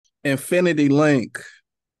Infinity Link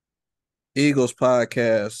Eagles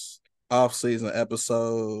podcast off-season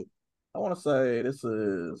episode. I want to say this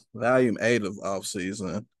is volume 8 of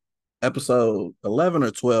off-season, episode 11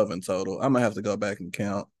 or 12 in total. I'm gonna have to go back and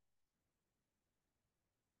count.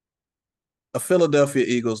 A Philadelphia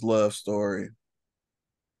Eagles love story.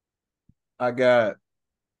 I got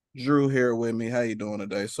Drew here with me. How you doing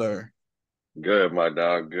today, sir? Good, my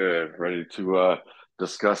dog. Good. Ready to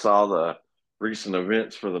discuss all the recent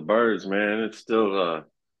events for the birds, man. It's still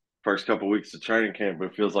first couple weeks of training camp, but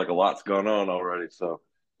it feels like a lot's gone on already. So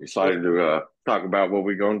excited to talk about what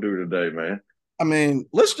we're gonna do today, man. I mean,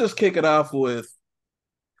 let's just kick it off with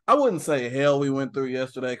I wouldn't say hell we went through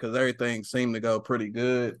yesterday because everything seemed to go pretty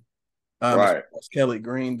good. As Right. far as Kelly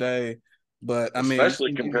Green Day. But I mean,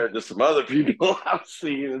 Especially compared to some other people I've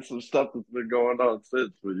seen and some stuff that's been going on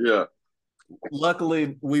since. But yeah,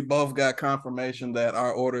 luckily we both got confirmation that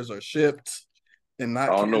our orders are shipped and not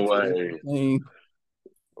on the canceled in way. between.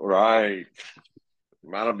 Right.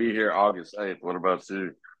 Might be here August 8th. What about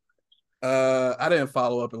you? I didn't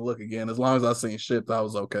follow up and look again. As long as I seen shipped, I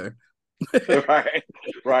was okay. Right,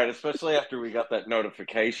 right. Especially after we got that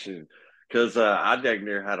notification, because I dang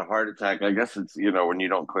near had a heart attack. I guess it's when you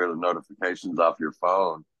don't clear the notifications off your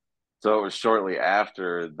phone. So it was shortly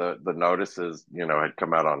after the notices had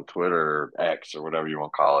come out on Twitter or X or whatever you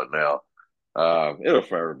want to call it now. It'll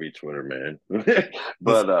forever be Twitter, man. It's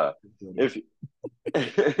But if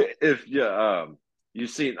if you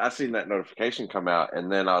seen I seen that notification come out,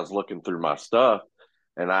 and then I was looking through my stuff,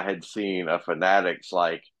 and I had seen a Fanatics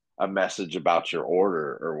like a message about your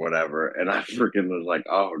order or whatever, and I freaking was like,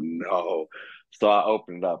 oh no. So I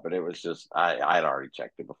opened it up, and it was just I'd already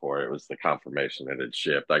checked it before. It was the confirmation that it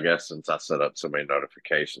shipped. I guess since I set up so many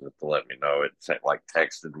notifications to let me know, it sent, like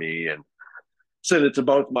texted me and sent it to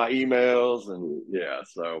both my emails, and yeah,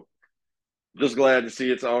 so just glad to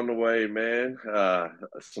see it's on the way, man.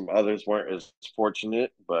 Some others weren't as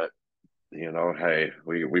fortunate, but hey,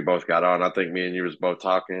 we both got on. I think me and you was both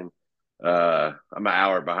talking. I'm an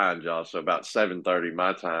hour behind y'all, so about 7:30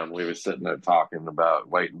 my time, we was sitting there talking about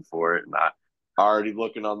waiting for it, and I already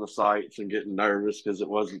looking on the sites and getting nervous because it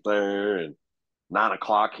wasn't there. And 9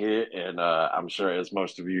 o'clock hit, and I'm sure as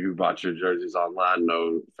most of you who bought your jerseys online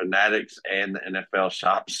know, Fanatics and the NFL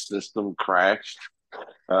shop system crashed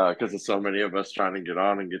because of so many of us trying to get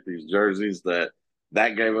on and get these jerseys that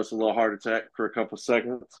gave us a little heart attack for a couple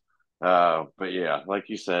seconds. But yeah, like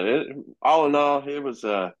you said, all in all, it was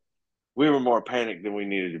we were more panicked than we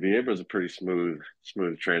needed to be. It was a pretty smooth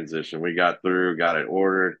transition. We got through, got it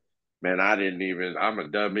ordered. Man, I didn't even. I'm a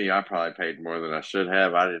dummy. I probably paid more than I should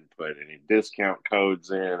have. I didn't put any discount codes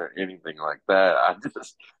in or anything like that.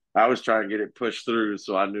 I was trying to get it pushed through,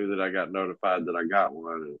 so I knew that I got notified that I got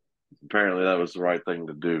one. And apparently, that was the right thing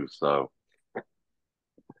to do. So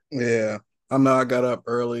yeah. I know I got up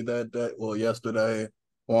early that day. Well, yesterday. I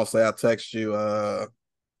won't say I text you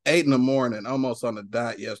 8 in the morning, almost on the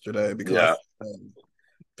dot yesterday because I yeah, saw a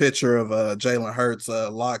picture of Jalen Hurts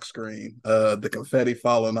lock screen, the confetti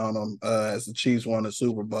falling on him as the Chiefs won the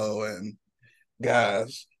Super Bowl. And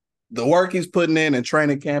guys, the work he's putting in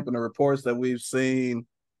training camp and the reports that we've seen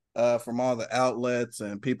from all the outlets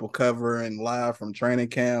and people covering live from training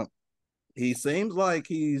camp, he seems like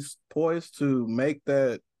he's poised to make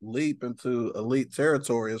that leap into elite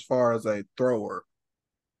territory as far as a thrower.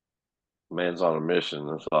 man's on a mission.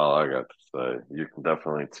 That's all I got to say. You can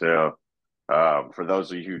definitely tell. For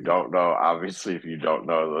those of you who don't know, obviously, if you don't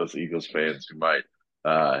know, those Eagles fans who might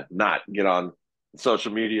not get on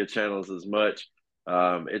social media channels as much,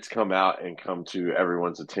 it's come out and come to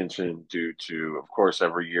everyone's attention due to, of course,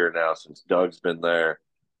 every year now since Doug's been there.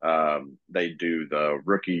 They do the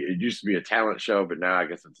rookie. It used to be a talent show, but now I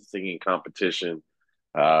guess it's a singing competition.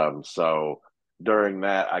 So during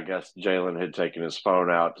that, I guess Jalen had taken his phone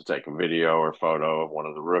out to take a video or photo of one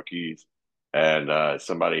of the rookies, and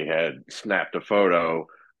somebody had snapped a photo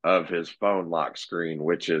of his phone lock screen,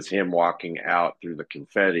 which is him walking out through the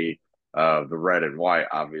confetti of the red and white,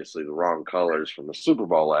 obviously the wrong colors from the Super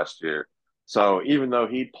Bowl last year. So even though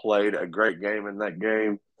he played a great game in that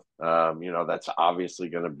game, that's obviously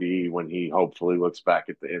going to be when he hopefully looks back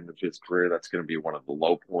at the end of his career. That's going to be one of the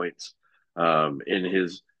low points in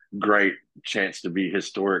his great chance to be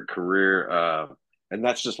historic career. And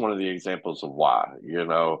that's just one of the examples of why,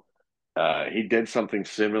 he did something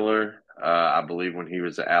similar. I believe when he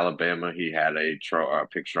was at Alabama, he had a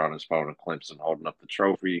picture on his phone of Clemson holding up the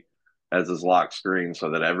trophy as his lock screen, so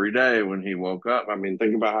that every day when he woke up, I mean,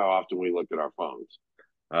 think about how often we look at our phones.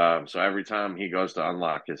 So every time he goes to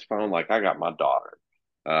unlock his phone, like I got my daughter,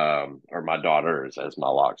 or my daughters as my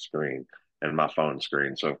lock screen. and my phone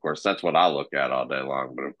screen. So, of course, that's what I look at all day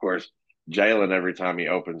long. But, of course, Jalen, every time he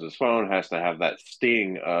opens his phone, has to have that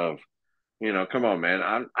sting of, come on,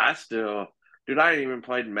 man. I still, dude, I ain't even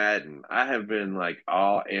played Madden. I have been like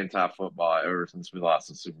all anti football ever since we lost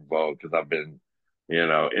the Super Bowl because I've been,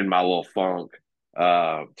 in my little funk.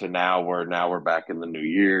 To now we're back in the new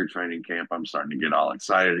year training camp. I'm starting to get all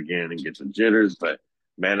excited again and get the jitters. But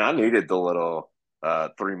man, I needed the little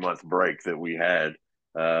 3 month break that we had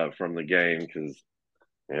from the game because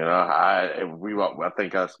I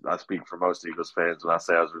think I speak for most Eagles fans when I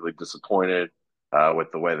say I was really disappointed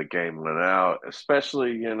with the way the game went out.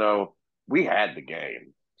 Especially, we had the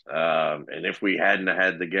game, and if we hadn't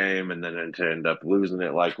had the game and then to end up losing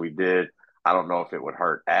it like we did, I don't know if it would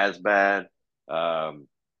hurt as bad. Um,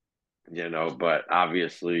 but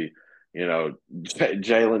obviously,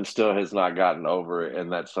 Jalen still has not gotten over it,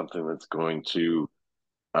 and that's something that's going to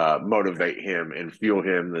motivate him and fuel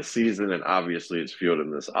him this season. And obviously, it's fueled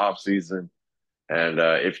him this off season. And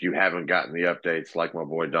if you haven't gotten the updates, like my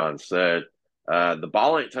boy Don said, the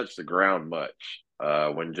ball ain't touched the ground much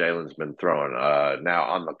when Jalen's been throwing. Now,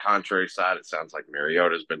 on the contrary side, it sounds like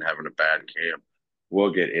Mariota's been having a bad camp.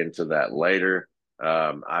 We'll get into that later.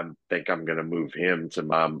 I think I'm going to move him to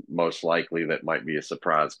my most likely that might be a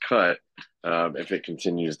surprise cut if it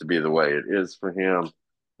continues to be the way it is for him.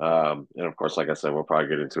 And of course, like I said, we'll probably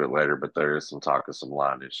get into it later, but there is some talk of some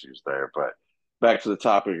line issues there. But back to the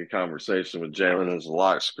topic of conversation with Jalen as a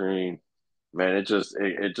lock screen, man, it just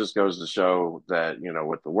goes to show that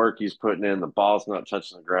with the work he's putting in, the ball's not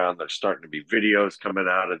touching the ground. There's starting to be videos coming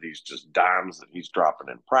out of these just dimes that he's dropping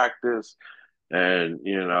in practice. And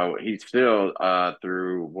he's still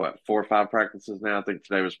through what 4 or 5 practices now. I think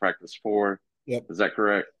today was practice 4. Yep. Is that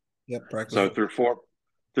correct? Yep. Practice. So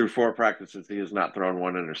through four practices, he has not thrown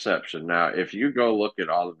one interception. Now, if you go look at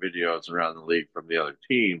all the videos around the league from the other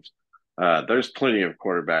teams, there's plenty of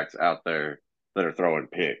quarterbacks out there that are throwing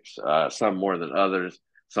picks. Some more than others.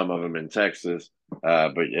 Some of them in Texas.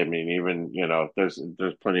 But I mean, even there's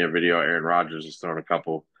plenty of video. Aaron Rodgers has thrown a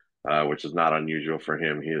couple, which is not unusual for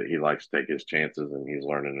him. He likes to take his chances, and he's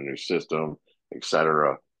learning a new system,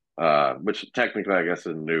 etc. Which technically, I guess,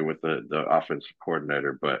 is new with the offensive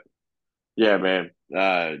coordinator, but. Yeah, man.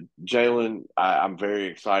 Jalen, I'm very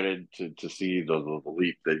excited to see the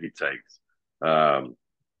leap that he takes. Um,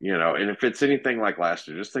 and if it's anything like last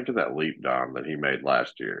year, just think of that leap, Dom, that he made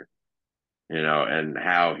last year, and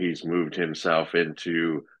how he's moved himself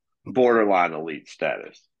into borderline elite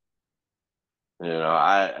status. What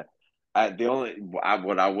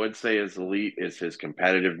I would say is elite is his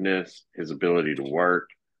competitiveness, his ability to work,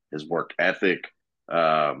 his work ethic,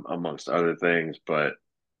 amongst other things. But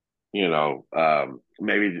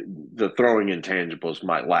maybe the throwing intangibles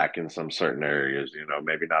might lack in some certain areas,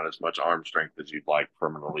 maybe not as much arm strength as you'd like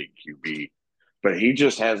from an elite QB, but he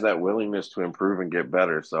just has that willingness to improve and get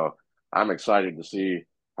better. So I'm excited to see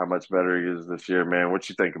how much better he is this year, man. What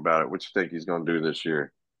you think about it? What you think he's going to do this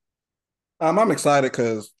year? I'm excited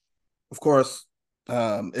because, of course,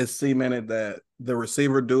 it's cemented that the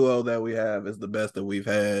receiver duo that we have is the best that we've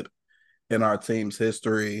had in our team's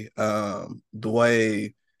history. The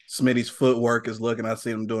way Smitty's footwork is looking, I see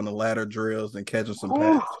him doing the ladder drills and catching some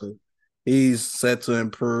passes. He's set to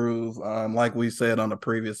improve. Like we said on the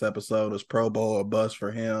previous episode, it's Pro Bowl or bust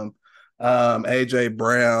for him. AJ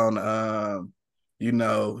Brown,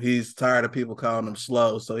 he's tired of people calling him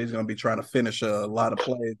slow, so he's going to be trying to finish a lot of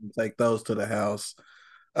plays and take those to the house.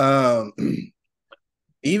 Um,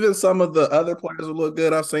 Even some of the other players will look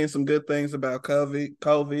good. I've seen some good things about Covey.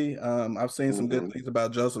 I've seen some good Mm-hmm. things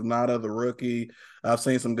about Joseph Nada, the rookie. I've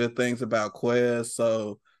seen some good things about Quez.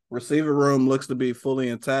 So receiver room looks to be fully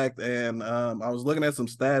intact. And I was looking at some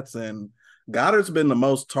stats, and Goddard's been the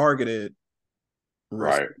most targeted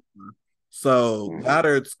receiver. Right. So Mm-hmm.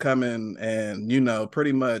 Goddard's coming, and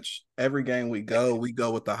pretty much every game we go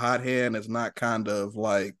with the hot hand. It's not kind of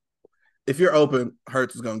like if you're open,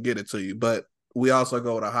 Hurts is going to get it to you, but we also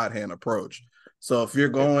go with a hot hand approach. So if you're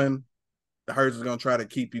going, Hurts is going to try to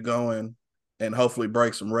keep you going and hopefully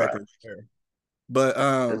break some Right. records there. But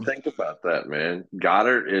And think about that, man.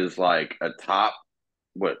 Goddard is like a top,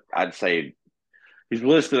 what I'd say he's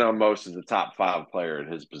listed on most as a top 5 player in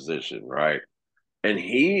his position, right? And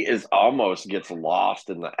he is almost gets lost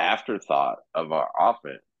in the afterthought of our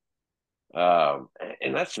offense.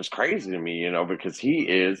 And that's just crazy to me, because he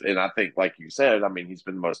is, and I think, like you said, I mean, he's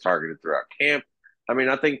been the most targeted throughout camp. I mean,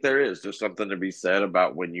 I think there is just something to be said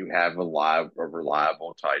about when you have a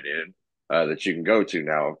reliable tight end that you can go to.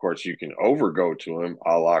 Now, of course, you can overgo to him,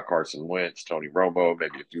 a la Carson Wentz, Tony Romo,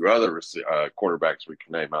 maybe a few other quarterbacks we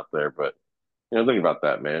can name out there. But think about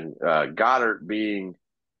that, man. Goddard being,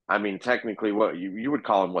 I mean, technically, what you would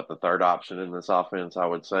call him what the third option in this offense, I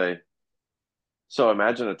would say. So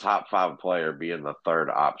imagine a top five player being the third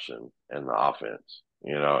option in the offense,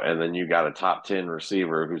 and then you got a top 10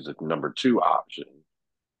 receiver who's a number two option,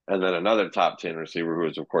 and then another top 10 receiver who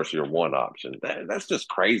is, of course, your one option. That's just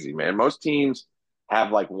crazy, man. Most teams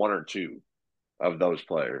have like one or two of those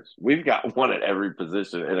players. We've got one at every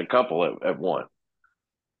position and a couple at one.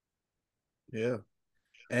 Yeah.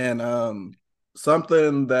 And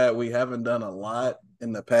something that we haven't done a lot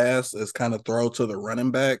in the past is kind of throw to the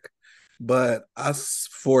running back. But I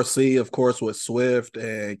foresee, of course, with Swift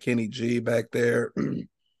and Kenny G back there,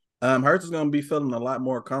 Hurts is going to be feeling a lot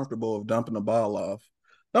more comfortable of dumping the ball off.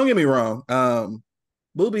 Don't get me wrong.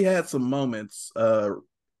 Booby had some moments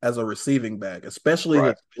as a receiving back, especially his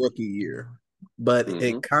Right. rookie year. But Mm-hmm.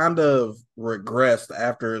 it kind of regressed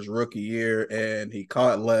after his rookie year, and he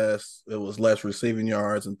caught less. It was less receiving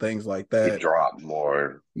yards and things like He that. dropped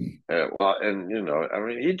more. Well, and I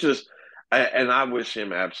mean, and I wish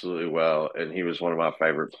him absolutely well. And he was one of my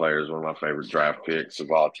favorite players, one of my favorite draft picks of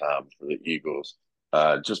all time for the Eagles.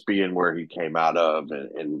 Just being where he came out of,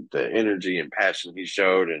 and the energy and passion he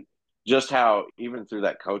showed, and just how even through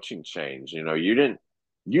that coaching change, you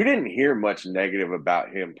didn't hear much negative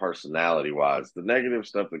about him personality wise. The negative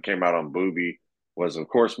stuff that came out on Booby was, of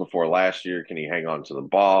course, before last year. Can he hang on to the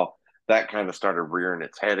ball? That kind of started rearing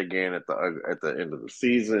its head again at the end of the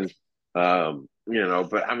season.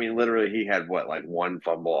 But I mean, literally, he had what, like one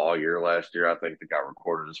fumble all year last year, I think, that got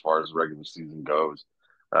recorded as far as the regular season goes.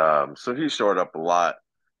 So he showed up a lot.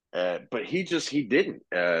 But he didn't.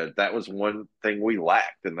 That was one thing we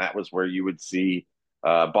lacked, and that was where you would see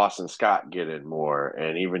Boston Scott get in more,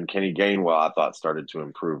 and even Kenny Gainwell, I thought, started to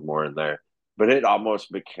improve more in there. But it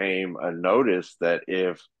almost became a notice that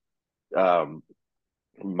if um,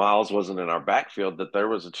 Miles wasn't in our backfield, that there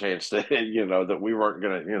was a chance that that we weren't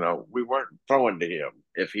gonna, we weren't throwing to him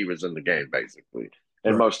if he was in the game, basically.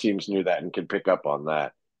 And Right. most teams knew that and could pick up on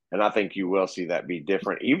that. And I think you will see that be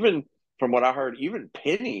different. Even from what I heard, even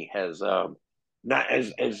Penny has not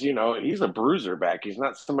as he's a bruiser back. He's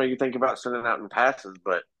not somebody you think about sending out in passes,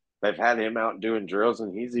 but they've had him out doing drills,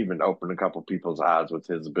 and he's even opened a couple people's eyes with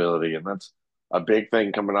his ability. And that's a big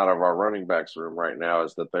thing coming out of our running backs room right now,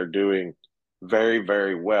 is that they're doing very,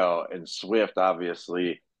 very well. And Swift,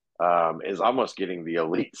 obviously, is almost getting the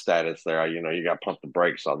elite status there. You got to pump the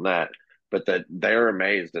brakes on that. But that they're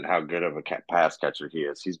amazed at how good of a pass catcher he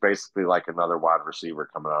is. He's basically like another wide receiver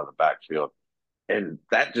coming out of the backfield. And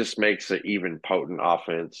that just makes an even potent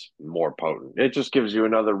offense more potent. It just gives you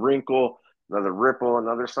another wrinkle, another ripple,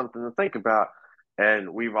 another something to think about.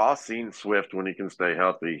 And we've all seen Swift when he can stay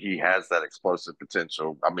healthy. He has that explosive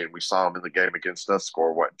potential. I mean, we saw him in the game against us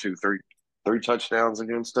score what, two, three touchdowns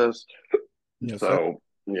against us. Yes, sir.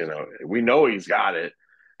 So, we know he's got it.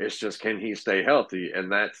 It's just, can he stay healthy? And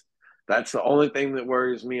that's the only thing that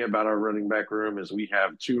worries me about our running back room, is we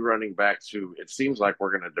have two running backs who it seems like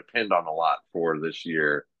we're going to depend on a lot for this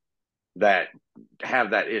year, that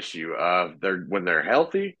have that issue of when they're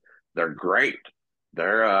healthy, they're great.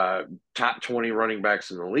 They're top 20 running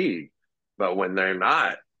backs in the league. But when they're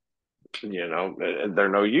not, they're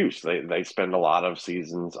no use. They spend a lot of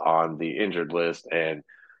seasons on the injured list, and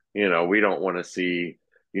we don't want to see.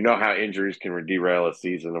 How injuries can derail a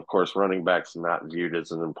season. Of course, running backs are not viewed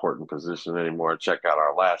as an important position anymore. Check out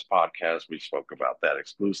our last podcast; we spoke about that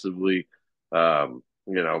exclusively.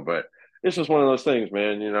 But it's just one of those things,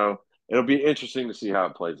 man. It'll be interesting to see how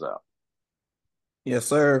it plays out. Yes,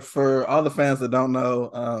 sir. For all the fans that don't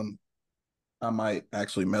know, I might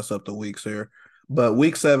actually mess up the weeks here. But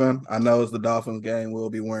week 7, I know is the Dolphins game. We'll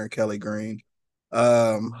be wearing Kelly Green.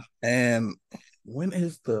 And when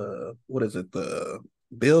is what is it? The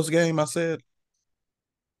Bills game, I said?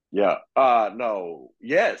 Yeah. No.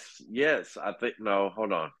 Yes. Yes. I think no.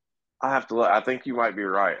 Hold on. I have to look. I think you might be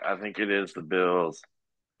right. I think it is the Bills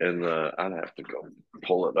and I'd have to go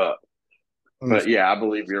pull it up. But yeah, I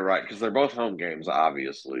believe you're right, because they're both home games,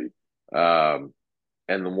 obviously. Um,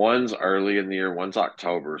 and the one's early in the year, one's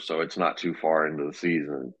October, so it's not too far into the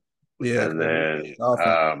season. Yeah, And then,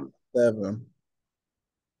 Dolphins 7.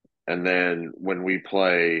 when we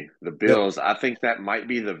play the Yep. Bills, I think that might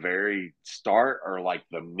be the very start, or like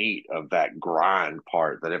the meat of that grind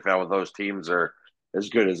part. That if those teams are as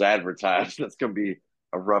good as advertised, that's going to be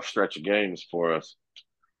a rough stretch of games for us.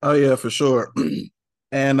 Oh yeah, for sure.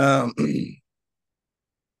 And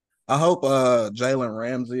I hope Jalen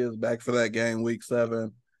Ramsey is back for that game week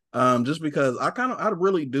 7. Just because I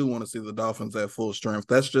really do want to see the Dolphins at full strength.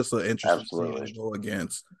 That's just an interesting team to Absolutely. go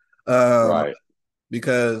against. Um, Right.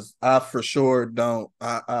 because I for sure don't.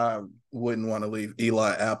 I wouldn't want to leave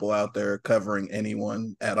Eli Apple out there covering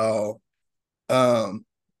anyone at all. Um,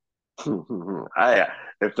 I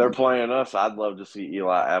if they're playing us, I'd love to see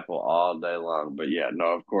Eli Apple all day long. But yeah, no,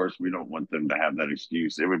 of course we don't want them to have that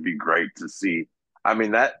excuse. It would be great to see. I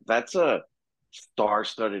mean that's a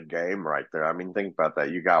star-studded game right there. I mean, think about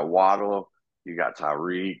that. You got Waddle, you got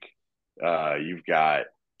Tyreek, you've got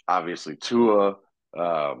obviously Tua,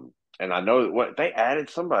 and I know what they added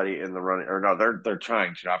somebody in the running, or no, they're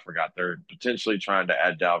trying to. I forgot they're potentially trying to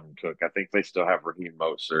add Dalvin Cook. I think they still have Raheem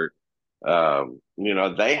Mostert.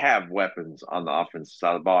 They have weapons on the offensive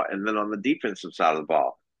side of the ball, and then on the defensive side of the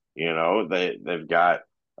ball, they've got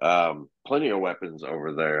plenty of weapons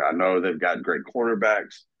over there. I know they've got great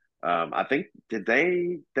cornerbacks. I think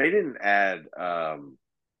they didn't add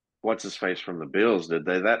what's his face from the Bills, did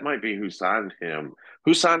they? That might be who signed him.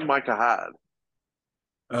 Who signed Micah Hyde?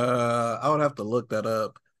 I would have to look that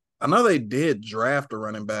up. I know they did draft a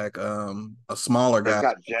running back, a smaller They've guy.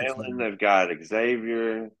 got Jalen, they've got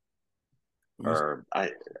Xavier, or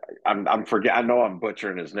I'm forget. I know I'm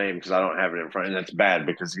butchering his name because I don't have it in front, and it's bad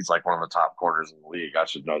because he's like one of the top corners in the league. I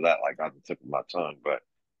should know that like on the tip of my tongue, but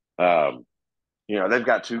they've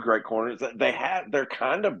got two great corners. They're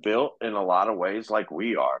kind of built in a lot of ways like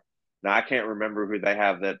we are. Now I can't remember who they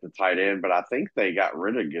have at the tight end, but I think they got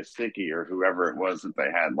rid of Gesicki or whoever it was that they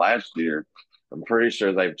had last year. I'm pretty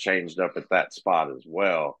sure they've changed up at that spot as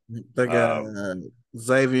well. They got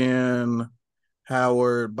Xavier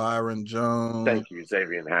Howard, Byron Jones. Thank you,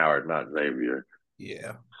 Xavier Howard, not Xavier.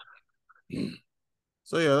 Yeah.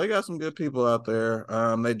 So yeah, they got some good people out there.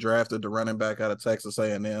 They drafted the running back out of Texas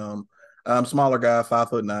A&M. Smaller guy,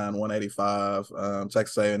 5'9", 185.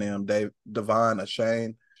 Texas A&M, Devon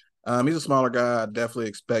Achane. He's a smaller guy. I definitely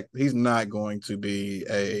expect he's not going to be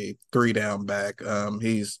a 3-down back.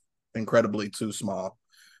 He's incredibly too small.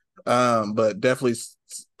 But definitely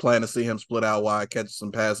plan to see him split out wide, catch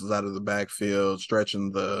some passes out of the backfield,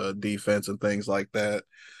 stretching the defense and things like that.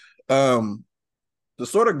 To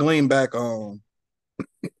sort of glean back on,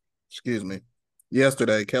 excuse me,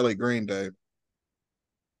 yesterday, Kelly Green Day.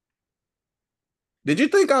 Did you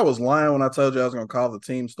think I was lying when I told you I was going to call the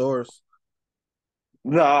team stores?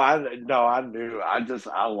 No, I knew.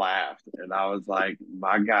 I laughed and I was like,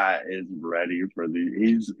 my guy is ready for the.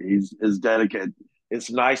 He's is dedicated. It's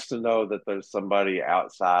nice to know that there's somebody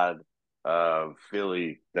outside of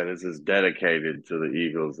Philly that is as dedicated to the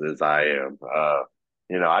Eagles as I am.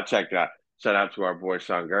 I checked out. Shout out to our boy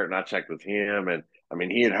Sean Gurton. I checked with him, and I mean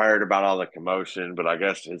he had heard about all the commotion, but I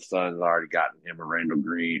guess his son's already gotten him a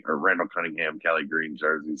Randall Cunningham Kelly Green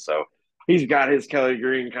jersey, so he's got his Kelly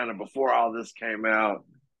Green kind of before all this came out.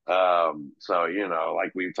 So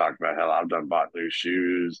like we've talked about, hell, I've done bought new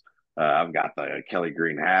shoes. I've got the Kelly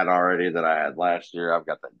Green hat already that I had last year. I've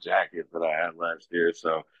got the jacket that I had last year.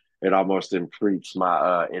 So it almost imprints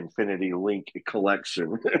my Infinity Link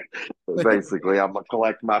collection. Basically, I'm gonna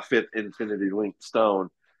collect my fifth Infinity Link stone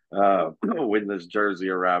when this jersey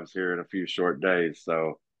arrives here in a few short days.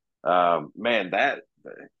 So, man, that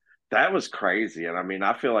was crazy. And I mean,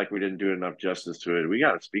 I feel like we didn't do enough justice to it. We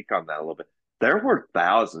got to speak on that a little bit. There were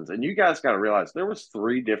thousands, and you guys got to realize there was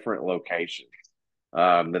 3 different locations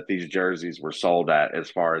that these jerseys were sold at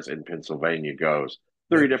as far as in Pennsylvania goes.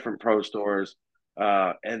 Yeah. 3 different pro stores,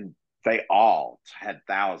 and they all had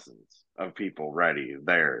thousands of people ready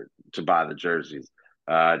there to buy the jerseys.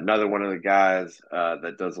 Another one of the guys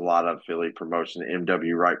that does a lot of Philly promotion,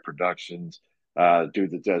 MW Wright Productions,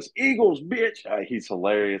 dude that does Eagles, bitch. He's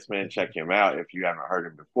hilarious, man. Check him out if you haven't heard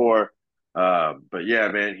him before. But yeah,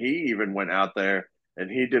 man, he even went out there and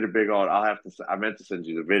he did a big old. I meant to send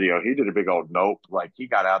you the video. He did a big old nope. Like he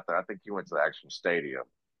got out there. I think he went to the actual stadium,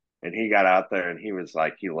 and he got out there and he was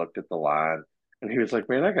like, he looked at the line. And he was like,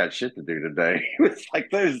 man, I got shit to do today. He was like,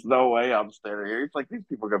 there's no way I'm standing here. He's like, these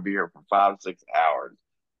people are going to be here for 5, 6 hours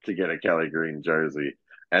to get a Kelly Green jersey.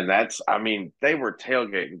 And I mean, they were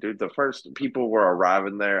tailgating, dude. The first people were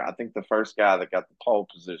arriving there. I think the first guy that got the pole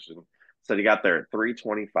position said he got there at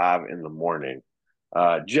 3:25 in the morning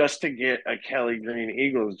just to get a Kelly Green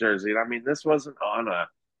Eagles jersey. And I mean, this wasn't on a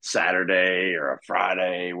Saturday or a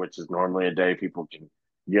Friday, which is normally a day people can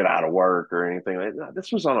get out of work or anything like that.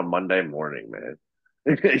 This was on a Monday morning, man.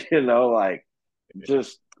 Like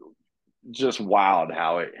just wild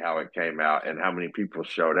how it came out and how many people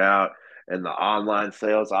showed out, and the online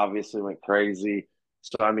sales obviously went crazy.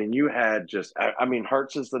 So I mean, you had I mean,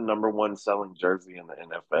 Hurts is the number one selling jersey in the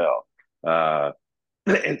NFL.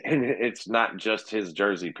 And it's not just his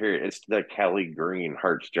jersey, period. It's the Kelly Green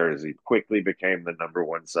Hurts jersey. Quickly became the number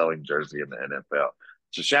one selling jersey in the NFL.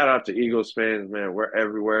 So shout out to Eagles fans, man. We're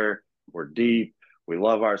everywhere. We're deep. We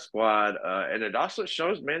love our squad. And it also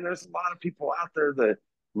shows, man, there's a lot of people out there that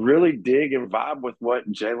really dig and vibe with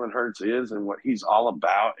what Jalen Hurts is and what he's all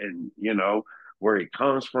about, and, where he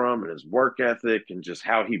comes from and his work ethic and just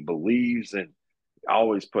how he believes and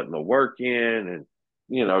always putting the work in,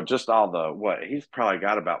 and just all the what he's probably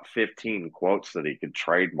got about 15 quotes that he could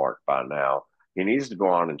trademark by now. He needs to go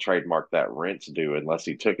on and trademark that rinse due unless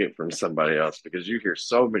he took it from somebody else, because you hear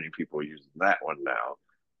so many people using that one now.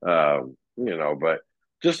 But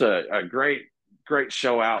just a great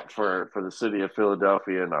show out for the city of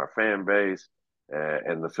Philadelphia and our fan base,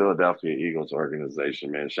 and the Philadelphia Eagles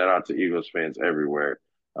organization, man. Shout out to Eagles fans everywhere.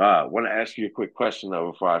 Want to ask you a quick question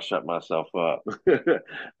though before I shut myself up.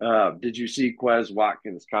 Did you see Quez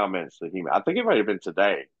Watkins' comments that he? I think it might have been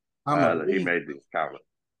today I'm that he elite. made these comments.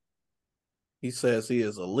 He says he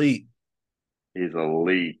is elite. He's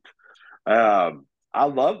elite. I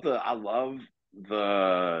love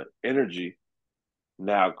the energy.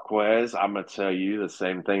 Now, Quez, I'm gonna tell you the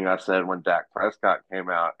same thing I said when Dak Prescott came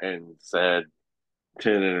out and said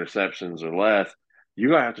 10 interceptions or less.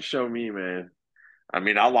 You're gonna have to show me, man. I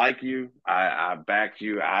mean, I like you. I back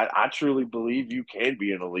you. I truly believe you can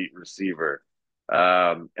be an elite receiver.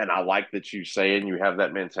 And I like that you say and you have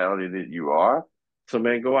that mentality that you are. So,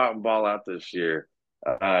 man, go out and ball out this year.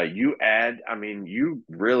 You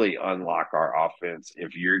really unlock our offense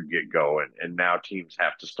if you get going. And now teams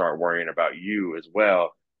have to start worrying about you as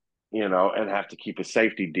well, and have to keep a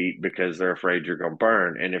safety deep because they're afraid you're going to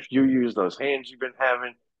burn. And if you use those hands you've been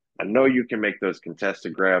having, I know you can make those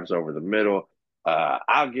contested grabs over the middle.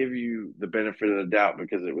 I'll give you the benefit of the doubt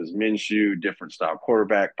because it was Minshew, different style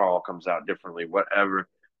quarterback. Ball comes out differently, whatever.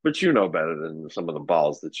 But you know better than some of the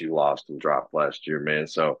balls that you lost and dropped last year, man.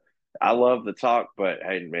 So I love the talk, but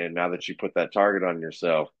hey, man, now that you put that target on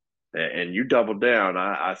yourself and you doubled down,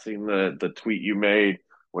 I seen the tweet you made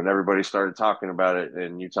when everybody started talking about it,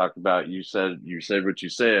 and you talked about you said what you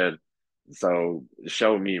said. So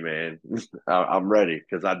show me, man. I'm ready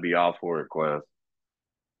because I'd be all for it, Quest.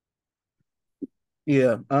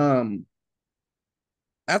 Yeah.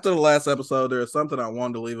 After the last episode, there's something I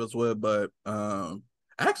wanted to leave us with, but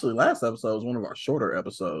actually last episode was one of our shorter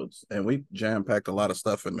episodes and we jam-packed a lot of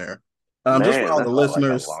stuff in there. Just for Man, all the that felt like a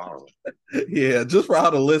listeners, long. yeah, just for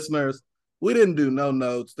all the listeners, we didn't do no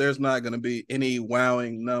notes. There's not going to be any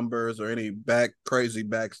wowing numbers or any crazy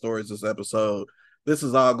backstories this episode. This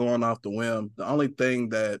is all going off the whim. The only thing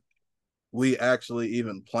that we actually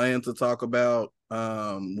even planned to talk about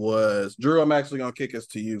was Drew. I'm actually going to kick us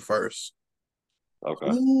to you first. Okay.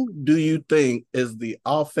 Who do you think is the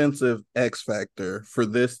offensive X factor for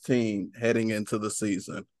this team heading into the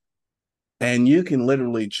season? And you can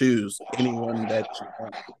literally choose anyone that you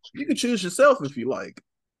want. You can choose yourself if you like.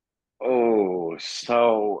 Oh,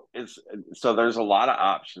 so there's a lot of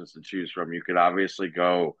options to choose from. You could obviously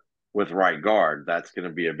go with right guard. That's going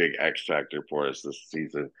to be a big X factor for us this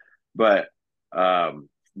season. But I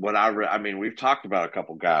mean, we've talked about a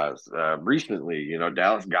couple guys recently.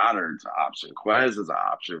 Dallas Goddard's an option. Quez is an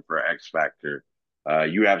option for X factor.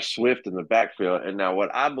 You have Swift in the backfield, and now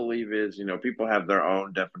what I believe is, people have their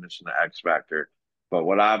own definition of X factor, but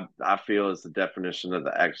what I feel is the definition of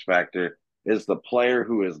the X factor is the player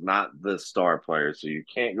who is not the star player. So you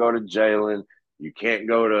can't go to Jalen, you can't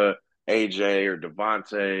go to AJ or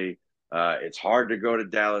Devontae. It's hard to go to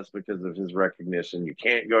Dallas because of his recognition. You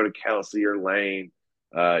can't go to Kelsey or Lane,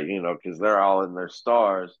 because they're all in their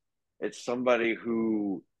stars. It's somebody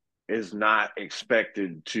who is not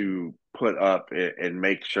expected to put up and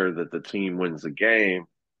make sure that the team wins the game.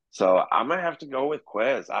 So I'm gonna have to go with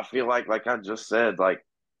Quez. I feel like I just said, like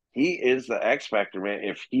he is the X factor, man.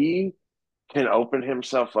 If he can open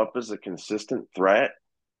himself up as a consistent threat,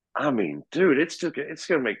 I mean, dude, it's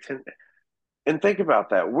gonna make 10. And think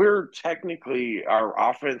about that. We're technically our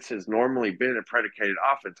offense has normally been a predicated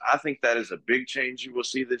offense. I think that is a big change you will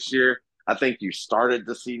see this year. I think you started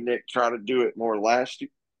to see Nick try to do it more last year,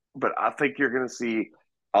 but I think you're going to see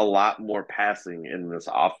a lot more passing in this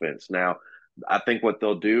offense. Now, I think what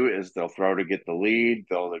they'll do is they'll throw to get the lead.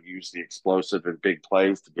 They'll use the explosive and big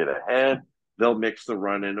plays to get ahead. They'll mix the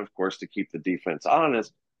run in, of course, to keep the defense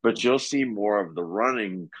honest, but you'll see more of the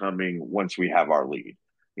running coming once we have our lead.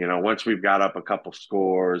 Once we've got up a couple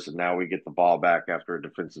scores and now we get the ball back after a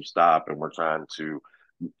defensive stop and we're trying to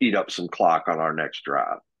eat up some clock on our next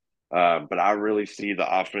drive. But I really see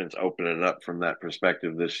the offense opening up from that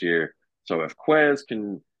perspective this year. So if Quez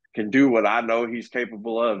can do what I know he's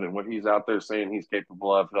capable of and what he's out there saying he's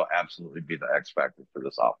capable of, he'll absolutely be the X factor for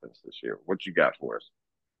this offense this year. What you got for us?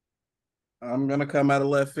 I'm going to come out of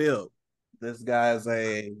left field. This guy's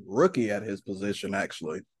a rookie at his position,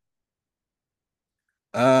 actually.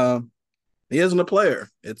 Um, He isn't a player.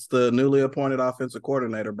 It's the newly appointed offensive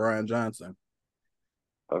coordinator, Brian Johnson.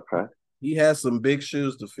 Okay. He has some big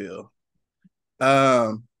shoes to fill.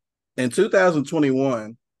 Um, in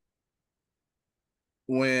 2021,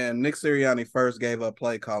 when Nick Sirianni first gave up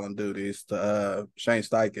play calling duties to Shane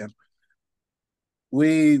Steichen,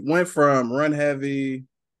 we went from run heavy,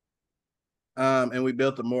 and we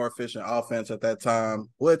built a more efficient offense at that time,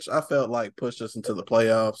 which I felt like pushed us into the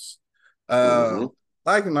playoffs. Mm-hmm.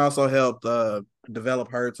 Steichen also helped develop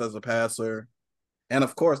Hurts as a passer. And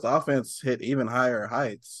of course, the offense hit even higher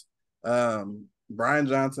heights. Brian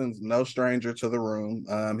Johnson's no stranger to the room.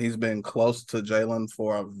 He's been close to Jalen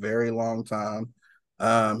for a very long time.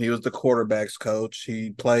 He was the quarterback's coach.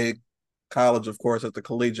 He played college, of course, at the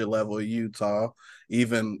collegiate level at Utah,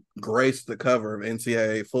 even graced the cover of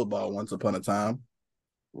NCAA football once upon a time.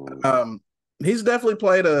 Mm-hmm. Um, he's definitely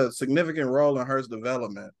played a significant role in Hurst's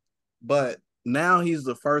development, but now he's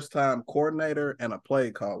the first time coordinator and a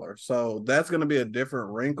play caller. So that's going to be a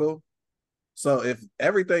different wrinkle. So if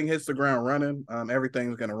everything hits the ground running,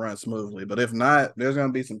 everything's going to run smoothly. But if not, there's going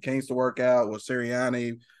to be some kinks to work out with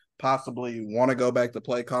Sirianni possibly want to go back to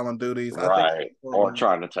play calling duties. I think Right. Or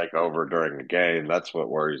trying to take over during the game. That's what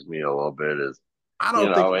worries me a little bit is, I you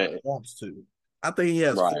don't think know, he it, wants to. I think he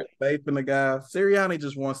has full right. faith in the guy. Sirianni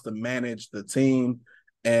just wants to manage the team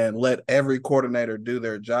and let every coordinator do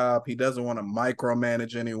their job. He doesn't want to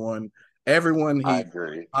micromanage anyone. Everyone I he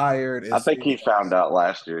agree. hired I is think he found out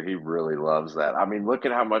last year he really loves that. I mean, look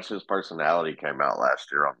at how much his personality came out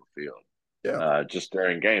last year on the field, yeah, just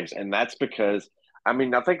during games. And that's because, I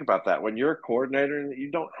mean, now think about that. When you're a coordinator and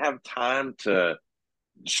you don't have time to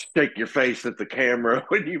shake your face at the camera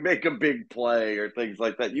when you make a big play or things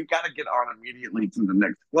like that. You got to get on immediately to the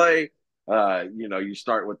next play. You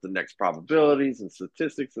start with the next probabilities and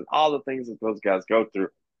statistics and all the things that those guys go through.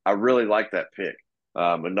 I really like that pick.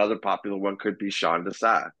 Another popular one could be Sean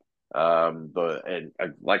Desai.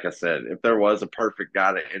 Like I said, if there was a perfect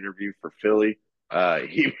guy to interview for Philly,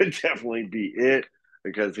 he would definitely be it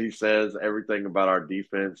because he says everything about our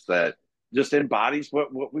defense that just embodies what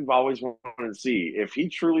we've always wanted to see. If he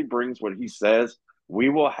truly brings what he says, we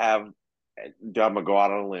will have. I'm gonna go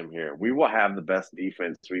out on a limb here. We will have the best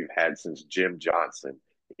defense we've had since Jim Johnson.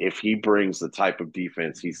 If he brings the type of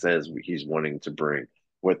defense he says he's wanting to bring,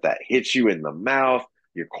 with that hits you in the mouth,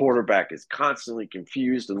 your quarterback is constantly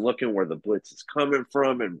confused and looking where the blitz is coming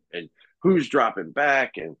from and who's dropping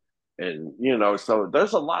back so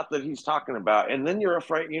there's a lot that he's talking about. And then you're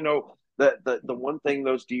afraid, the one thing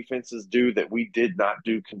those defenses do that we did not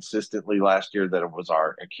do consistently last year, that it was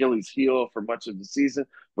our Achilles heel for much of the season,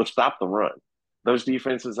 was stop the run. Those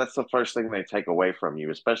defenses, that's the first thing they take away from you,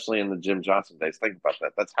 especially in the Jim Johnson days. Think about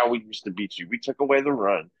that. That's how we used to beat you. We took away the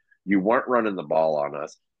run. You weren't running the ball on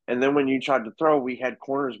us. And then when you tried to throw, we had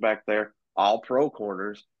corners back there, all pro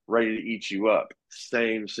corners, ready to eat you up.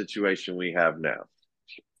 Same situation we have now.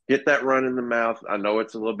 Get that run in the mouth. I know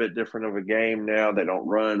it's a little bit different of a game now. They don't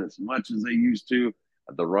run as much as they used to.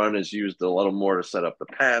 The run is used a little more to set up the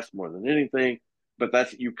pass more than anything. But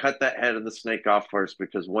that's you cut that head of the snake off first,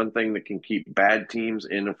 because one thing that can keep bad teams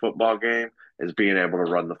in a football game is being able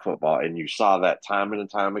to run the football. And you saw that time and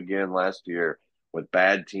time again last year with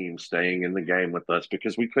bad teams staying in the game with us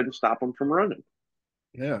because we couldn't stop them from running.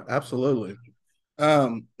 yeah, absolutely.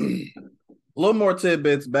 A little more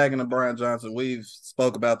tidbits back into Brian Johnson. We've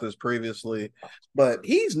spoke about this previously, but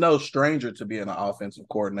he's no stranger to being an offensive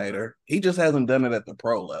coordinator. He just hasn't done it at the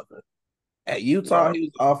pro level. At Utah, Right. he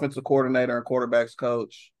was offensive coordinator and quarterbacks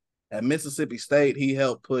coach. At Mississippi State, he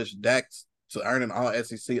helped push Dak to earning all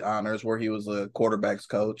SEC honors, where he was a quarterbacks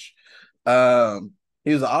coach.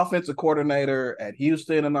 He was an offensive coordinator at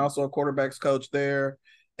Houston and also a quarterbacks coach there.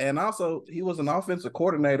 And also, he was an offensive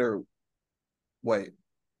coordinator. Wait,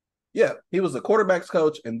 yeah, he was a quarterbacks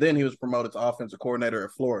coach, and then he was promoted to offensive coordinator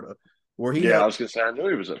at Florida, where he Yeah, I helped. was gonna say I knew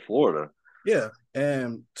he was at Florida. Yeah,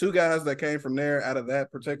 and two guys that came from there out of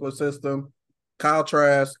that particular system, Kyle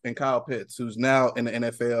Trask and Kyle Pitts, who's now in the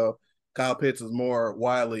NFL. Kyle Pitts is more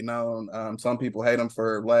widely known. Some people hate him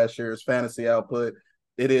for last year's fantasy output.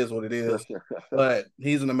 It is what it is, but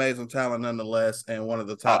he's an amazing talent nonetheless, and one of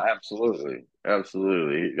the Oh, top. absolutely,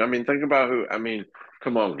 absolutely. I mean, think about who. I mean,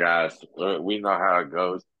 come on, guys. We know how it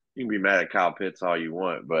goes. You can be mad at Kyle Pitts all you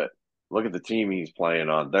want, but look at the team he's playing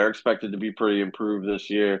on. They're expected to be pretty improved this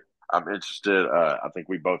year. I'm interested. I think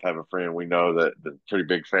we both have a friend we know that's a pretty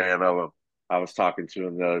big fan of him. I was talking to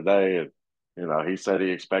him the other day, and he said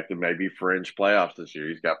he expected maybe fringe playoffs this year.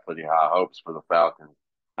 He's got pretty high hopes for the Falcons.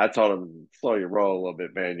 I told him, slow your roll a little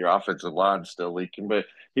bit, man. Your offensive line's still leaking, but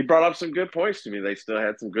he brought up some good points to me. They still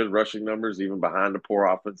had some good rushing numbers, even behind the poor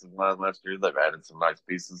offensive line last year. They've added some nice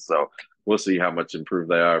pieces. So we'll see how much improved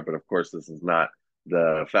they are. But of course, this is not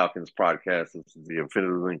the Falcons podcast. This is the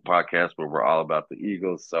Infinity Link podcast where we're all about the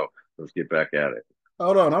Eagles. So let's get back at it.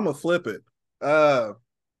 Hold on, I'm gonna flip it.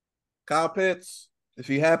 Kyle Pitts, if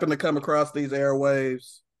you happen to come across these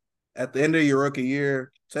airwaves at the end of your rookie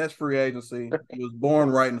year, test free agency. He was born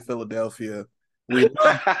right in Philadelphia. We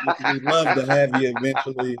love to have you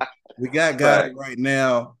eventually. We got Goddard Fact. right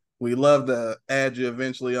now. We love to add you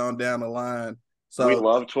eventually on down the line. We So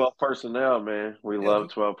love 12 personnel, man. We yeah, love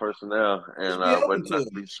 12 personnel, just and be open wouldn't to nothing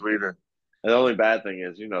it. be sweeter. And the only bad thing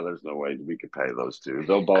is, there's no way we could pay those two.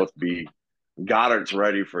 They'll both be Goddard's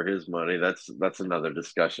ready for his money. That's another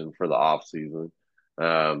discussion for the off season.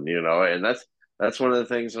 And that's one of the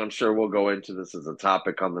things, and I'm sure we'll go into this as a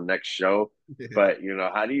topic on the next show. Yeah. But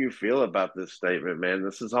how do you feel about this statement, man?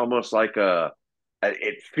 This is almost like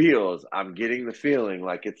it feels, I'm getting the feeling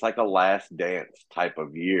like it's like a last dance type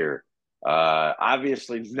of year.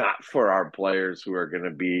 Obviously, not for our players who are going to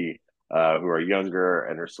be who are younger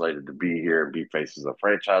and are slated to be here and be faces of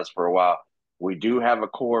franchise for a while. We do have a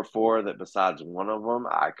core four that, besides one of them,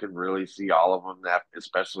 I could really see all of them. That,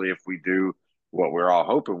 especially if we do what we're all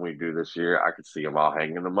hoping we do this year, I could see them all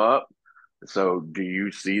hanging them up. So, do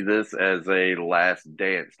you see this as a last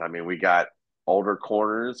dance? I mean, we got older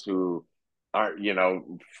corners who are,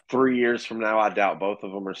 3 years from now, I doubt both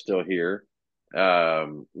of them are still here.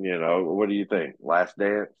 What do you think? Last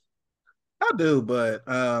dance? I do, but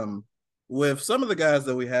with some of the guys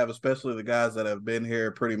that we have, especially the guys that have been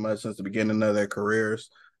here pretty much since the beginning of their careers,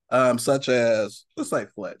 such as let's say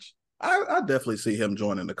Fletch, I definitely see him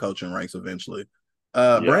joining the coaching ranks eventually.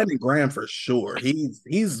 Yeah. Brandon Graham for sure. He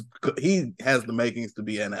has the makings to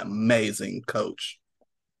be an amazing coach.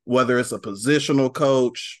 Whether it's a positional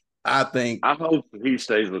coach, I think. I hope he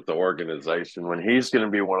stays with the organization when he's going to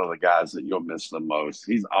be one of the guys that you'll miss the most.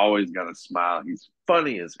 He's always got a smile. He's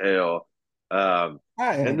funny as hell. Um,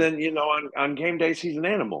 I and am. then on game days he's an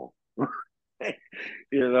animal.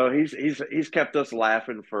 He's kept us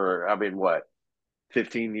laughing for, I mean, what,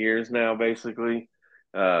 15 years now basically.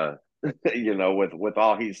 Uh, with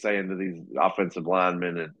all he's saying to these offensive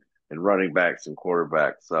linemen and running backs and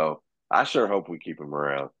quarterbacks. So I sure hope we keep him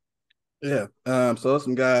around. Yeah. So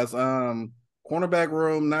some guys. Cornerback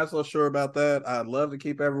room, not so sure about that. I'd love to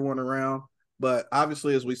keep everyone around, but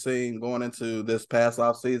obviously, as we've seen going into this past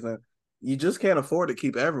off season, you just can't afford to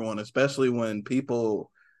keep everyone, especially when people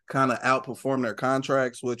kind of outperform their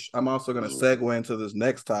contracts, which I'm also going to Mm. segue into this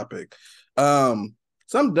next topic. Um,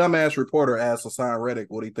 some dumbass reporter asked Hassan Reddick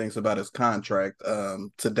what he thinks about his contract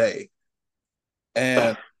today.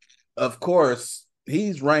 And of course,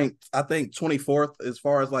 he's ranked, I think, 24th as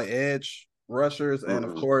far as like edge rushers. And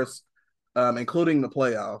of Mm-hmm. course, including the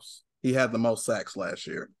playoffs, he had the most sacks last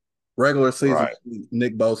year. Regular season, Right.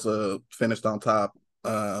 Nick Bosa finished on top,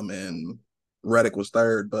 and Reddick was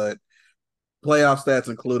third, but playoff stats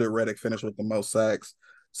included, Reddick finished with the most sacks.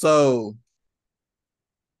 So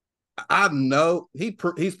I know he's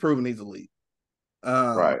proven he's elite.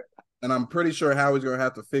 Um, Right. and I'm pretty sure Howie's going to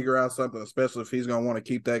have to figure out something, especially if he's going to want to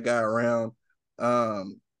keep that guy around,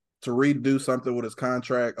 um, to redo something with his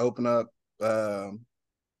contract, open up,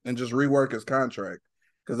 and just rework his contract.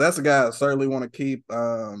 Because that's a guy I certainly want to keep.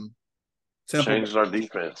 Temple, Changed our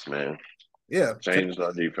defense, man. yeah, Changed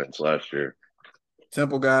our defense last year.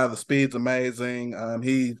 Temple guy. The speed's amazing.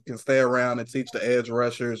 He can stay around and teach the edge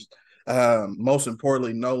rushers. Most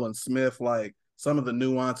importantly, Nolan Smith, like some of the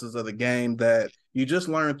nuances of the game that you just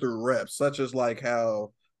learn through reps, such as like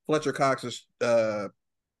how Fletcher Cox is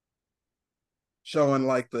showing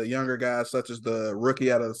like the younger guys, such as the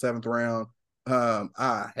rookie out of the seventh round.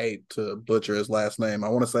 I hate to butcher his last name. I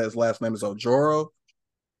want to say his last name is Ojoro.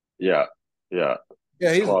 Yeah. Yeah.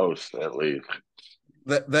 Yeah, he's Close, at least.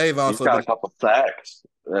 they've He's also got a been couple sacks.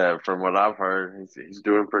 From what I've heard, he's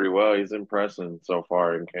doing pretty well. He's impressing so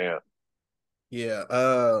far in camp. yeah,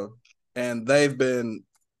 and they've been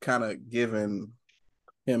kind of giving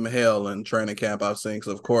him hell in training camp. I've seen,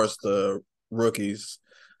 'cause of course the rookies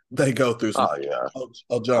they go through some Oh yeah. Oh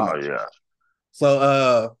adjustments. yeah.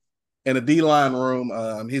 So in the D line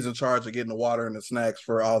room, he's in charge of getting the water and the snacks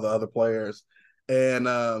for all the other players.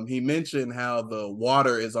 And he mentioned how the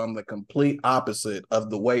water is on the complete opposite of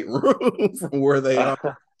the weight room from where they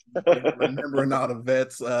are. And remembering all the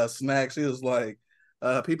vets' snacks, he was like,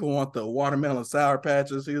 people want the watermelon sour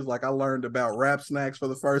patches. He was like, I learned about wrap snacks for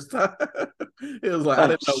the first time. He was like, I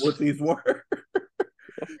didn't know what these were.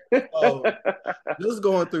 So just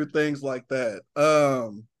going through things like that.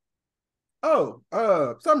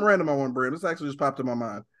 Something random I want to bring. This actually just popped in my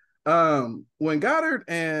mind. When Goddard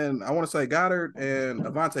and I want to say Goddard and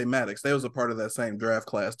Avante Maddox, they was a part of that same draft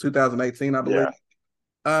class, 2018, I believe. Yeah.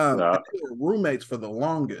 And Yeah, they were roommates for the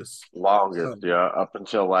longest. longest. Um, Yeah, up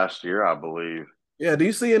until last year, I believe. yeah, do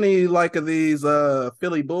you see any like of these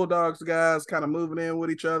Philly Bulldogs guys kind of moving in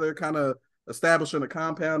with each other, kind of establishing a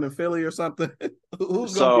compound in Philly or something? Who's gonna be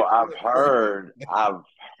So the first? I've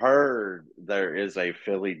heard there is a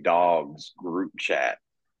Philly Dogs group chat.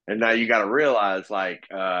 And now you got to realize, like,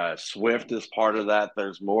 Swift is part of that.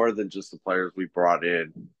 There's more than just the players we brought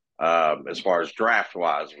in, as far as draft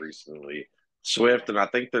wise recently. Swift, and I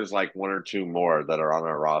think there's like one or two more that are on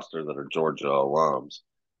our roster that are Georgia alums.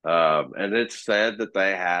 And it's said that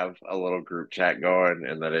they have a little group chat going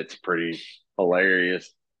and that it's pretty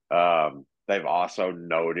hilarious. They've also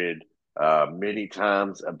noted many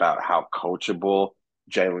times about how coachable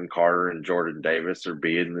Jalen Carter and Jordan Davis are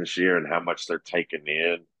being this year and how much they're taking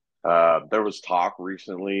in. There was talk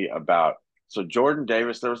recently about so Jordan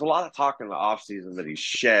Davis. There was a lot of talk in the offseason that he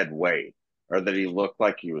shed weight or that he looked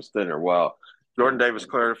like he was thinner. Well, Jordan Davis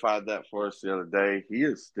clarified that for us the other day. He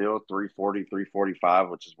is still 340, 345,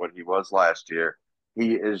 which is what he was last year.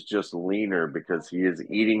 He is just leaner because he is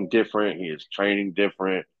eating different. He is training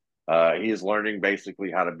different. He is learning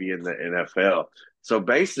basically how to be in the NFL. So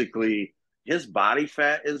basically, his body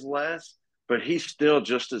fat is less, but he's still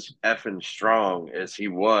just as effing strong as he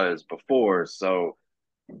was before. So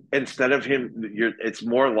instead of it's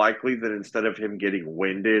more likely that instead of him getting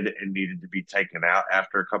winded and needed to be taken out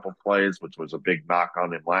after a couple plays, which was a big knock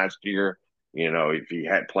on him last year, if he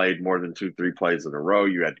had played more than 2, 3 plays in a row,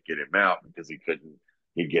 you had to get him out because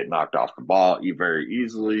he'd get knocked off the ball very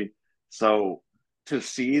easily. So to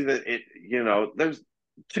see that there's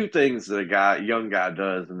two things that young guy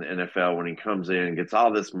does in the NFL when he comes in, gets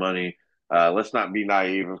all this money. Let's not be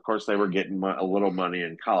naive. Of course, they were getting a little money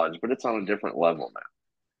in college, but it's on a different level now.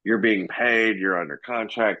 You're being paid, you're under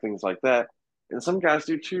contract, things like that. And some guys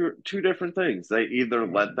do two different things. They either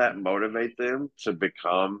let that motivate them to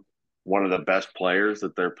become one of the best players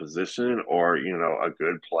at their position or, a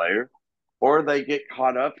good player, or they get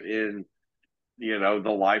caught up in,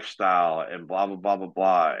 the lifestyle and blah, blah, blah, blah,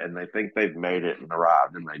 blah. And they think they've made it and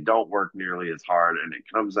arrived and they don't work nearly as hard. And it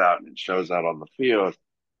comes out and it shows out on the field.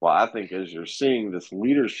 Well, I think as you're seeing this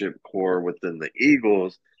leadership core within the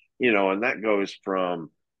Eagles, and that goes from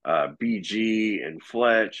BG and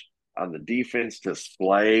Fletch on the defense to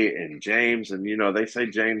Slay and James. And, they say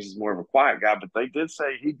James is more of a quiet guy, but they did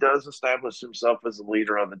say he does establish himself as a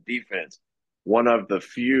leader on the defense. One of the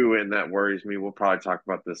few, and that worries me. We'll probably talk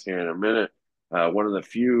about this here in a minute. One of the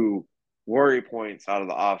few worry points out of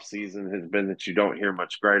the offseason has been that you don't hear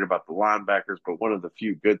much great about the linebackers, but one of the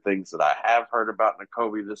few good things that I have heard about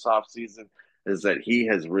Nakobe this offseason is that he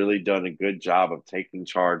has really done a good job of taking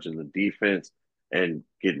charge in the defense and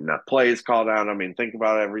getting plays called out. I mean, think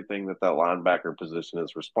about everything that linebacker position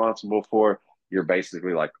is responsible for. You're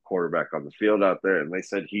basically like a quarterback on the field out there, and they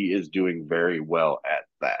said he is doing very well at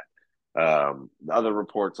that. The other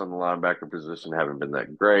reports on the linebacker position haven't been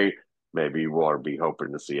that great. Maybe we'll be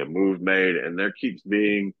hoping to see a move made, and there keeps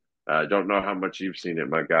being. I don't know how much you've seen it,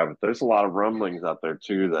 my guy, but there's a lot of rumblings out there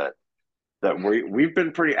too that we've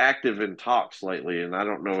been pretty active in talks lately, and I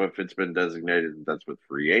don't know if it's been designated that's with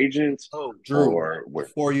free agents Oh, Drew, or with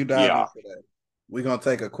before you dive yeah. into that, we're gonna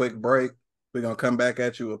take a quick break. We're gonna come back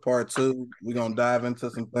at you with part two. We're gonna dive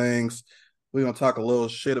into some things. We're gonna talk a little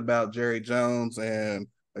shit about Jerry Jones and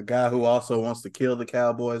a guy who also wants to kill the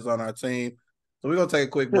Cowboys on our team. So we're gonna take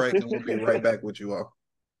a quick break and we'll be right back with you all.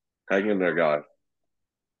 Hang in there, guys.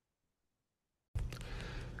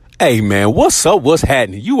 Hey man, what's up? What's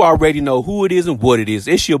happening? You already know who it is and what it is.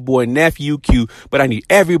 It's your boy Nephew Q, but I need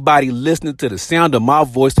everybody listening to the sound of my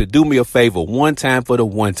voice to do me a favor one time for the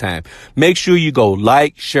one time. Make sure you go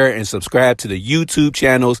like, share, and subscribe to the YouTube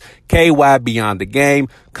channels KY Beyond the Game,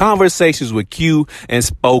 Conversations with Q, and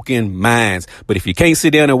Spoken Minds. But if you can't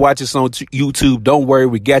sit down and watch us on YouTube, don't worry,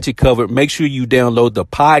 we got you covered. Make sure you download the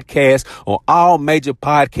podcast on all major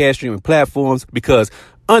podcast streaming platforms because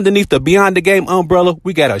underneath the Beyond the Game umbrella,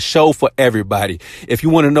 we got a show for everybody. If you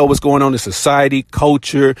want to know what's going on in society,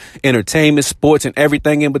 culture, entertainment, sports, and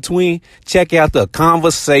everything in between, check out the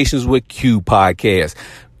Conversations with Q podcast.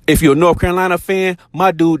 If you're a North Carolina fan,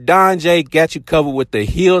 my dude Don J got you covered with the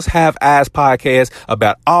Hills Have Eyes podcast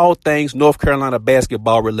about all things North Carolina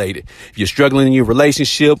basketball related. If you're struggling in your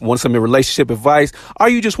relationship, want some relationship advice, or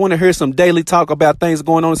you just want to hear some daily talk about things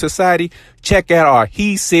going on in society, check out our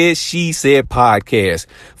He Said, She Said podcast.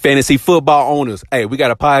 Fantasy football owners, hey, we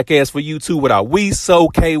got a podcast for you too with our We So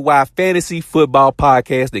KY Fantasy Football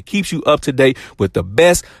podcast that keeps you up to date with the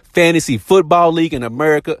best fantasy football league in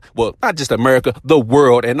America. Well, not just America, the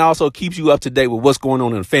world, and also keeps you up to date with what's going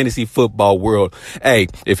on in the fantasy football world. Hey,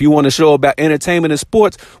 if you want to show about entertainment and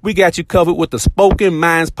sports, we got you covered with the Spoken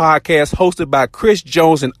Minds podcast hosted by Chris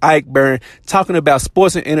Jones and Ike Byrne, talking about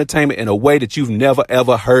sports and entertainment in a way that you've never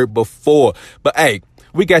ever heard before. But hey,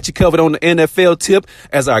 we got you covered on the NFL tip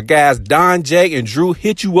as our guys Don J and Drew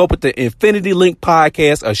hit you up with the Infinity Link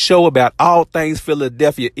podcast, a show about all things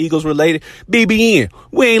Philadelphia Eagles related. BBN,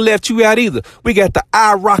 we ain't left you out either. We got the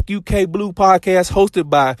I Rock UK Blue podcast hosted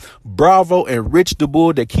by Bravo and Rich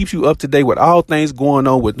DeBull that keeps you up to date with all things going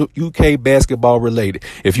on with UK basketball related.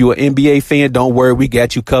 If you're an NBA fan, don't worry, we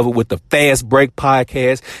got you covered with the Fast Break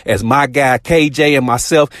podcast as my guy KJ and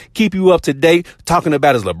myself keep you up to date talking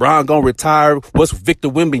about is LeBron gonna retire, what's Victor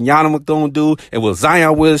Wembanyama gonna do, and will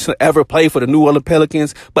Zion Williamson ever play for the New Orleans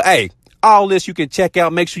Pelicans? But hey, all this you can check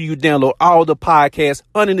out. Make sure you download all the podcasts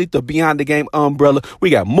underneath the Beyond the Game umbrella. We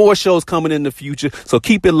got more shows coming in the future, so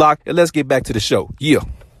keep it locked and let's get back to the show. Yeah.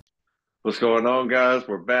 What's going on, guys?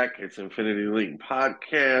 We're back. It's Infinity Link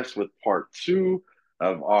Podcast with part 2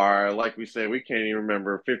 of our, like we said, we can't even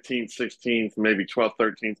remember, 15th, 16th, maybe 12th,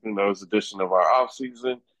 13th, who knows, edition of our off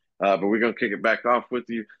season. But we're going to kick it back off with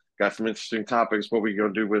you. Got some interesting topics. What we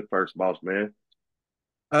going to do with first, boss man?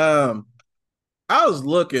 I was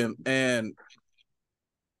looking, and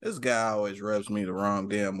this guy always rubs me the wrong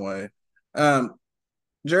damn way.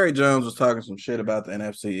 Jerry Jones was talking some shit about the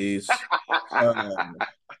NFC East.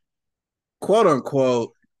 Quote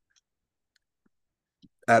unquote,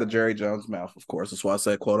 out of Jerry Jones' mouth, of course. That's why I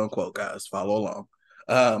said quote unquote, guys. Follow along.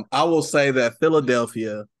 I will say that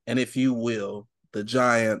Philadelphia, and if you will, the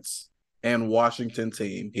Giants and Washington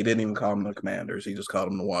team, he didn't even call them the Commanders, he just called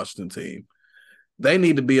them the Washington team. They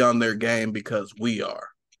need to be on their game because we are.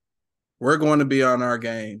 We're going to be on our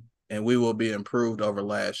game, and we will be improved over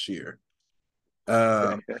last year.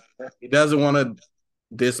 He doesn't want to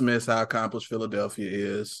dismiss how accomplished Philadelphia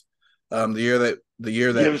is. The year that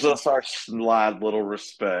gives us our slight little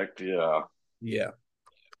respect, yeah.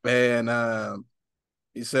 And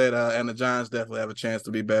he said, and the Giants definitely have a chance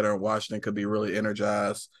to be better, and Washington could be really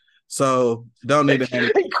energized. So don't need to.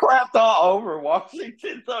 He crapped all over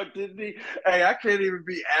Washington, though, didn't he? Hey, I can't even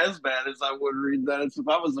be as bad as I would read that as if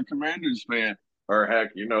I was a Commanders fan. Or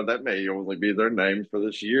heck, that may only be their name for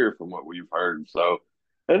this year, from what we've heard. So,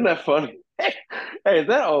 isn't that funny? Hey,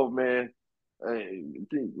 that old man. Hey,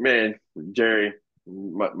 man, Jerry,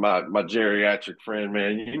 my geriatric friend,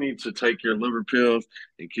 man, you need to take your liver pills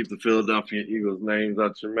and keep the Philadelphia Eagles names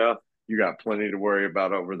out your mouth. You got plenty to worry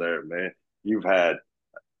about over there, man. You've had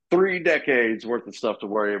 3 decades worth of stuff to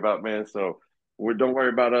worry about, man. So don't worry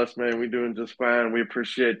about us, man. We're doing just fine. We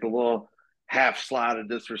appreciate the little half slide of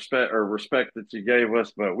disrespect or respect that you gave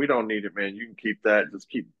us, but we don't need it, man. You can keep that. Just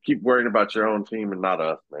keep worrying about your own team and not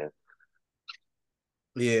us, man.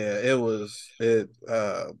 Yeah, it was it.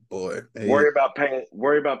 Boy, worry about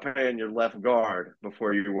paying your left guard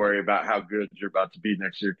before you worry about how good you're about to be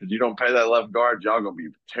next year. Because you don't pay that left guard, y'all gonna be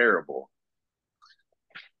terrible.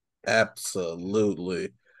 Absolutely.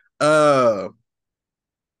 Yeah,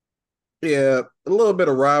 a little bit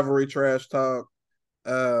of rivalry trash talk.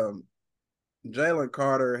 Jalen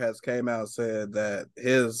Carter has came out and said that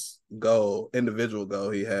his individual goal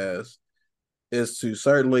he has, is to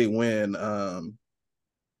certainly win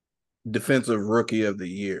Defensive Rookie of the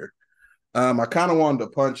Year. I kind of wanted to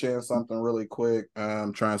punch in something really quick.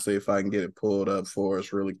 I'm trying to see if I can get it pulled up for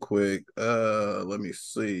us really quick. Let me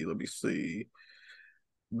see.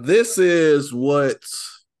 This is what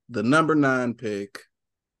the number 9 pick,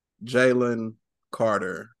 Jalen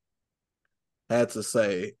Carter, had to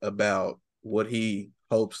say about what he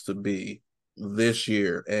hopes to be this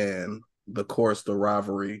year and the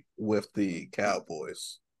rivalry with the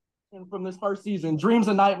Cowboys. And from this first season, dreams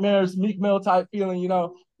and nightmares, Meek Mill type feeling,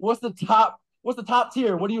 what's the top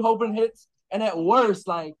tier? What are you hoping hits? And at worst,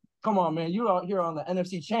 like, come on, man, you out here on the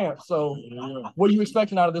NFC champ. So what are you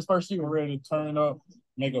expecting out of this first year? I'm ready to turn up,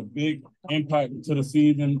 make a big impact to the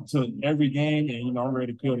season, to every game, and I'm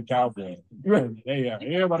ready to kill the Cowboys.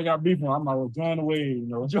 Everybody got beef, I'm like, join the wave,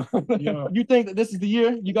 You think that this is the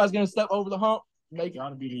year you guys gonna step over the hump?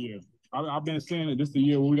 Gotta be the year. I've been saying that this is the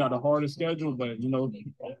year where we got the hardest schedule, but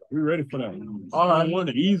we're ready for that. All right, one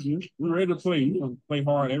of the easiest. We're ready to play. We're gonna play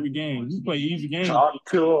hard every game. You play easy games.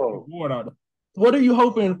 Cool. What are you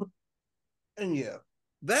hoping? And yeah,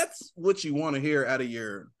 that's what you want to hear out of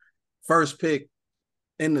your first pick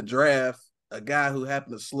in the draft. A guy who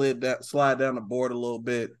happened to slide down the board a little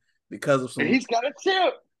bit because of some. And he's got a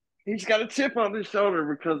chip. He's got a chip on his shoulder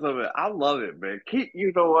because of it. I love it, man.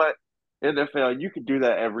 You know what? NFL, you could do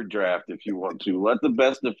that every draft if you want to. Let the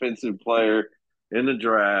best defensive player in the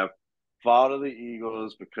draft, fall to the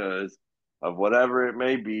Eagles because of whatever it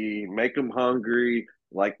may be, make them hungry.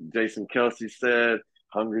 Like Jason Kelsey said,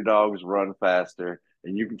 hungry dogs run faster.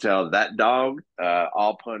 And you can tell that dog,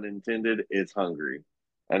 all pun intended, is hungry.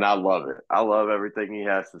 And I love it. I love everything he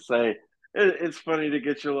has to say. It's funny to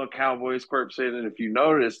get your little Cowboys quirks in. And if you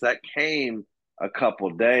notice, that came a couple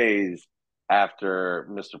days after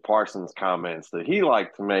Mr. Parsons' comments that he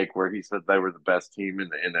liked to make, where he said they were the best team in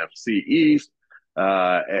the NFC East,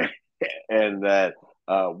 and that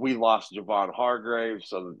we lost Javon Hargrave,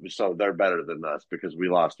 so they're better than us because we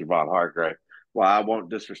lost Javon Hargrave. Well, I won't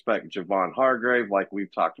disrespect Javon Hargrave like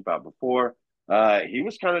we've talked about before. He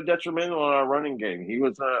was kind of detrimental in our running game. He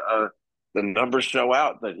was the numbers show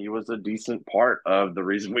out that he was a decent part of the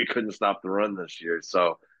reason we couldn't stop the run this year.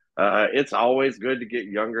 So it's always good to get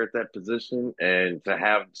younger at that position and to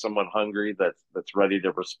have someone hungry that's ready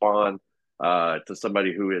to respond to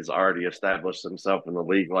somebody who has already established himself in the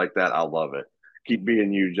league like that. I love it. Keep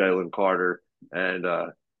being you, Jalen Carter, and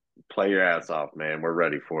play your ass off, man. We're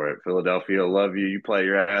ready for it. Philadelphia, love you. You play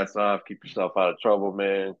your ass off. Keep yourself out of trouble,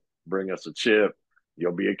 man. Bring us a chip.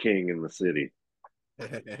 You'll be a king in the city.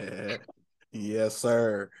 Yes,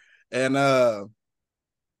 sir. And to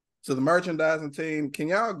the merchandising team, can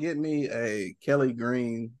y'all get me a Kelly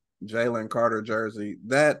Green, Jalen Carter jersey?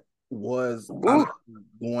 That was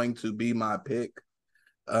going to be my pick.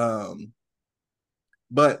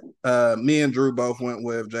 But me and Drew both went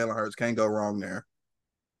with Jalen Hurts. Can't go wrong there.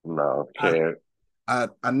 No, can't. I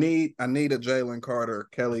need a Jalen Carter,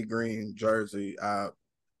 Kelly Green jersey.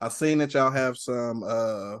 I've seen that y'all have some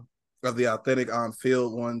of the authentic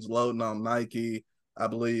on-field ones loading on Nike. I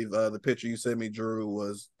believe the picture you sent me, Drew,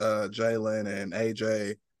 was Jalen and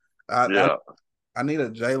AJ. I need a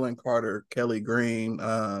Jalen Carter, Kelly Green.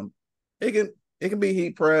 It can be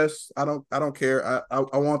heat press. I don't care.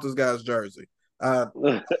 I want this guy's jersey. I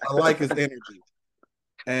like his energy.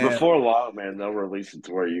 And before long, man, they'll release it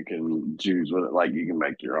to where you can choose with it, like you can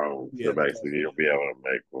make your own. Yeah, so basically, you'll be able to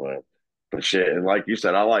make one. But shit, and like you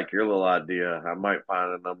said, I like your little idea. I might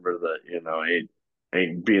find a number that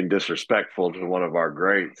ain't being disrespectful to one of our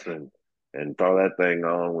greats, and throw that thing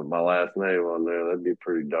on with my last name on there. That'd be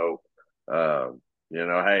pretty dope.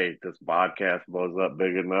 Hey, this podcast blows up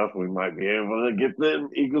big enough, we might be able to get the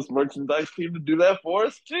Eagles merchandise team to do that for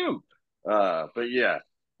us too. But yeah,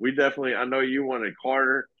 we definitely. I know you wanted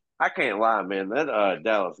Carter. I can't lie, man. That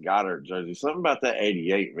Dallas Goddard jersey, something about that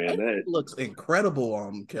 '88, man. That looks incredible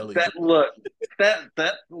on Kelly. That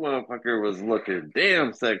motherfucker was looking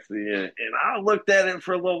damn sexy, and I looked at it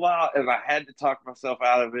for a little while, and I had to talk myself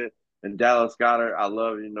out of it. And Dallas Goddard, I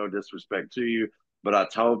love you, no disrespect to you, but I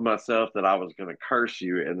told myself that I was going to curse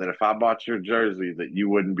you, and that if I bought your jersey, that you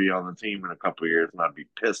wouldn't be on the team in a couple of years, and I'd be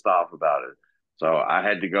pissed off about it. So I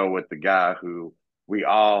had to go with the guy who we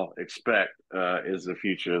all expect is the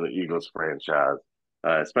future of the Eagles franchise.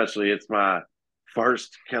 Especially, it's my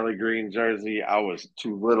first Kelly Green jersey. I was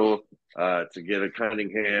too little to get a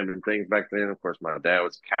Cunningham and things back then. Of course, my dad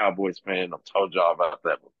was a Cowboys fan. I've told y'all about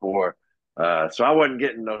that before. So I wasn't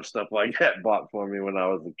getting no stuff like that bought for me when I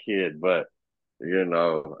was a kid, but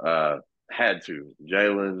had to.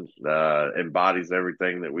 Jalen embodies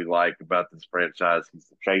everything that we like about this franchise. He's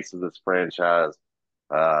the face of this franchise.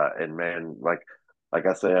 And man, like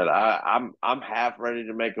I said, I'm half ready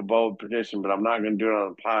to make a bold prediction, but I'm not going to do it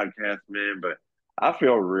on the podcast, man. But I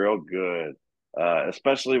feel real good,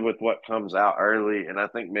 especially with what comes out early. And I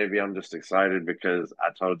think maybe I'm just excited because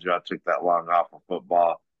I told you I took that long off of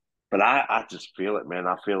football. But I just feel it, man.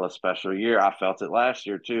 I feel a special year. I felt it last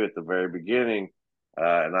year, too, at the very beginning.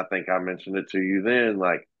 And I think I mentioned it to you then.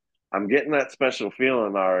 Like, I'm getting that special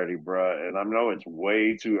feeling already, bro. And I know it's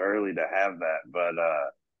way too early to have that. But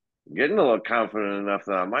getting a little confident enough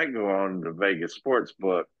that I might go on to Vegas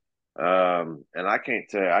Sportsbook. And I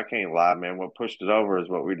can't lie, man. What pushed it over is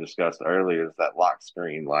what we discussed earlier is that lock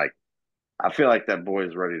screen. Like, I feel like that boy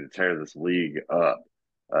is ready to tear this league up.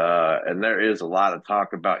 And there is a lot of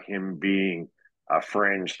talk about him being a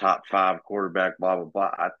fringe top 5 quarterback, blah, blah,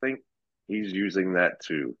 blah. I think he's using that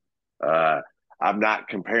too. I'm not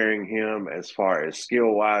comparing him as far as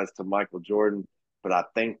skill wise to Michael Jordan, but I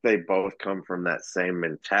think they both come from that same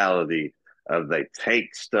mentality of they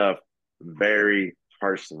take stuff very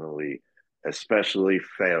personally, especially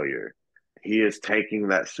failure. He is taking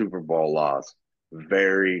that Super Bowl loss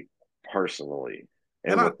very personally.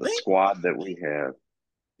 And with the squad that we have.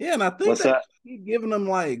 Yeah, and I think that keep giving them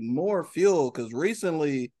like more fuel because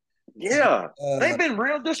recently. Yeah, they've been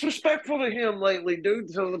real disrespectful to him lately, dude,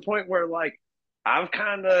 to the point where like I've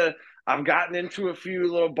kind of I've gotten into a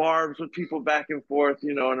few little barbs with people back and forth,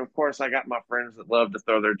 and of course I got my friends that love to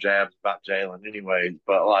throw their jabs about Jalen anyways,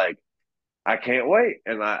 but like I can't wait.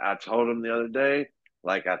 And I told him the other day,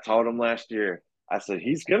 like I told him last year, I said,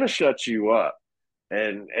 he's gonna shut you up.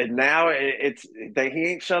 And now it's he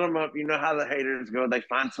ain't shut him up. You know how the haters go. They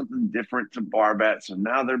find something different to barb at. So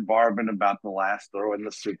now they're barbing about the last throw in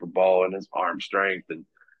the Super Bowl and his arm strength and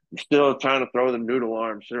still trying to throw the noodle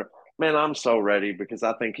arm. Sure. Man, I'm so ready because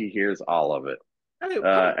I think he hears all of it. Hey,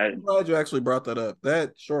 I'm And glad you actually brought that up.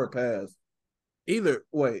 That short pass. It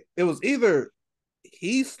was either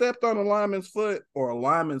he stepped on a lineman's foot or a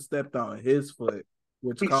lineman stepped on his foot,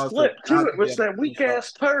 which he caused it slipped too. not It to be was a that weak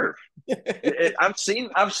ass turf. I've seen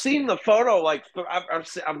the photo. Like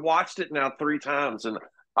I've watched it now 3 times, and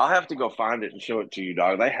I'll have to go find it and show it to you,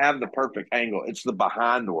 dog. They have the perfect angle. It's the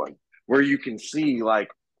behind one where you can see like.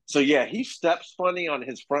 So yeah, he steps funny on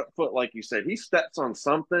his front foot, like you said. He steps on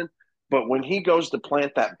something, but when he goes to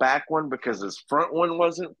plant that back one because his front one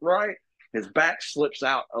wasn't right, his back slips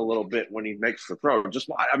out a little bit when he makes the throw.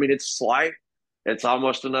 I mean, it's slight. It's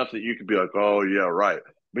almost enough that you could be like, oh yeah, right.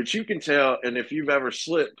 But you can tell, and if you've ever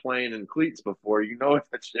slipped playing in cleats before, you know what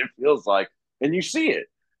that shit feels like, and you see it,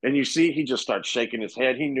 and you see he just starts shaking his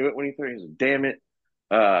head. He knew it when he threw. He said, "Damn it!"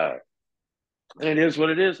 Uh, it is what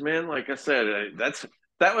it is, man. Like I said,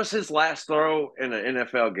 that was his last throw in an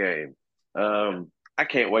NFL game. I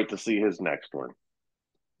can't wait to see his next one.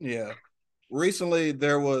 Yeah. Recently,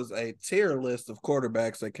 there was a tier list of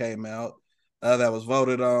quarterbacks that came out that was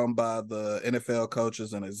voted on by the NFL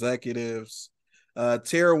coaches and executives.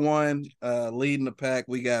 Tier 1, leading the pack,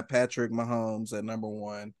 we got Patrick Mahomes at number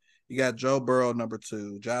 1. You got Joe Burrow number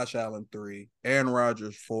 2, Josh Allen 3, Aaron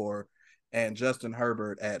Rodgers 4, and Justin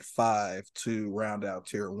Herbert at 5 to round out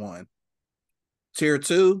tier 1. Tier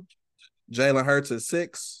 2, Jalen Hurts at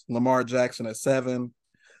 6, Lamar Jackson at 7,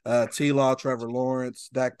 T-Law, Trevor Lawrence,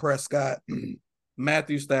 Dak Prescott,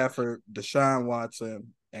 Matthew Stafford, Deshaun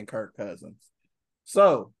Watson, and Kirk Cousins.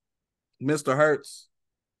 So, Mr. Hurts,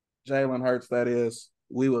 Jalen Hurts, that is,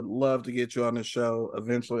 we would love to get you on the show.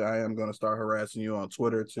 Eventually, I am going to start harassing you on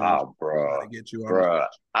Twitter to Oh, try bro, to get you on.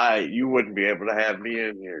 bro, you wouldn't be able to have me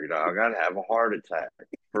in here, dog. I'd have a heart attack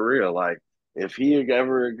for real. Like if he had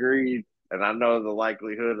ever agreed, and I know the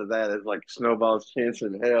likelihood of that is like snowball's chance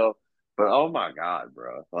in hell. But oh my god,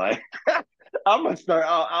 bro, like I'm gonna start.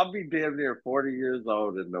 I'll be damn near 40 years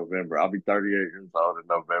old in November. I'll be 38 years old in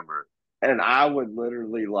November, and I would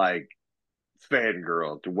literally like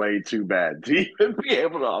fangirl way too bad to even be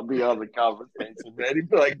able to be on the conversation, man. He'd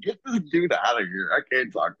be like, get this dude out of here. I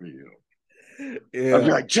can't talk to you. I'd Yeah.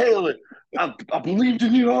 be like, Jalen, I believed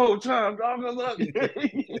in you the whole time. I'm gonna love you.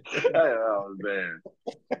 Oh man.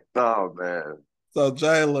 Oh man. So,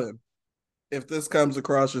 Jalen, if this comes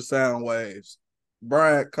across your sound waves,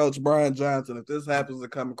 Coach Brian Johnson, if this happens to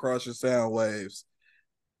come across your sound waves,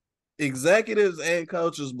 executives and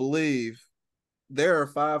coaches believe there are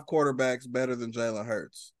 5 quarterbacks better than Jalen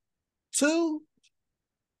Hurts. 2,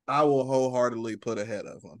 I will wholeheartedly put ahead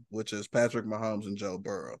of him, which is Patrick Mahomes and Joe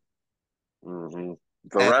Burrow. Mm-hmm.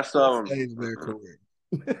 The At rest this of stage them, of their career.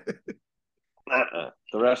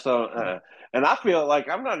 The rest of them, and I feel like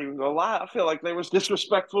I'm not even gonna lie. I feel like they was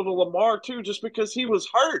disrespectful to Lamar too, just because he was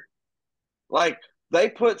hurt. Like they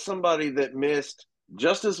put somebody that missed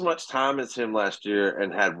just as much time as him last year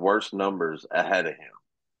and had worse numbers ahead of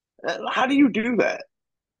him. How do you do that?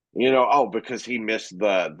 Because he missed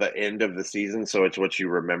the end of the season, so it's what you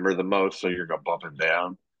remember the most, so you're gonna bump it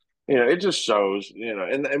down. It just shows,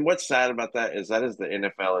 and what's sad about that is the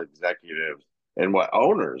NFL executives and what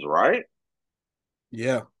owners, right?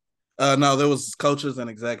 Yeah. No, there was coaches and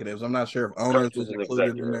executives. I'm not sure if owners Coaches was and included in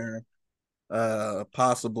executives. there.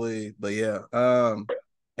 Possibly, but yeah.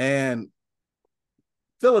 And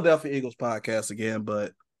Philadelphia Eagles podcast again,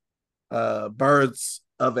 but birds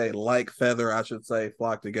of a like feather, I should say,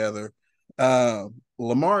 flock together.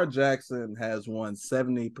 Lamar Jackson has won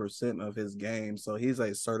 70% of his games, so he's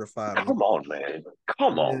a certified Come on, man.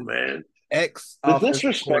 Come on, man. ex The offensive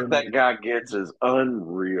disrespect that coordinator. guy gets is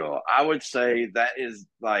unreal. I would say that is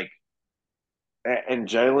like, and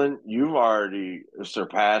Jalen, you've already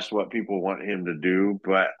surpassed what people want him to do,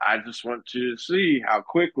 but I just want to see how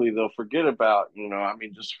quickly they'll forget about, I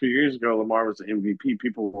mean, just a few years ago, Lamar was the MVP.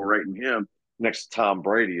 People were rating him next to Tom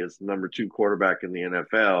Brady as the number 2 quarterback in the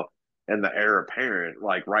NFL and the heir apparent,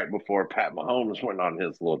 like right before Pat Mahomes went on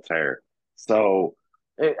his little tear. So,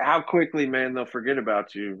 how quickly, man, they'll forget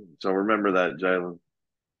about you. So remember that, Jalen.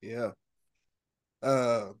 Yeah.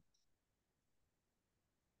 Uh,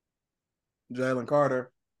 Jalen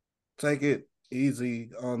Carter, take it easy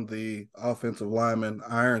on the offensive lineman.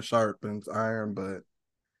 Iron sharpens iron, but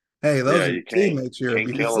Hey, those Yeah, are you teammates you you're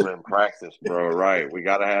can't kill abusing. them in practice, bro. Right? We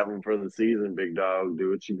got to have them for the season, big dog.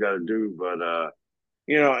 Do what you got to do, but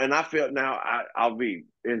and I feel now I'll be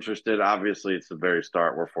interested. Obviously, it's the very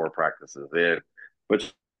start. We're 4 practices in,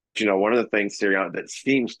 but one of the things, Sirianni, that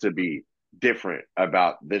seems to be different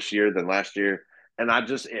about this year than last year, and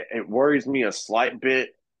it worries me a slight bit,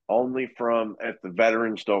 only from if the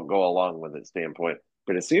veterans don't go along with it standpoint.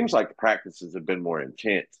 But it seems like the practices have been more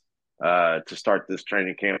intense to start this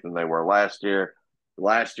training camp than they were last year.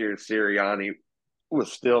 Last year, Sirianni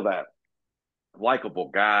was still that likable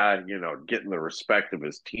guy, getting the respect of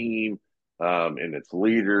his team and its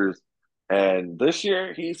leaders. And this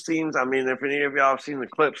year, he seems, I mean, if any of y'all have seen the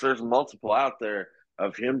clips, there's multiple out there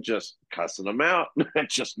of him just cussing them out,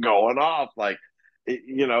 just going off. Like,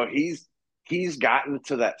 he's gotten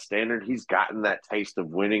to that standard. He's gotten that taste of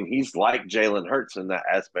winning. He's like Jalen Hurts in that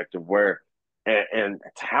aspect of where, and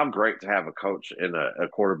it's how great to have a coach and a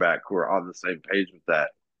quarterback who are on the same page with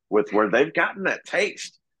that, with where they've gotten that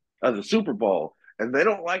taste of the Super Bowl, and they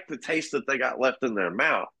don't like the taste that they got left in their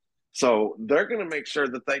mouth. So they're going to make sure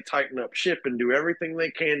that they tighten up ship and do everything they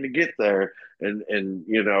can to get there. And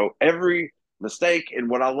every mistake. And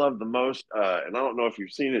what I love the most, and I don't know if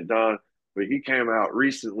you've seen it, Don, but he came out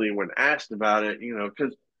recently when asked about it.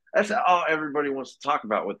 Because that's all everybody wants to talk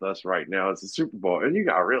about with us right now is the Super Bowl. And you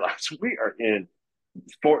got to realize we are in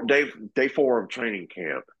day 4 of training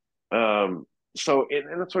camp. And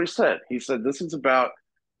that's what he said. He said this is about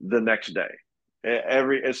the next day.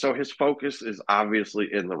 So his focus is obviously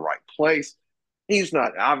in the right place. He's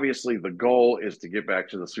not, obviously the goal is to get back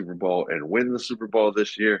to the Super Bowl and win the Super Bowl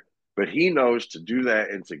this year, but he knows to do that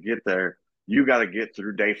and to get there, you got to get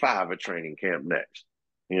through day 5 of training camp next.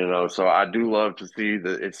 So I do love to see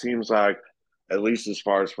that. It seems like, at least as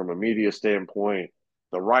far as from a media standpoint,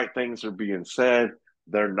 the right things are being said.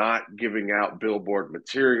 They're not giving out billboard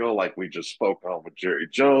material like we just spoke on with Jerry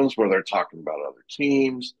Jones, where they're talking about other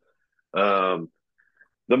teams. Um,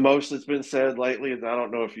 the most that's been said lately is, I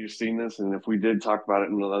don't know if you've seen this, and if we did talk about it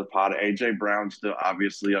in another pod, AJ Brown's still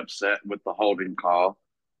obviously upset with the holding call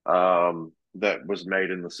that was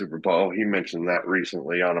made in the Super Bowl. He mentioned that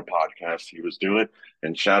recently on a podcast he was doing.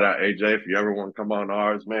 And shout out AJ, if you ever want to come on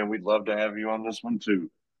ours, man, we'd love to have you on this one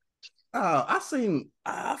too.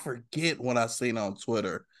 I forget what I seen on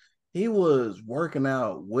Twitter. He was working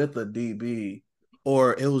out with a DB,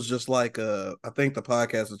 or it was just like I think the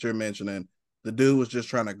podcast that you're mentioning, the dude was just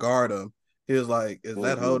trying to guard him. He was like, "Is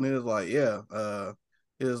that holding?" He was like, "Yeah."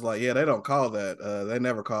 He was like, "Yeah, they don't call that. They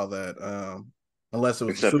never call that unless it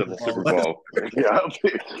was Except the in Super the Bowl." Super Bowl.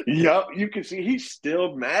 Yep. Yep. You can see he's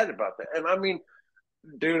still mad about that. And I mean,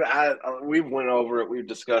 dude, we've went over it. We've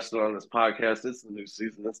discussed it on this podcast. It's the new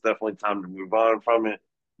season. It's definitely time to move on from it.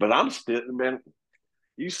 But I'm still, man,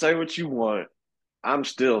 you say what you want. I'm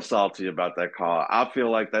still salty about that call. I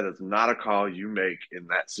feel like that is not a call you make in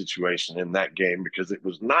that situation, in that game, because it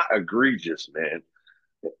was not egregious, man.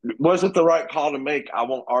 Was it the right call to make? I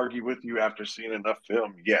won't argue with you after seeing enough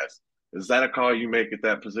film. Yes. Is that a call you make at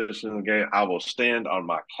that position in the game? I will stand on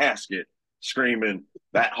my casket screaming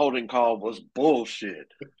that holding call was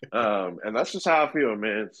bullshit. And that's just how I feel,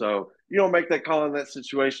 man. So you don't make that call in that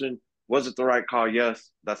situation. Was it the right call?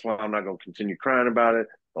 Yes. That's why I'm not going to continue crying about it.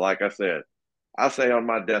 But like I said, I say on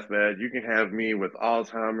my deathbed, you can have me with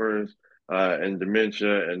Alzheimer's and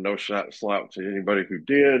dementia and no shot slap to anybody who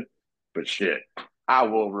did. But shit, I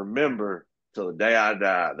will remember till the day I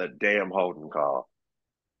die that damn holding call.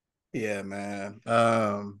 Yeah, man.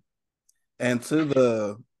 And to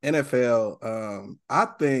the NFL, I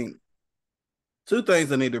think two things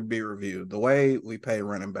that need to be reviewed: the way we pay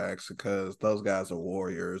running backs, because those guys are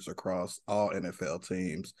warriors across all NFL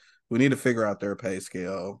teams. We need to figure out their pay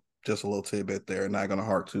scale. Just a little tidbit there. Not going to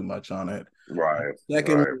harp too much on it. Right.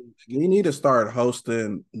 Secondly, Right. we need to start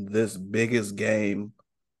hosting this biggest game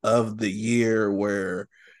of the year where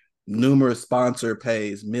numerous sponsor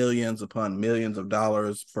pays millions upon millions of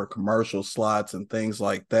dollars for commercial slots and things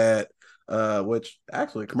like that, which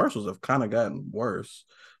actually commercials have kind of gotten worse.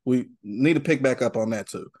 We need to pick back up on that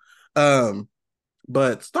too.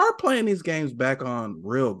 But start playing these games back on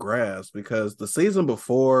real grass, because the season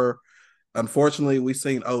before, unfortunately, we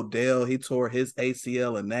seen Odell. He tore his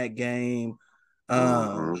ACL in that game.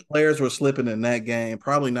 Players were slipping in that game.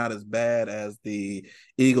 Probably not as bad as the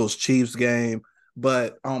Eagles Chiefs game,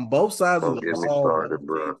 but on both sides of Don't the get me ball, started, both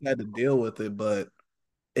bro. teams had to deal with it. But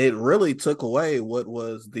it really took away what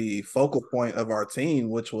was the focal point of our team,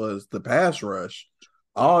 which was the pass rush.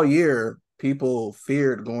 All year, people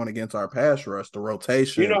feared going against our pass rush, the You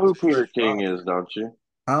rotation. know who Peter King is, don't you?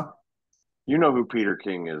 Huh? You know who Peter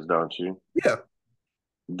King is, don't you? Yeah.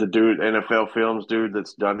 The dude, NFL Films dude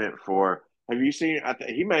that's done it for. Have you seen?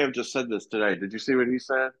 He may have just said this today. Did you see what he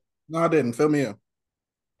said? No, I didn't. Fill me in.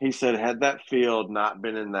 He said, had that field not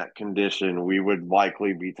been in that condition, we would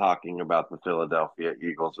likely be talking about the Philadelphia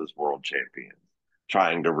Eagles as world champions,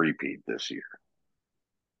 trying to repeat this year.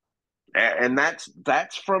 And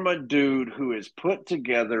that's from a dude who has put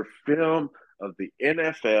together film of the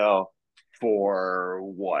NFL for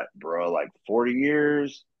what, bro? Like 40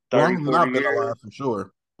 years, 30, Longer than 40 I've been years? alive, for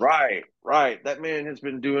sure. Right, right. That man has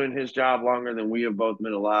been doing his job longer than we have both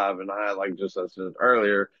been alive. And I, like just I said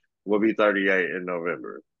earlier, will be 38 in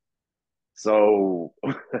November. So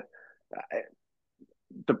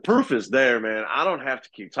the proof is there, man. I don't have to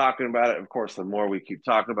keep talking about it. Of course, the more we keep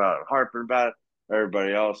talking about it and harping about it,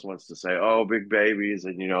 everybody else wants to say, oh, big babies.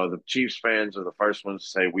 And, the Chiefs fans are the first ones to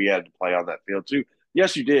say we had to play on that field too.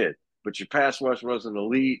 Yes, you did. But your pass rush wasn't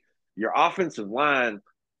elite. Your offensive line,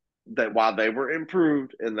 that while they were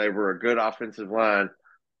improved and they were a good offensive line,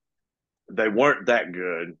 they weren't that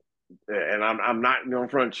good. And I'm not going to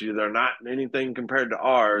front you. They're not anything compared to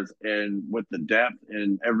ours. And with the depth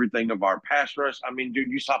and everything of our pass rush, I mean, dude,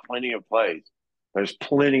 you saw plenty of plays. There's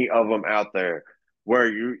plenty of them out there where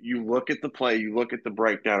you look at the play, you look at the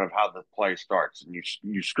breakdown of how the play starts, and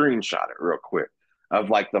you screenshot it real quick of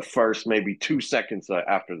like the first maybe 2 seconds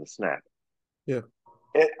after the snap. Yeah.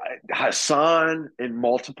 Hassan in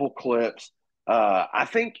multiple clips. I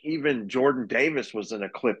think even Jordan Davis was in a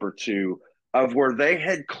clip or two of where they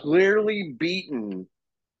had clearly beaten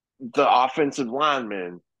the offensive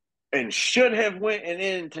lineman and should have went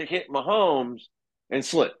in to hit Mahomes and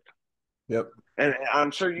slipped. Yep. And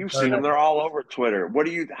I'm sure you've seen them. They're all over Twitter.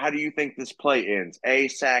 How do you think this play ends? A,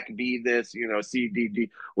 sack, B, this, C, D, D,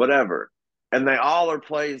 whatever. And they all are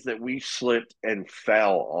plays that we slipped and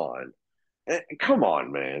fell on. Come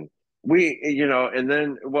on, man. And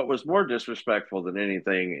then what was more disrespectful than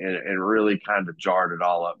anything and really kind of jarred it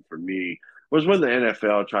all up for me was when the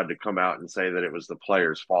NFL tried to come out and say that it was the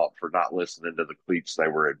players' fault for not listening to the cleats they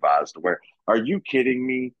were advised to wear. Are you kidding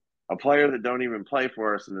me? A player that don't even play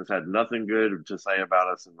for us and has had nothing good to say about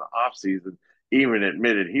us in the offseason even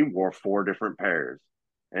admitted he wore 4 different pairs.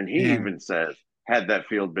 And he And even says, had that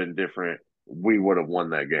field been different, we would have won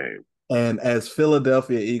that game. and as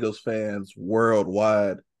Philadelphia Eagles fans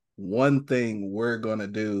worldwide, one thing we're gonna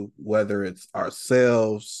do, whether it's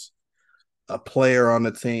ourselves, a player on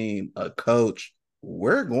the team, a coach,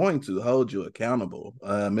 we're going to hold you accountable.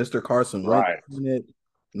 Mr. Carson Wentz, Right.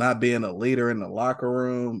 not being a leader in the locker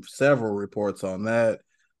room, several reports on that.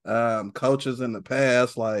 Coaches in the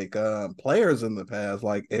past, like players in the past,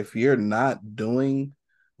 like if you're not doing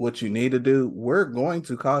what you need to do, we're going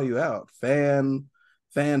to call you out. Fan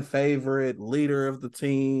favorite, leader of the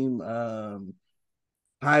team,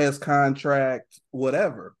 highest contract,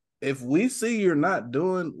 whatever. If we see you're not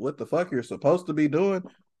doing what the fuck you're supposed to be doing,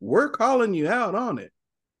 we're calling you out on it.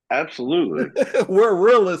 Absolutely. We're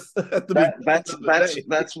realists at the beginning That's of the that's day.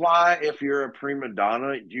 that's why if you're a prima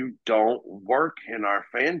donna, you don't work in our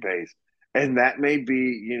fan base. And that may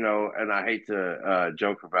be, and I hate to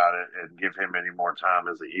joke about it and give him any more time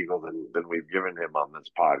as an Eagle than we've given him on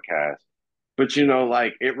this podcast. But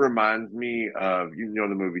like it reminds me of the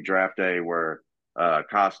movie Draft Day where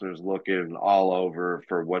Costner's looking all over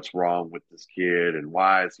for what's wrong with this kid and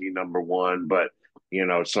why is he number one, but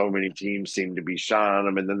so many teams seem to be shying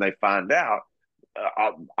him, and then they find out,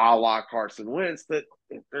 a la Carson Wentz, that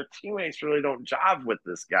their teammates really don't jive with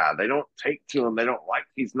this guy. They don't take to him. They don't like.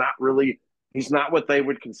 He's not what they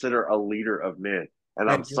would consider a leader of men.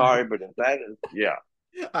 And I'm sorry, but if that is, yeah.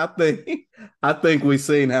 I think we've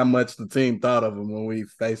seen how much the team thought of him when we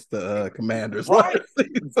faced the Commanders. Right.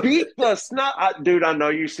 Beat the snot. Dude, I know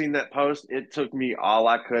you've seen that post. It took me all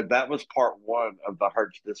I could. That was part one of the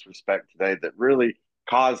Hurts disrespect today that really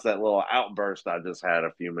caused that little outburst I just had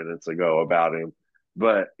a few minutes ago about him.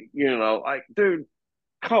 But, like, dude,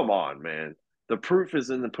 come on, man. The proof is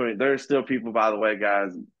in the pudding. There's still people, by the way,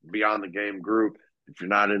 guys, beyond the game group. If you're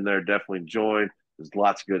not in there, definitely join. There's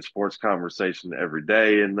lots of good sports conversation every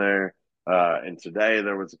day in there. And today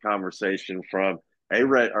there was a conversation from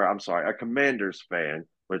a Commanders fan,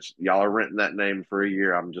 which y'all are renting that name for a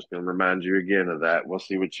year. I'm just going to remind you again of that. We'll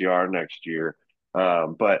see what you are next year.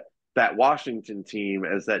 But that Washington team,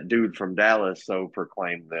 as that dude from Dallas so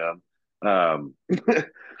proclaimed them,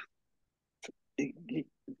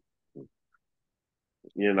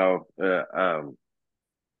 you know,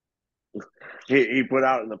 he put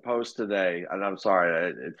out in the post today, and I'm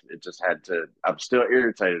sorry, it just had to. I'm still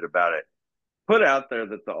irritated about it. Put out there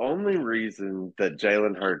that the only reason that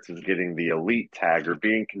Jalen Hurts is getting the elite tag or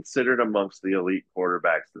being considered amongst the elite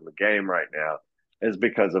quarterbacks in the game right now is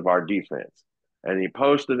because of our defense. and he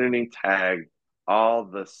posted and he tagged all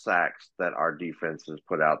the sacks that our defense has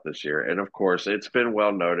put out this year. And of course, it's been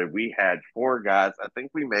well noted. We had 4 guys, I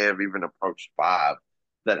think we may have even approached 5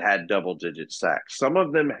 that had double digit sacks. Some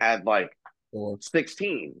of them had like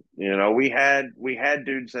 16. We had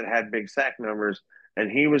dudes that had big sack numbers,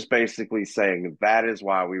 and he was basically saying that is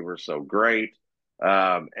why we were so great.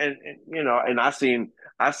 And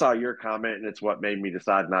I saw your comment, and it's what made me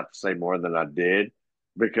decide not to say more than I did,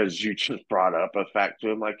 because you just brought up a fact to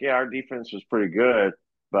him, like, yeah, our defense was pretty good,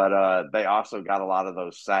 but they also got a lot of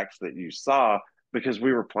those sacks that you saw because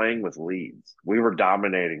we were playing with leads. We were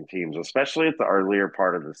dominating teams, especially at the earlier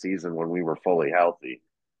part of the season when we were fully healthy.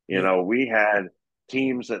 We had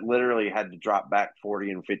teams that literally had to drop back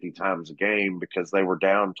 40 and 50 times a game because they were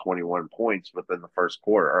down 21 points within the first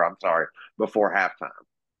quarter, or I'm sorry, before halftime.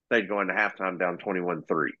 They'd go into halftime down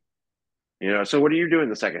 21-3. So what do you do in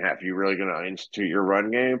the second half? Are you really going to institute your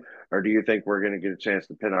run game, or do you think we're going to get a chance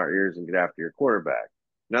to pin our ears and get after your quarterback?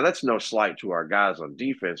 Now, that's no slight to our guys on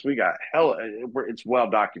defense. We got it's well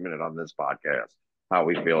documented on this podcast how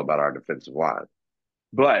we feel about our defensive line.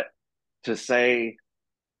 But to say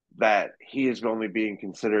that he is only being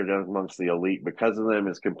considered amongst the elite because of them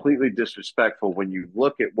is completely disrespectful when you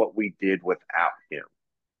look at what we did without him.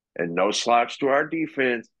 And no slouch to our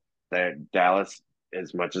defense, that Dallas,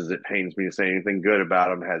 as much as it pains me to say anything good about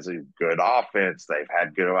them, has a good offense. They've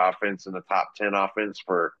had good offense in the top 10 offense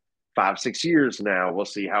for 5-6 years now. We'll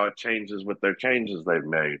see how it changes with their changes they've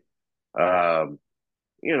made. But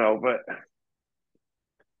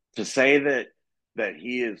to say that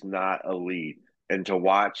he is not elite, and to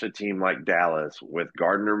watch a team like Dallas with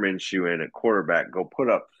Gardner Minshew in at quarterback go put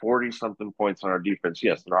up 40-something points on our defense.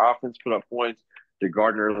 Yes, their offense put up points. Did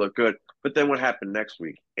Gardner look good? But then what happened next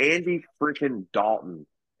week? Andy freaking Dalton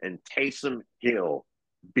and Taysom Hill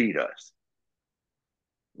beat us.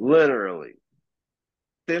 Literally.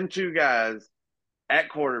 Them 2 guys at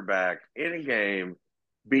quarterback in a game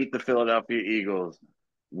beat the Philadelphia Eagles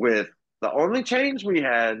with the only change we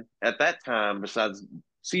had at that time, besides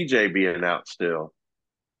CJ being out still,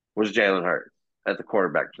 was Jalen Hurts at the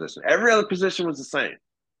quarterback position. Every other position was the same.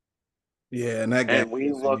 Yeah, and that game, and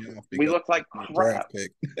we looked like crap.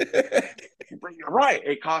 Pick. Right.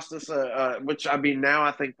 It cost us which, I mean, now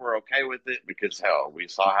I think we're okay with it because, hell, we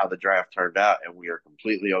saw how the draft turned out, and we are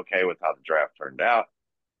completely okay with how the draft turned out.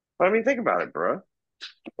 But I mean, think about it, bro.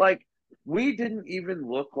 Like, we didn't even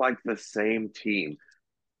look like the same team.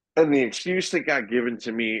 And the excuse that got given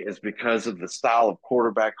to me is because of the style of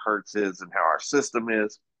quarterback Hurts is and how our system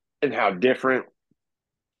is and how different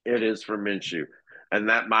it is from Minshew. And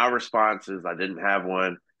that my response is I didn't have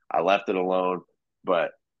one. I left it alone.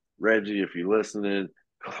 But Reggie, if you're listening,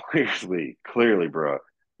 clearly, bro,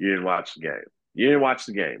 you didn't watch the game. You didn't watch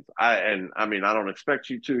the games. I don't expect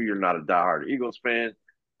you to. You're not a diehard Eagles fan.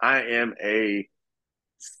 I am a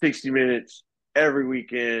 60 minutes every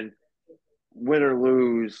weekend, win or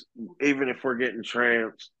lose, even if we're getting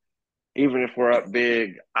tramps, even if we're up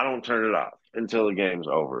big, I don't turn it off until the game's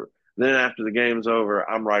over. Then after the game's over,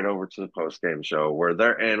 I'm right over to the post-game show where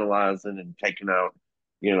they're analyzing and taking out,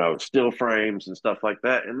 still frames and stuff like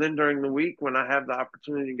that. And then during the week, when I have the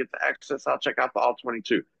opportunity to get the access, I'll check out the All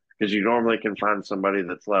 22, because you normally can find somebody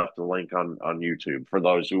that's left a link on YouTube for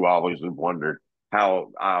those who always have wondered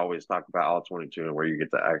how I always talk about All 22 and where you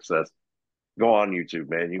get the access. Go on YouTube,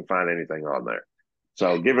 man. You can find anything on there.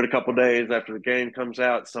 So give it a couple days after the game comes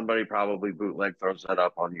out. Somebody probably bootleg throws that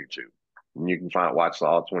up on YouTube. And you can watch the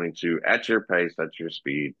All 22 at your pace, at your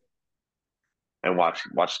speed, and watch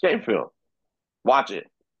the game film. Watch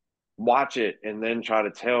it, and then try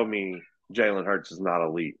to tell me Jalen Hurts is not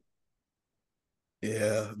elite.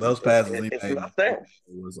 Yeah, those passes he it's made not there.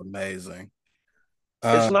 was amazing.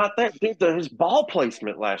 It's not there. Dude, his ball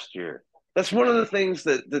placement last year. That's one of the things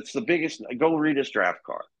that's the biggest. Go read his draft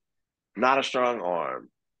card. Not a strong arm,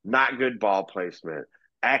 not good ball placement,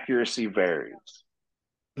 accuracy varies.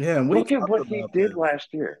 Yeah, and look at what he did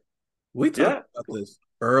last year. We talked about this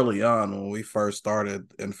early on when we first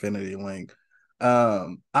started Infinity Link.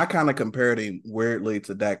 I kind of compared him weirdly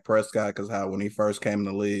to Dak Prescott, because how when he first came in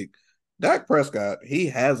the league, Dak Prescott, he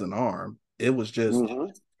has an arm. It was just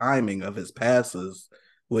timing of his passes,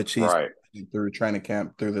 which he's through training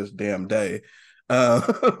camp through this damn day.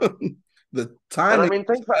 The timing. And I mean,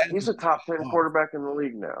 think about it. He's a top 10 quarterback in the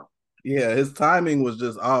league now. Yeah, his timing was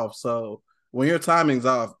just off. So when your timing's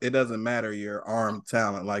off, it doesn't matter your arm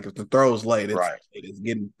talent. Like if the throw's late, it's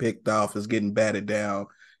getting picked off, it's getting batted down.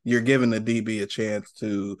 You're giving the DB a chance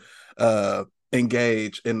to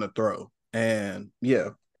engage in the throw. And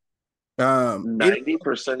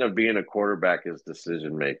 90% of being a quarterback is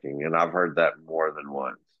decision making, and I've heard that more than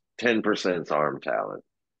once. 10% is arm talent.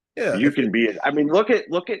 Yeah, You can be. I mean, look at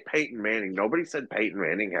Peyton Manning. Nobody said Peyton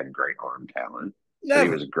Manning had great arm talent. That he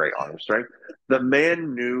never. was a great arm strength. The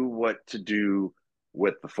man knew what to do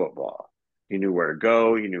with the football. He knew where to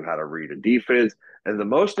go. He knew how to read a defense. And the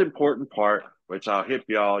most important part, which I'll hip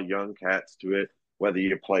y'all young cats to it, whether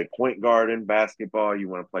you play point guard in basketball, you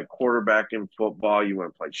want to play quarterback in football, you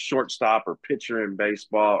want to play shortstop or pitcher in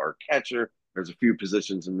baseball or catcher. There's a few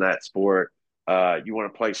positions in that sport. You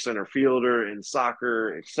want to play center fielder in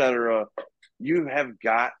soccer, etc. You have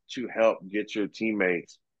got to help get your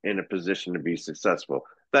teammates in a position to be successful.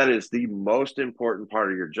 That is the most important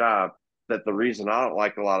part of your job. That the reason I don't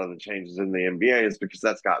like a lot of the changes in the NBA is because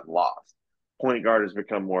that's gotten lost. Point guard has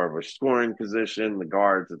become more of a scoring position. The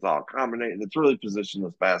guards, it's all combinating. It's really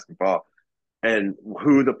positionless basketball. And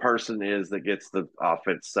who the person is that gets the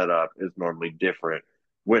offense set up is normally different,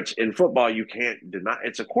 which in football you can't deny.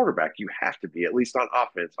 It's a quarterback. You have to be, at least on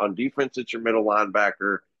offense. On defense, it's your middle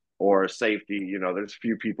linebacker or a safety. You know, there's a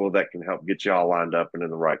few people that can help get you all lined up and in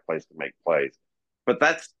the right place to make plays. But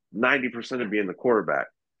that's 90% of being the quarterback.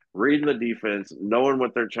 Reading the defense, knowing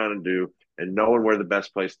what they're trying to do, and knowing where the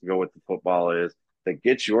best place to go with the football is that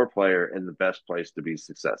gets your player in the best place to be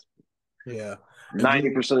successful. Yeah.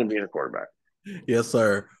 90% of being a quarterback. Yes,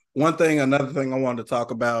 sir. Another thing I wanted to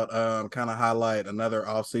talk about, kind of highlight another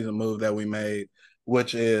offseason move that we made,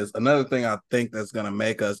 which is another thing I think that's going to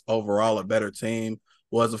make us overall a better team,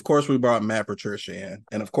 was, of course, we brought Matt Patricia in.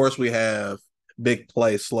 And, of course, we have big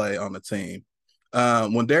play Slay on the team.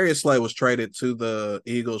 When Darius Slay was traded to the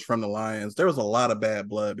Eagles from the Lions, there was a lot of bad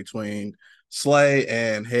blood between Slay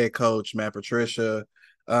and head coach Matt Patricia.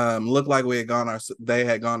 Looked like they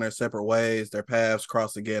had gone their separate ways. Their paths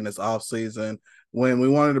crossed again this offseason when we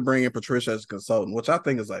wanted to bring in Patricia as a consultant, which I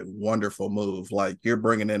think is a wonderful move. Like, you're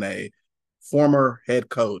bringing in a former head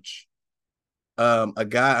coach, a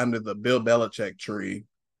guy under the Bill Belichick tree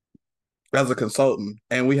as a consultant,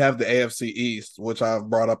 and we have the AFC East, which I've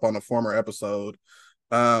brought up on a former episode,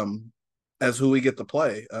 as who we get to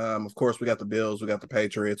play. Of course, we got the Bills, we got the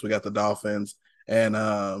Patriots, we got the Dolphins, and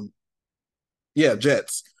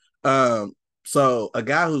Jets. So a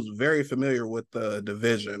guy who's very familiar with the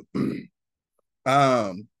division.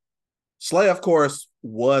 Slay, of course,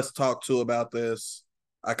 was talked to about this.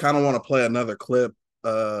 I kind of want to play another clip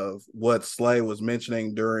of what Slay was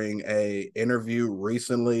mentioning during a interview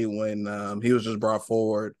recently when he was just brought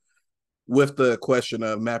forward with the question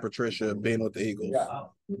of Matt Patricia being with the Eagles. Yeah.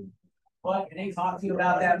 What can they talk to you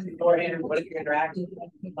about that beforehand? What if you interacted?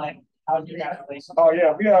 Like, how did you guys relate? Oh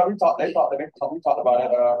yeah, we talked. We talked about it.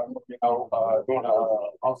 During the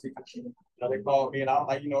off season. You know, they called me and I was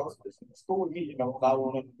like, it's cool with me. You know, because I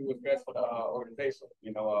want to do what's best for the organization.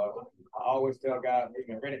 You know, I always tell guys they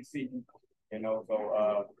can rent a seat. You know,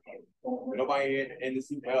 so nobody in the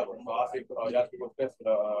seat forever. So I say, y'all do what's best for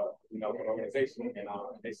the for the organization. And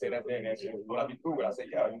they say that thing. And she would I be cool with? I said,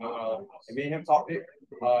 yeah. And me and him talked it.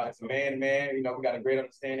 It's a man to man. You know, we got a great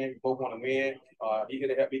understanding. We both want to win. He's here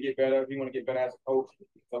to help me get better. We want to get better as a coach.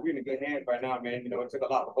 So we're in a good hands right now, man. You know, it took a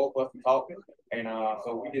lot for both of us to talk. And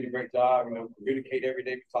so we did a great job. You know, communicate every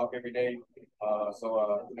day. We talk every day.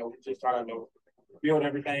 We're just trying to build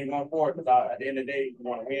everything going forward because at the end of the day, we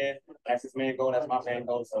want to win. That's his main goal. That's my main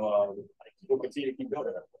goal. So we'll continue to keep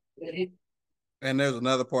building it. And there's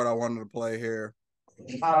another part I wanted to play here.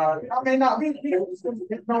 It's not really.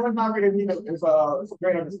 It's a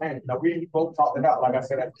great understanding. We both talked it out. Like I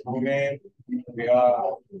said, as a man, we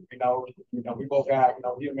both got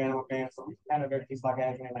we a man, I'm a man, so we kind of just like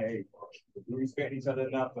asking like, hey, we respect each other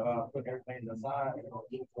enough to put everything aside,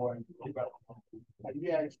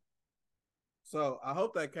 yeah. So I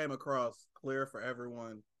hope that came across clear for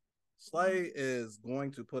everyone. Slay is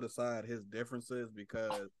going to put aside his differences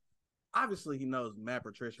because obviously he knows Matt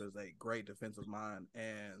Patricia is a great defensive mind,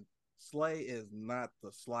 and Slay is not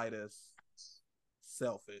the slightest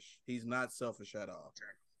selfish. He's not selfish at all.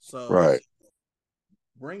 So right.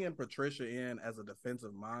 Bringing Patricia in as a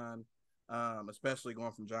defensive mind, especially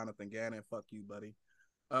going from Jonathan Gannon, fuck you, buddy.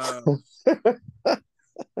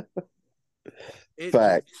 It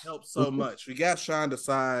just helps so much. We got Sean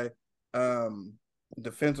Desai,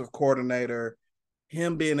 defensive coordinator,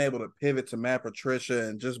 him being able to pivot to Matt Patricia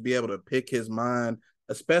and just be able to pick his mind,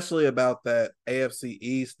 especially about that AFC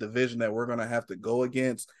East division that we're going to have to go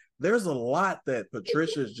against. There's a lot that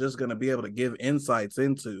Patricia is just going to be able to give insights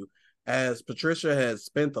into, as Patricia has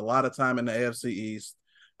spent a lot of time in the AFC East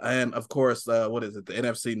and, of course, the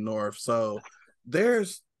NFC North. So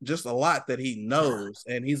there's just a lot that he knows,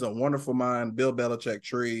 and he's a wonderful mind. Bill Belichick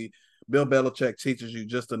tree. Bill Belichick teaches you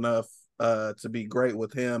just enough to be great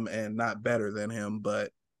with him and not better than him. But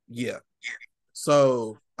yeah.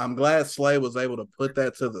 So I'm glad Slay was able to put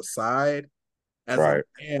that to the side as a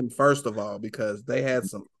man, first of all, because they had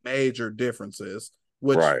some major differences,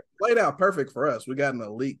 which played out perfect for us. We got an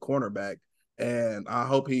elite cornerback, and I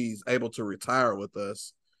hope he's able to retire with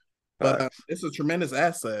us. But it's a tremendous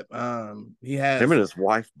asset. He has him and his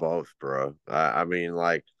wife both, bro. I mean,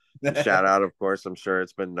 like, shout out, of course. I'm sure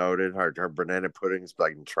it's been noted. Her banana pudding's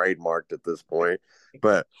like trademarked at this point.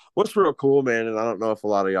 But what's real cool, man, and I don't know if a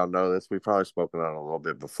lot of y'all know this. We've probably spoken on it a little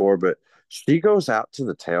bit before, but she goes out to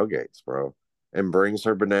the tailgates, bro, and brings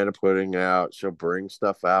her banana pudding out. She'll bring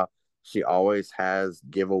stuff out. She always has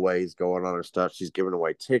giveaways going on her stuff. She's giving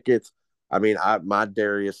away tickets. I mean, my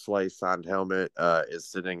Darius Slay signed helmet is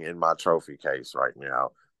sitting in my trophy case right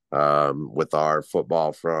now, with our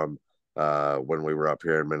football from when we were up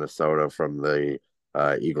here in Minnesota from the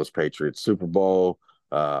Eagles Patriots Super Bowl,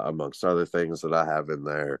 amongst other things that I have in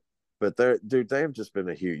there. But they have just been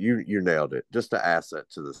a huge. You nailed it. Just an asset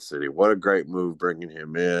to the city. What a great move bringing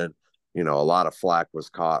him in. You know, a lot of flack was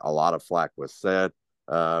caught, a lot of flack was said,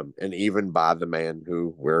 and even by the man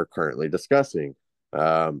who we're currently discussing.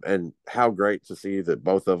 And how great to see that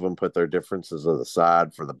both of them put their differences on the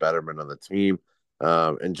side for the betterment of the team.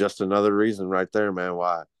 And just another reason right there, man,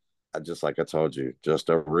 why like I told you, just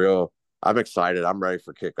a real, I'm excited. I'm ready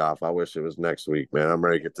for kickoff. I wish it was next week, man. I'm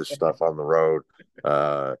ready to get this stuff on the road.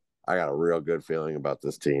 I got a real good feeling about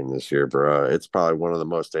this team this year, bro. It's probably one of the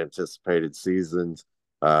most anticipated seasons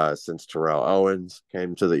since Terrell Owens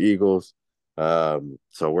came to the Eagles.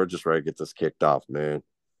 So we're just ready to get this kicked off, man.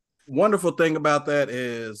 Wonderful thing about that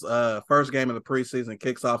is first game of the preseason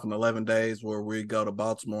kicks off in 11 days, where we go to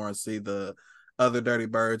Baltimore and see the other Dirty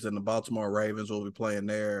Birds, and the Baltimore Ravens will be playing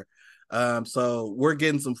there. So we're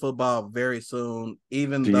getting some football very soon.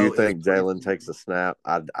 Even do though you think Jalen takes a snap?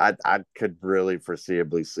 I could really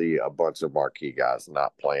foreseeably see a bunch of marquee guys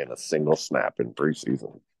not playing a single snap in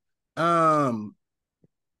preseason.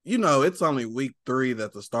 You know, it's only week 3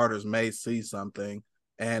 that the starters may see something,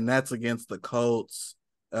 and that's against the Colts.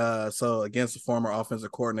 So against the former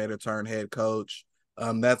offensive coordinator turned head coach.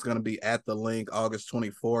 That's going to be at the Link August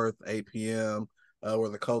 24th, 8 p.m., where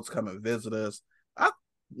the Colts come and visit us.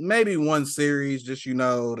 Maybe one series, just, you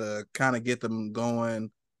know, to kind of get them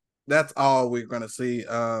going. That's all we're going to see.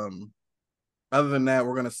 Other than that,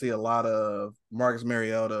 we're going to see a lot of Marcus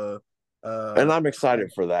Mariota. And I'm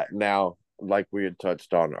excited for that. Now, like we had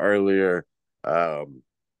touched on earlier,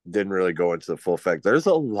 didn't really go into the full effect. There's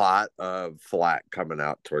a lot of flack coming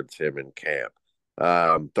out towards him in camp.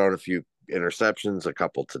 Thrown a few interceptions, a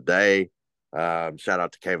couple today. Shout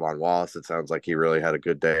out to Kayvon Wallace. It sounds like he really had a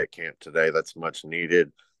good day at camp today. That's much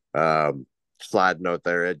needed. Slide note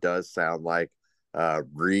there, it does sound like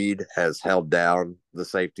Reed has held down the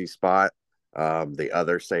safety spot. The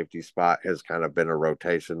other safety spot has kind of been a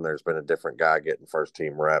rotation. There's been a different guy getting first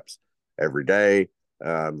team reps every day.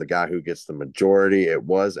 The guy who gets the majority, it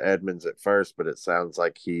was Edmonds at first, but it sounds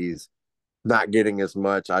like he's not getting as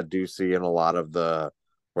much. I do see in a lot of the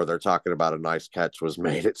where they're talking about a nice catch was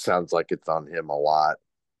made. It sounds like it's on him a lot.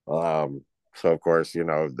 So of course, you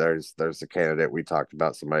know, there's the candidate we talked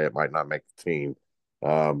about, somebody that might not make the team.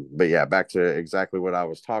 But yeah, back to exactly what I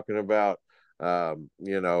was talking about.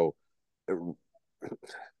 You know,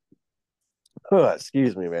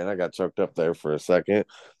 excuse me, man, I got choked up there for a second.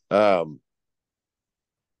 Gosh,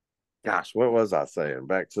 what was I saying?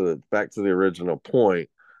 Back to the original point.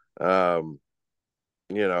 You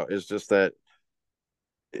know, it's just that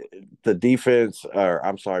the defense, or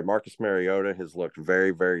I'm sorry, Marcus Mariota has looked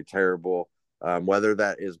very, very terrible. Whether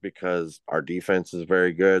that is because our defense is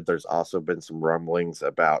very good, there's also been some rumblings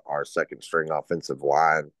about our second string offensive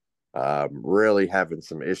line really having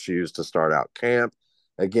some issues to start out camp.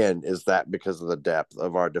 Again, is that because of the depth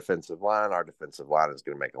of our defensive line? Our defensive line is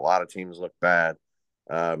going to make a lot of teams look bad.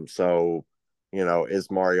 So, you know, is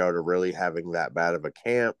Mariota really having that bad of a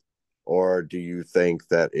camp? Or do you think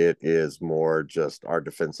that it is more just our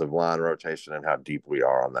defensive line rotation and how deep we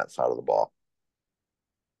are on that side of the ball?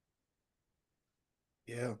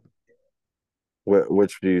 Yeah.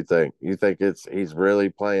 Which do you think? You think he's really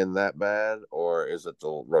playing that bad, or is it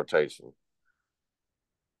the rotation?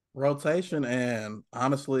 Rotation, and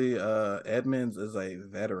honestly, Edmonds is a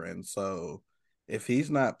veteran, so if he's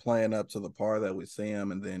not playing up to the par that we see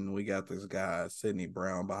him, and then we got this guy Sidney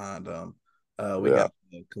Brown behind him, we got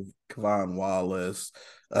Kevon Wallace,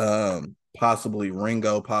 possibly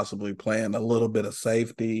Ringo, possibly playing a little bit of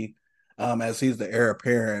safety, as he's the heir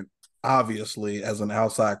apparent, obviously, as an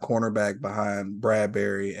outside cornerback behind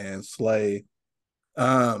Bradbury and Slay.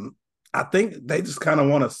 I think they just kind of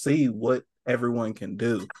want to see what everyone can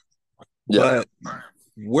do. Yeah. But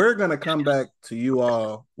we're going to come back to you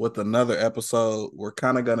all with another episode. We're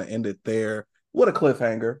kind of going to end it there with a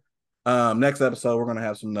cliffhanger. Next episode, we're going to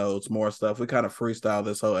have some notes, more stuff. We kind of freestyle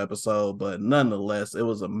this whole episode, but nonetheless, it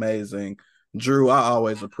was amazing. Drew, I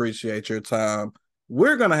always appreciate your time.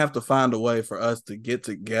 We're going to have to find a way for us to get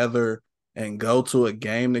together and go to a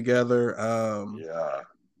game together. Yeah.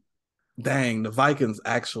 Dang, the Vikings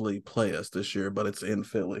actually play us this year, but it's in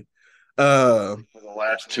Philly. For the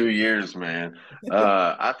last 2 years, man.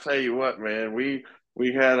 I tell you what, man, we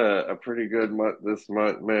had a pretty good month this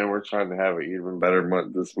month, man. We're trying to have an even better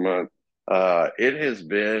month this month. It has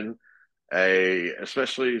been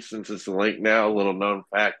especially since it's linked now, a little known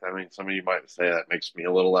fact. I mean, some of you might say that makes me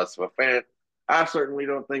a little less of a fan. I certainly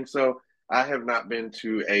don't think so. I have not been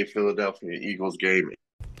to a Philadelphia Eagles game.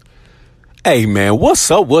 Hey man, what's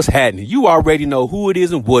up? What's happening? You already know who it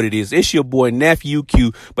is and what it is. It's your boy Nephew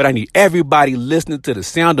Q, but I need everybody listening to the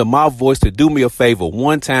sound of my voice to do me a favor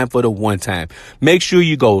one time for the one time. Make sure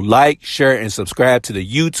you go like, share, and subscribe to the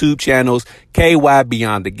YouTube channels KY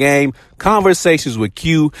Beyond the Game, Conversations with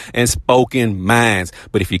Q, and Spoken Minds.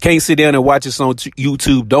 But if you can't sit down and watch us on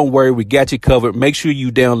YouTube, don't worry, we got you covered. Make sure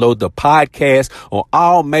you download the podcast on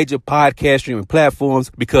all major podcast streaming platforms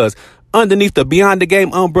because underneath the Beyond the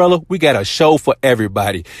Game umbrella, we got a show for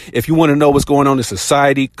everybody. If you want to know what's going on in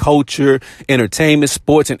society, culture, entertainment,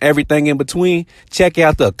 sports, and everything in between, check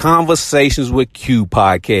out the Conversations with Q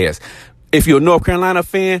podcast. If you're a North Carolina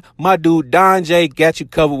fan, my dude Don J got you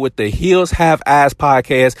covered with the Heels Have Eyes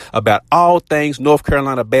podcast about all things North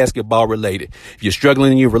Carolina basketball related. If you're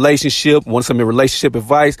struggling in your relationship, want some relationship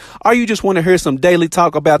advice, or you just want to hear some daily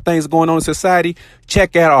talk about things going on in society,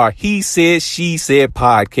 check out our He Said, She Said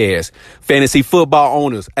podcast. Fantasy football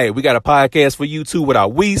owners, hey, we got a podcast for you too with our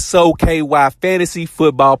We So KY Fantasy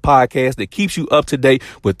Football podcast that keeps you up to date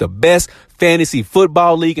with the best fantasy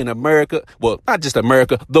football league in America. Well, not just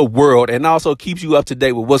America, the world, and also keeps you up to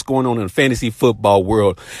date with what's going on in the fantasy football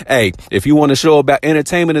world. Hey, if you want a show about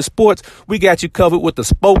entertainment and sports, we got you covered with the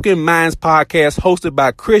Spoken Minds podcast hosted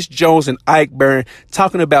by Chris Jones and Ike Byrne,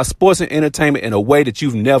 talking about sports and entertainment in a way that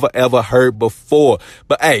you've never ever heard before.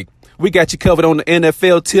 But hey, we got you covered on the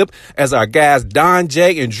NFL tip as our guys Don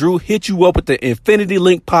J and Drew hit you up with the Infinity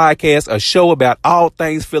Link podcast, a show about all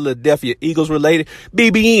things Philadelphia Eagles related.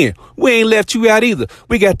 BBN, we ain't left you out either.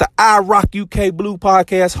 We got the I Rock UK Blue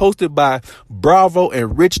podcast hosted by Bravo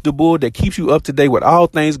and Rich the Bull that keeps you up to date with all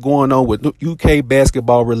things going on with UK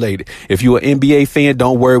basketball related. If you're an NBA fan,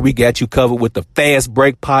 don't worry, we got you covered with the Fast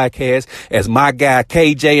Break podcast as my guy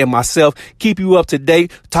KJ and myself keep you up to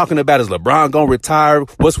date talking about is LeBron gonna retire,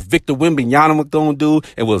 what's Victor Wembanyama gonna do,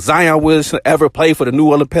 and will Zion Williamson ever play for the New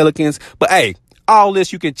Orleans Pelicans? But hey, all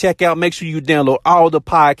this you can check out. Make sure you download all the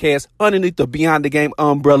podcasts underneath the Beyond the Game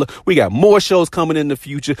umbrella. We got more shows coming in the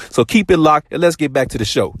future, so keep it locked and let's get back to the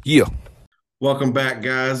show. Yeah. Welcome back,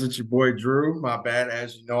 guys. It's your boy Drew. My bad.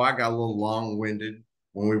 As you know, I got a little long-winded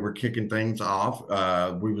when we were kicking things off.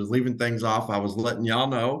 We was leaving things off. I was letting y'all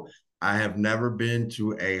know I have never been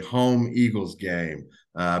to a home Eagles game.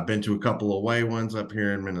 I've been to a couple away ones up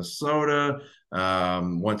here in Minnesota,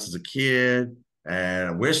 once as a kid, and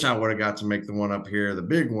I wish I would have got to make the one up here, the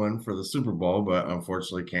big one for the Super Bowl, but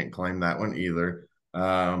unfortunately can't claim that one either.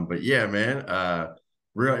 But yeah, man,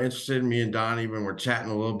 real interested. Me and Don even were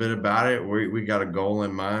chatting a little bit about it. We got a goal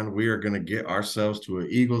in mind. We are going to get ourselves to an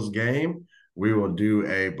Eagles game. We will do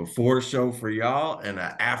a before show for y'all and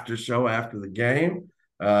an after show after the game.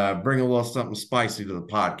 Bring a little something spicy to the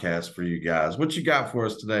podcast for you guys. What you got for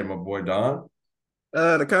us today, my boy Don?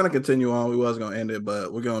 To kind of continue on, we was going to end it,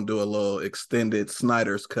 but we're going to do a little extended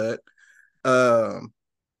Snyder's cut. To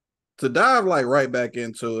dive like right back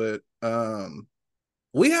into it,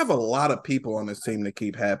 we have a lot of people on this team to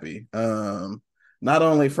keep happy. Not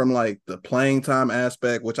only from like the playing time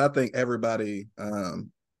aspect, which I think everybody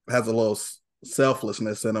has a little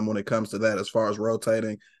selflessness in them when it comes to that as far as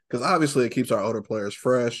rotating, because obviously it keeps our older players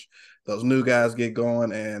fresh. Those new guys get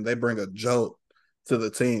going and they bring a jolt to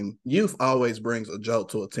the team. Youth always brings a jolt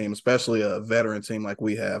to a team, especially a veteran team like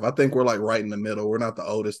we have. I think we're like right in the middle. We're not the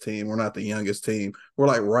oldest team. We're not the youngest team. We're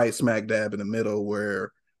like right smack dab in the middle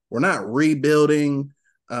where we're not rebuilding.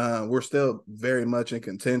 We're still very much in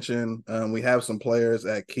contention. We have some players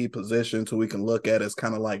at key positions who we can look at as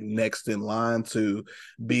kind of like next in line to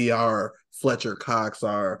be our Fletcher Cox,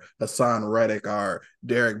 our Hassan Reddick, our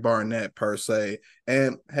Derek Barnett per se.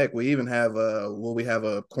 And heck, we even have we have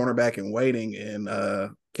a cornerback in waiting in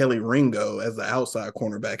Kelly Ringo as the outside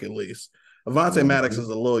cornerback at least. Avonte Maddox is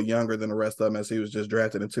a little younger than the rest of them as he was just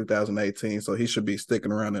drafted in 2018, so he should be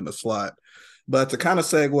sticking around in the slot. But to kind of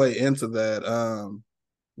segue into that,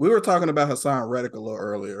 we were talking about Hassan Reddick a little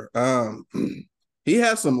earlier. he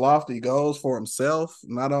has some lofty goals for himself,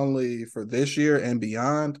 not only for this year and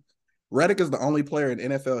beyond. Reddick is the only player in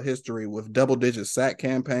NFL history with double-digit sack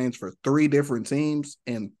campaigns for 3 different teams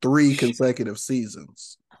in 3 consecutive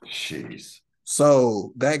seasons. Jeez.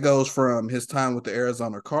 So that goes from his time with the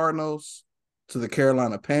Arizona Cardinals to the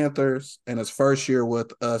Carolina Panthers and his first year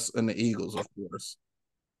with us and the Eagles, of course.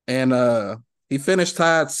 And he finished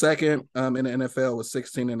tied second in the NFL with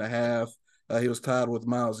 16 and a half. He was tied with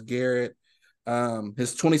Myles Garrett.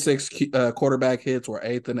 His 26 quarterback hits were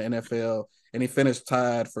 8th in the NFL, and he finished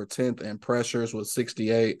tied for 10th in pressures with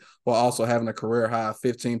 68, while also having a career high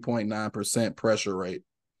 15.9% pressure rate.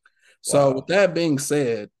 So with that being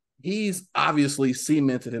said, he's obviously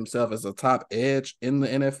cemented himself as a top edge in the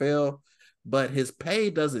NFL, but his pay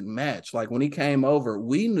doesn't match. Like when he came over,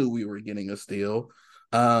 we knew we were getting a steal.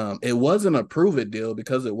 It wasn't a prove it deal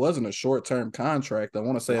because it wasn't a short-term contract. I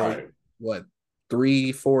want to say Right. what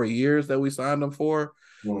 3-4 years that we signed him for.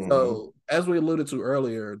 So as we alluded to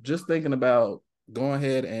earlier, just thinking about going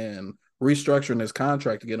ahead and restructuring his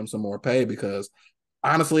contract to get him some more pay, because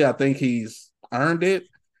honestly, I think he's earned it.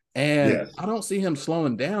 And Yes. I don't see him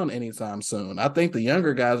slowing down anytime soon. I think the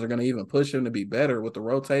younger guys are going to even push him to be better with the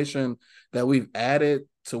rotation that we've added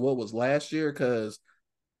to what was last year. Because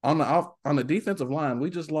on the defensive line, we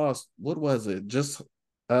just lost, what was it? Just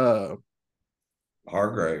Hargrave.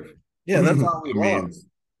 yeah, that's all we I mean, lost.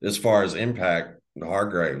 as far as impact,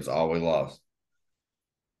 Hargrave's all we lost.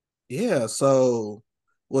 Yeah, so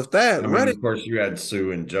with that, I mean, of course, you had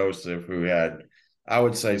Sue and Joseph, who had, I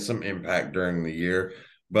would say, some impact during the year.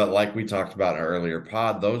 But like we talked about in an earlier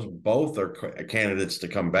pod, those both are candidates to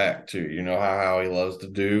come back too. You know how he loves to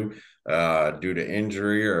do due to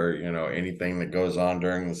injury or, anything that goes on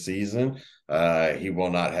during the season. He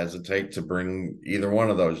will not hesitate to bring either one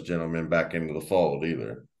of those gentlemen back into the fold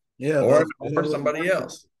either. yeah, Or somebody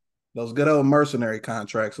else. Those good old mercenary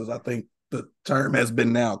contracts, as I think the term has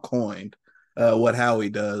been now coined. What Howie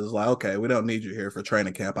does is like, okay, we don't need you here for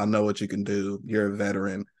training camp. I know what you can do. You're a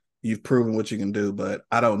veteran. You've proven what you can do, but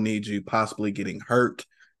I don't need you possibly getting hurt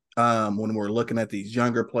when we're looking at these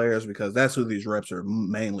younger players, because that's who these reps are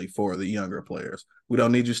mainly for, the younger players. We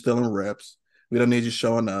don't need you stealing reps. We don't need you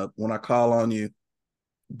showing up. When I call on you,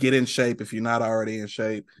 get in shape if you're not already in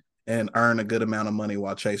shape, and earn a good amount of money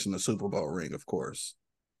while chasing the Super Bowl ring, of course.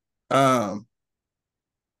 Um,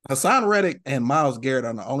 Hassan Reddick and Myles Garrett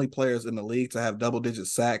are the only players in the league to have double-digit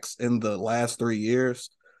sacks in the last 3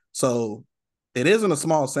 years. So it isn't a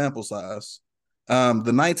small sample size.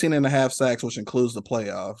 The 19 and a half sacks, which includes the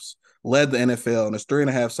playoffs, led the NFL, and his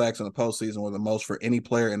 3.5 sacks in the postseason were the most for any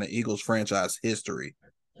player in the Eagles franchise history.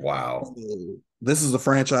 Wow. So this is a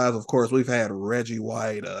franchise, of course, we've had Reggie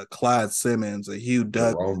White, Clyde Simmons, a Hugh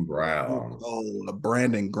Duggan, Jerome Brown, a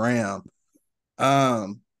Brandon Graham.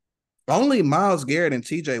 Only Myles Garrett and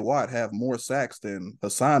TJ Watt have more sacks than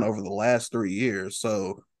Hassan over the last 3 years.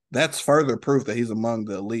 So that's further proof that he's among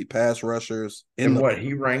the elite pass rushers. He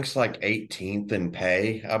ranks like 18th in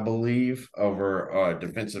pay, I believe, over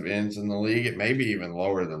defensive ends in the league. It may be even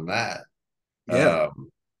lower than that. Yeah.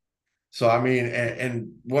 So, I mean,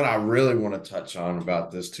 and what I really want to touch on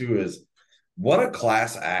about this too is what a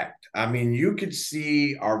class act. I mean, you could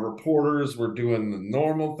see our reporters were doing the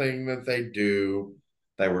normal thing that they do.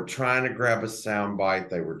 They were trying to grab a soundbite.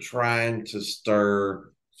 They were trying to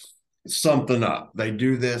stir something up. They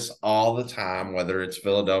do this all the time, whether it's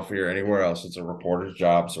Philadelphia or anywhere else. It's a reporter's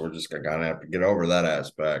job, so we're just going to have to get over that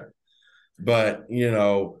aspect. But,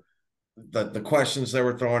 the questions they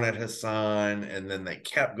were throwing at Hassan, and then they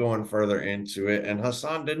kept going further into it, and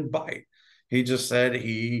Hassan didn't bite. He just said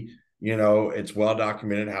it's well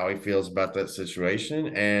documented how he feels about that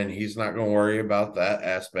situation, and he's not going to worry about that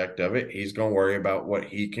aspect of it. He's going to worry about what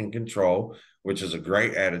he can control, which is a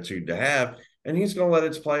great attitude to have, and he's going to let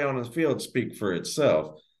its play on the field speak for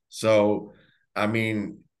itself. So, I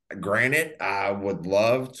mean, granted, I would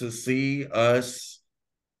love to see us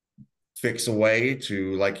fix a way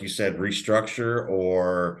to, like you said, restructure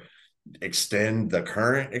or extend the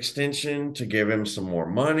current extension to give him some more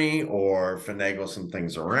money or finagle some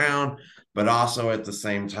things around. But also at the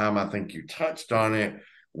same time, I think you touched on it,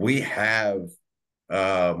 we have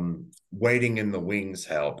waiting in the wings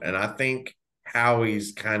help. And I think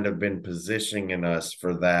Howie's kind of been positioning us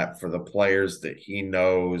for that, for the players that he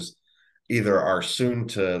knows either are soon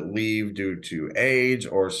to leave due to age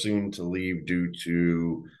or soon to leave due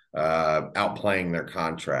to outplaying their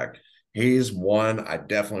contract. He's one I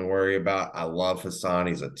definitely worry about. I love Hassan.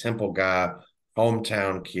 He's a Temple guy,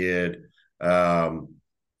 hometown kid.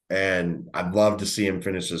 And I'd love to see him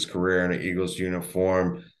finish his career in an Eagles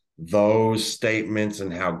uniform. those statements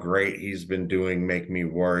and how great he's been doing make me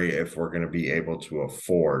worry if we're going to be able to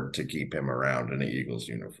afford to keep him around in an Eagles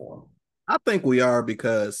uniform. I think we are,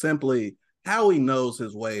 because simply Howie knows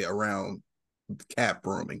his way around cap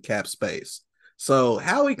room and cap space. So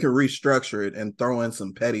Howie can restructure it and throw in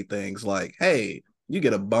some petty things like, hey, you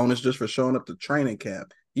get a bonus just for showing up to training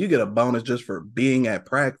camp. You get a bonus just for being at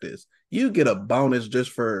practice. You get a bonus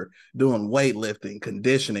just for doing weightlifting,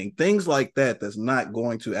 conditioning, things like that that's not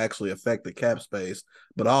going to actually affect the cap space,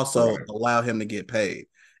 but also allow him to get paid.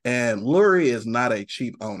 And Lurie is not a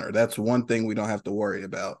cheap owner. That's one thing we don't have to worry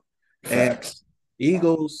about. Facts. And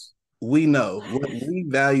Eagles, we know what we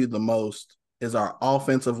value the most is our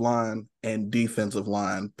offensive line and defensive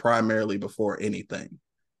line, primarily before anything.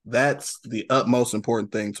 That's the utmost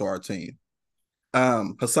important thing to our team.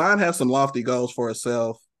 Hassan has some lofty goals for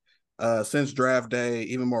himself. Since draft day,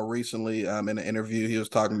 even more recently, in an interview, he was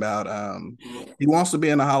talking about he wants to be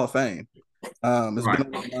in the Hall of Fame. It's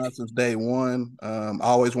been on since day one.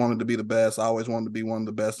 Always wanted to be the best, always wanted to be one of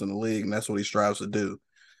the best in the league, and that's what he strives to do.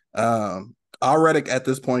 All Reddick at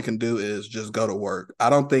this point can do is just go to work. I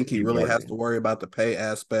don't think he really has to worry about the pay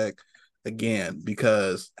aspect again,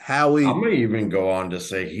 because Howie. I'm gonna even go on to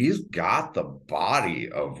say he's got the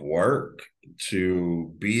body of work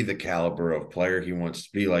to be the caliber of player he wants to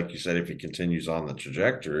be. Like you said, if he continues on the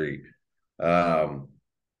trajectory, I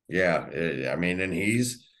mean, and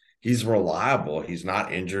he's reliable. He's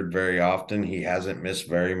not injured very often. He hasn't missed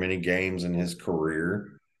very many games in his career.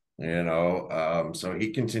 So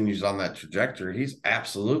he continues on that trajectory. He's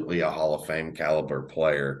absolutely a Hall of Fame caliber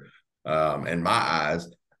player, in my eyes.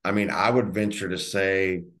 I mean, I would venture to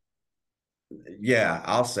say, yeah,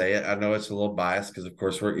 I'll say it. I know it's a little biased because, of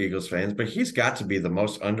course, we're Eagles fans, but he's got to be the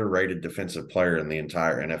most underrated defensive player in the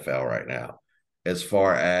entire NFL right now. As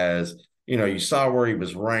far as, you saw where he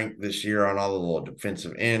was ranked this year on all the little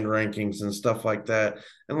defensive end rankings and stuff like that.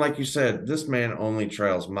 And like you said, this man only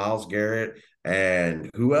trails Myles Garrett and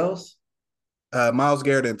who else? Myles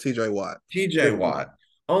Garrett and TJ Watt. TJ Watt.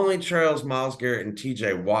 Only trails Myles Garrett and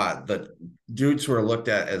TJ Watt, the dudes who are looked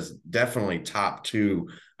at as definitely top two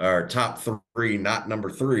or top three, not number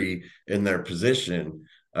three in their position.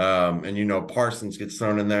 And Parsons gets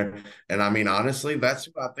thrown in there. And I mean, honestly, that's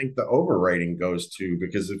who I think the overrating goes to,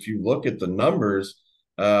 because if you look at the numbers,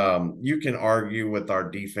 you can argue with our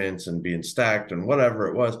defense and being stacked and whatever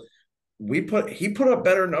it was. He put up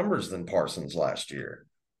better numbers than Parsons last year.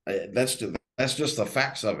 That's just the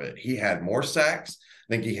facts of it. He had more sacks.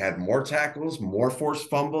 I think he had more tackles, more forced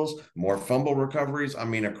fumbles, more fumble recoveries. I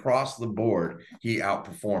mean, across the board, he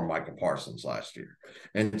outperformed Micah Parsons last year.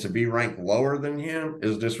 And to be ranked lower than him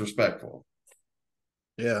is disrespectful.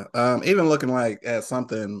 Yeah. Even looking like at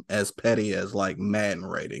something as petty as like Madden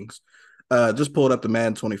ratings. Just pulled up the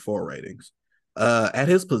Madden 24 ratings. At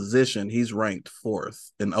his position, he's ranked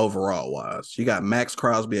 4th in overall wise. You got Max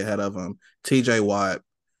Crosby ahead of him, TJ Watt,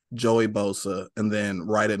 Joey Bosa, and then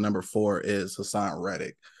right at number 4 is Hassan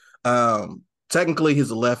Reddick. Technically, he's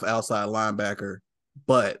a left outside linebacker,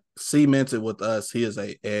 but cemented with us, he is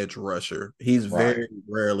a edge rusher. He's very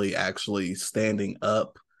rarely actually standing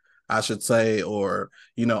up, I should say, or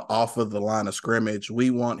off of the line of scrimmage. We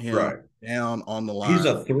want him down on the line. He's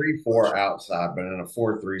a 3-4 outside, but in a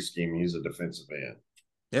 4-3 scheme, he's a defensive end.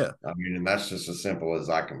 Yeah, I mean, and that's just as simple as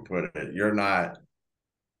I can put it. You're not.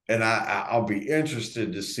 And I'll be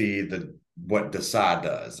interested to see what Desai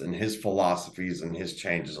does and his philosophies and his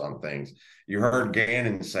changes on things. You heard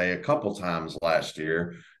Gannon say a couple times last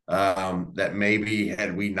year that maybe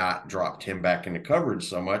had we not dropped him back into coverage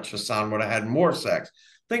so much, Hassan would have had more sacks.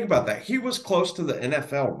 Think about that. He was close to the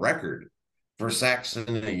NFL record for sacks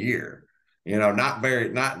in a year.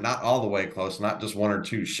 Not all the way close, not just 1 or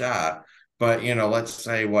 2 shy. But, let's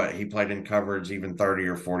say he played in coverage even 30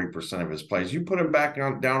 or 40% of his plays. You put him back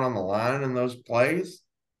down on the line in those plays,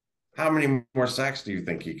 how many more sacks do you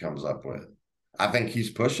think he comes up with? I think he's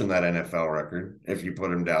pushing that NFL record if you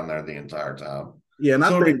put him down there the entire time. Yeah, and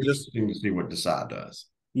I think just to see what Desai does.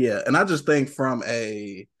 Yeah, and I just think from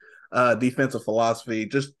a defensive philosophy,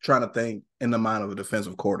 just trying to think in the mind of a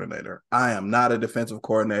defensive coordinator. I am not a defensive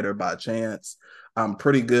coordinator by chance. I'm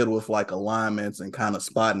pretty good with like alignments and kind of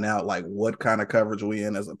spotting out like what kind of coverage we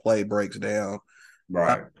in as a play breaks down.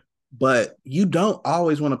 Right. But you don't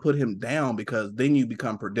always want to put him down, because then you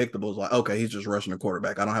become predictable. It's like, okay, he's just rushing the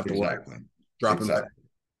quarterback. I don't have to worry about dropping back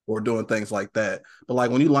or doing things like that. But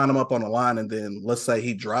like when you line him up on the line and then let's say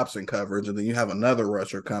he drops in coverage and then you have another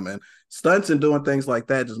rusher coming, stunts and doing things like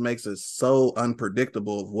that just makes it so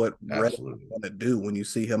unpredictable of what Reddick is going to do when you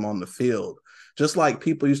see him on the field. Just like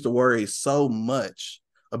people used to worry so much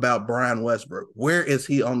about Brian Westbrook. Where is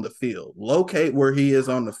he on the field? Locate where he is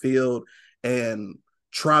on the field and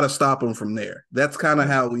try to stop him from there. That's kind of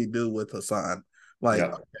how we do with Hassan. Like,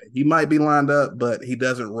 okay, he might be lined up, but he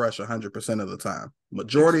doesn't rush 100% of the time.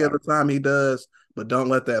 Majority of the time he does, but don't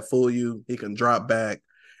let that fool you. He can drop back,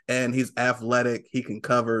 and he's athletic. He can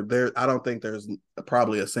cover. I don't think there's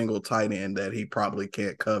probably a single tight end that he probably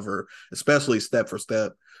can't cover, especially step for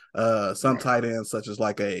step. Some tight ends, such as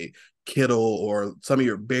like a Kittle or some of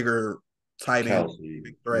your bigger tight end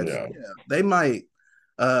threats, they might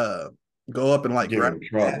go up and like grab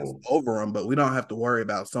trouble over him, but we don't have to worry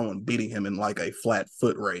about someone beating him in like a flat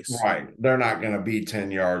foot race. Right. They're not going to be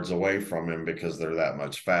 10 yards away from him because they're that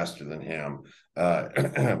much faster than him,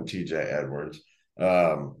 TJ Edwards.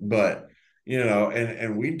 But, you know,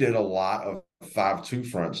 and we did a lot of 5-2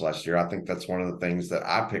 fronts last year. I think that's one of the things that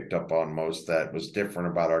I picked up on most that was different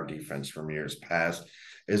about our defense from years past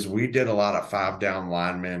is we did a lot of 5-down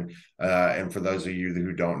linemen. And for those of you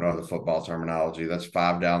who don't know the football terminology, that's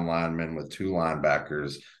 5-down linemen with 2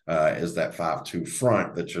 linebackers is that 5-2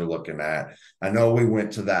 front that you're looking at. I know we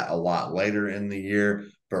went to that a lot later in the year,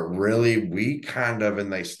 but really we kind of,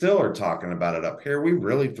 and they still are talking about it up here, we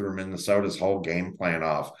really threw Minnesota's whole game plan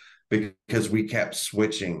off because we kept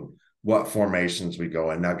switching what formations we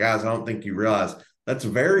go in. Now, guys, I don't think you realize that's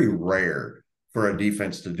very rare for a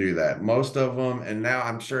defense to do that. Most of them, and now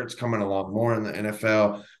I'm sure it's coming along more in the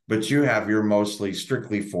NFL, but you have your mostly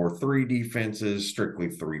strictly 4-3 defenses, strictly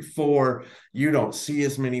 3-4. You don't see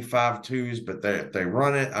as many 5-2s, but they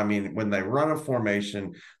run it. I mean, when they run a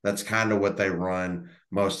formation, that's kind of what they run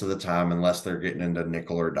most of the time, unless they're getting into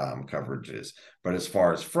nickel or dime coverages. But as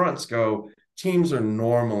far as fronts go, teams are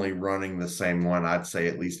normally running the same one, I'd say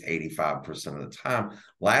at least 85% of the time.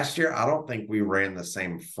 Last year, I don't think we ran the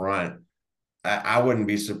same front. I wouldn't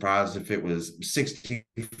be surprised if it was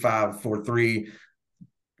 65-4-3,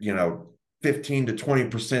 15 to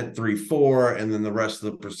 20% 3-4, and then the rest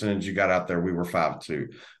of the percentage you got out there, we were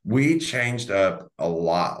 5-2. We changed up a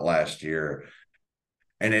lot last year,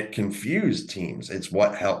 and it confused teams. It's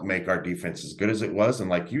what helped make our defense as good as it was.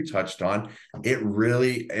 And like you touched on, it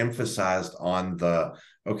really emphasized on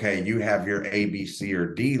okay, you have your A, B, C,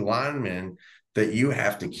 or D linemen that you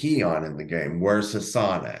have to key on in the game. Where's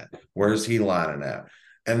Hassan at? Where's he lining at?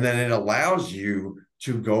 And then it allows you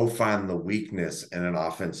to go find the weakness in an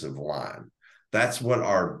offensive line. That's what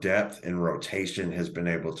our depth and rotation has been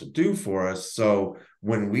able to do for us. So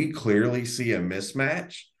when we clearly see a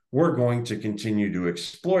mismatch, we're going to continue to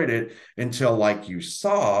exploit it until, like you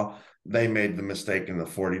saw, they made the mistake in the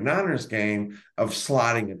 49ers game of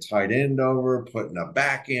sliding a tight end over, putting a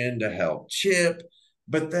back end to help chip.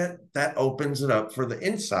 But that opens it up for the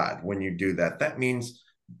inside when you do that. That means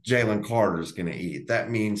Jalen Carter is going to eat. That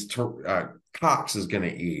means Cox is going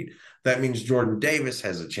to eat. That means Jordan Davis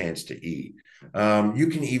has a chance to eat. You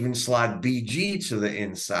can even slide BG to the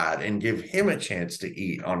inside and give him a chance to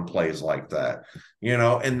eat on plays like that.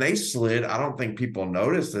 And they slid. I don't think people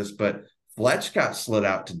noticed this, but Fletch got slid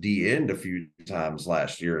out to D end a few times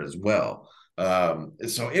last year as well.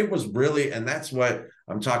 So it was really, and that's what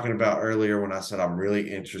I'm talking about earlier when I said I'm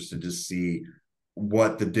really interested to see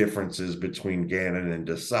what the differences between Gannon and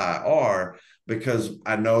Desai are, because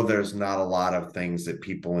I know there's not a lot of things that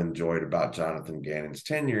people enjoyed about Jonathan Gannon's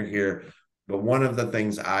tenure here. But one of the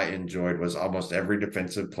things I enjoyed was almost every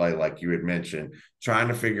defensive play, like you had mentioned, trying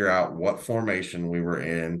to figure out what formation we were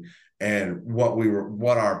in and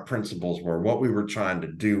what our principles were, what we were trying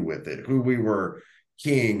to do with it, who we were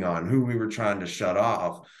keying on, who we were trying to shut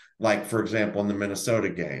off. Like, for example, in the Minnesota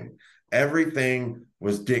game, everything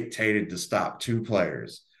was dictated to stop 2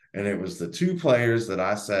 players. And it was the 2 players that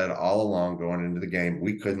I said all along going into the game,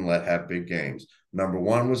 we couldn't let have big games. Number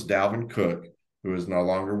 1 was Dalvin Cook, who is no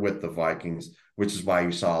longer with the Vikings, which is why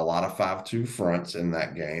you saw a lot of 5-2 fronts in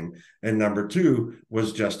that game. And number 2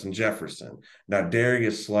 was Justin Jefferson. Now,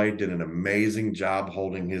 Darius Slade did an amazing job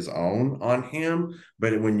holding his own on him.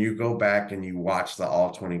 But when you go back and you watch the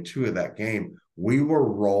all 22 of that game, we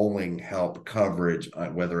were rolling help coverage,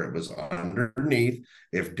 whether it was underneath.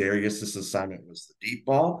 If Darius's assignment was the deep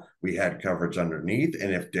ball, we had coverage underneath.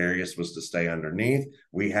 And if Darius was to stay underneath,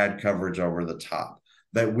 we had coverage over the top.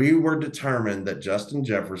 That we were determined that Justin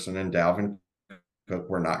Jefferson and Dalvin Cook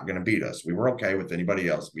were not going to beat us. We were okay with anybody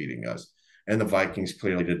else beating us. And the Vikings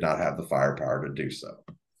clearly did not have the firepower to do so.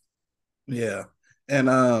 Yeah. And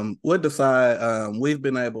with Desai, we've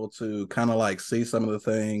been able to kind of like see some of the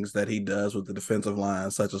things that he does with the defensive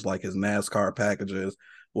line, such as like his NASCAR packages,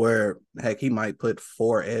 where heck, he might put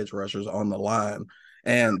 4 edge rushers on the line.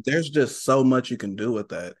 And there's just so much you can do with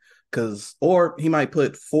that. or he might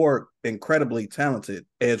put 4 incredibly talented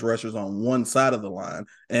edge rushers on one side of the line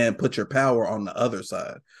and put your power on the other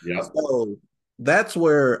side. Yeah. So that's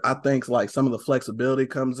where I think like some of the flexibility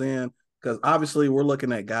comes in, because obviously we're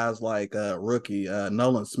looking at guys like rookie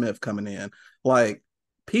Nolan Smith coming in. Like,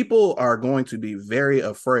 people are going to be very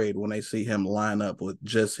afraid when they see him line up with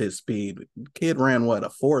just his speed. Kid ran what, a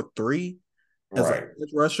 4.3 as Right. an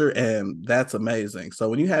edge rusher, and that's amazing. So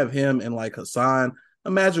when you have him and like Hassan,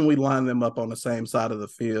 imagine we line them up on the same side of the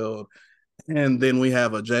field, and then we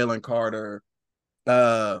have a Jalen Carter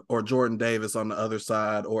or Jordan Davis on the other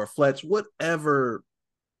side, or Fletch, whatever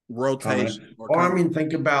rotation. Or I mean,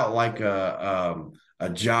 think about like a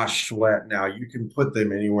Josh Sweat. Now you can put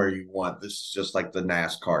them anywhere you want. This is just like the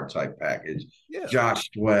NASCAR type package. Yeah. Josh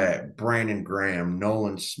Sweat, Brandon Graham,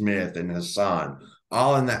 Nolan Smith, and Hassan,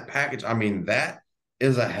 all in that package. I mean, that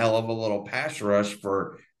is a hell of a little pass rush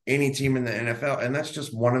for any team in the NFL. And that's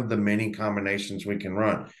just one of the many combinations we can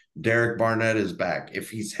run. Derek Barnett is back. If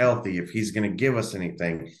he's healthy, if he's going to give us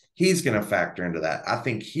anything, he's going to factor into that. I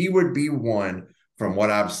think he would be one, from what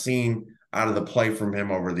I've seen out of the play from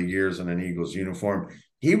him over the years in an Eagles uniform,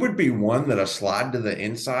 he would be one that a slide to the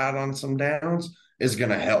inside on some downs is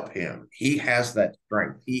going to help him. He has that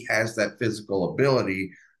strength. He has that physical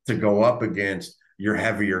ability to go up against your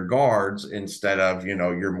heavier guards instead of,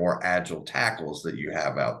 your more agile tackles that you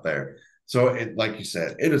have out there. So, like you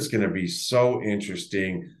said, it is going to be so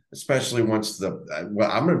interesting, especially once I'm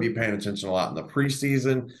going to be paying attention a lot in the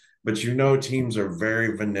preseason, but teams are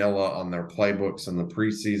very vanilla on their playbooks in the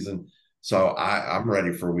preseason. So I'm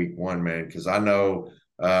ready for week 1, man, because I know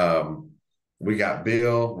we got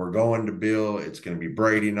Bill. We're going to Bill. It's going to be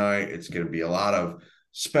Brady night. It's going to be a lot of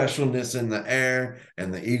specialness in the air,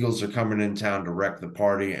 and the Eagles are coming in town to wreck the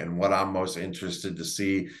party. And what I'm most interested to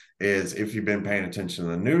see is, if you've been paying attention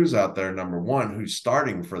to the news out there, number one, who's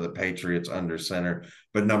starting for the Patriots under center,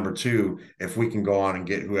 but number two, if we can go on and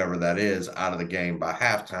get whoever that is out of the game by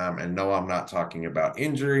halftime. And no, I'm not talking about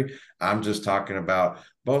injury. I'm just talking about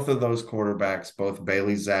both of those quarterbacks, both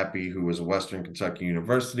Bailey Zappi, who was a Western Kentucky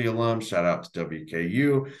University alum, shout out to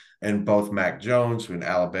WKU, and both Mac Jones, who an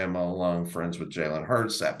Alabama alum, friends with Jalen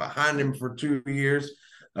Hurts, sat behind him for 2 years.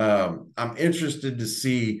 I'm interested to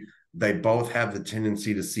see. They both have the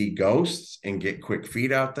tendency to see ghosts and get quick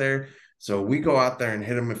feet out there. So we go out there and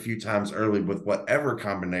hit them a few times early with whatever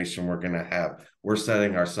combination we're going to have. We're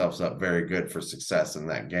setting ourselves up very good for success in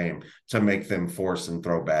that game to make them force and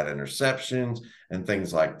throw bad interceptions and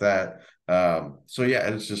things like that. So yeah,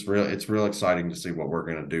 it's real exciting to see what we're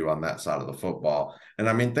going to do on that side of the football. And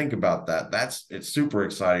I mean, think about that. It's super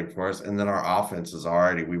exciting for us. And then our offense is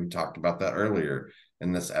already, we talked about that earlier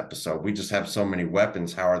in this episode. We just have so many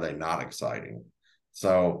weapons. How are they not exciting?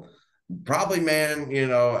 So probably, man,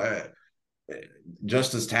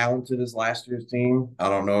 just as talented as last year's team. I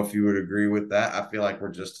don't know if you would agree with that. I feel like we're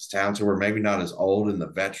just as talented. We're maybe not as old and the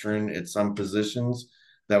veteran at some positions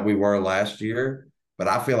that we were last year, but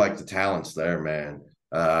I feel like the talent's there, man.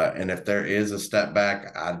 And if there is a step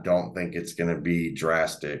back, I don't think it's going to be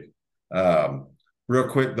drastic. Real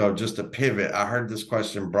quick, though, just to pivot, I heard this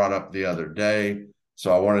question brought up the other day,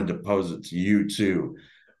 so I wanted to pose it to you too.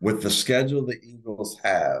 With the schedule the Eagles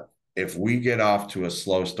have, if we get off to a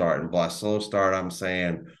slow start, and by slow start, I'm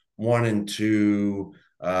saying 1-2,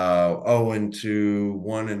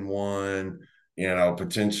 0-2, 1-1,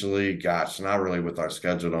 potentially, gosh, not really with our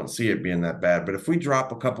schedule, don't see it being that bad. But if we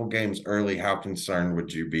drop a couple games early, how concerned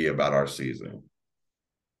would you be about our season?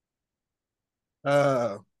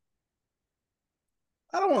 I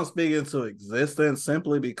don't want to speak into existence,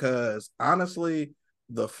 simply because, honestly,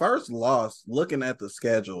 the first loss, looking at the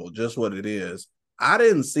schedule, just what it is, I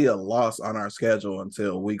didn't see a loss on our schedule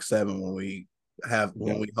until week 7 when we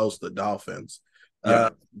host the Dolphins. Yeah.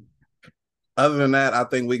 Other than that, I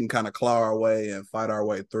think we can kind of claw our way and fight our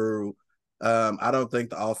way through. I don't think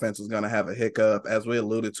the offense is going to have a hiccup. As we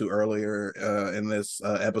alluded to earlier in this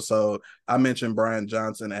episode, I mentioned Brian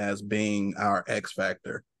Johnson as being our X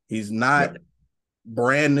factor. He's not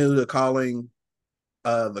brand new to calling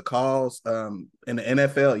the calls. In the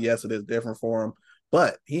NFL, yes, it is different for him,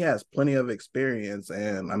 but he has plenty of experience.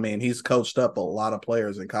 And I mean, he's coached up a lot of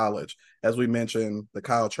players in college. As we mentioned, the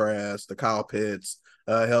Kyle Trask, the Kyle Pitts,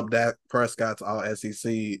 helped Dak Prescott's all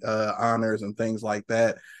SEC honors and things like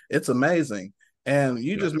that. It's amazing. And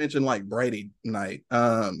you just mentioned like Brady night.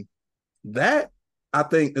 That I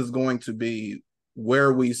think is going to be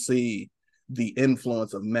where we see the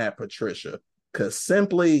influence of Matt Patricia. Because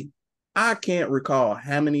simply, I can't recall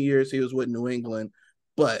how many years he was with New England,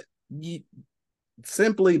 but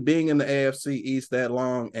simply being in the AFC East that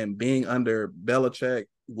long and being under Belichick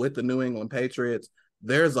with the New England Patriots,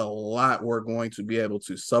 there's a lot we're going to be able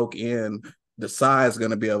to soak in. The side's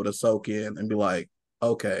going to be able to soak in and be like,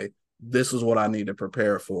 okay, this is what I need to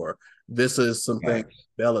prepare for. This is something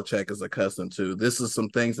Belichick is accustomed to. This is some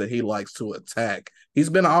things that he likes to attack. He's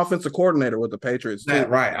been an offensive coordinator with the Patriots too.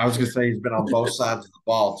 Right. I was going to say he's been on both sides of the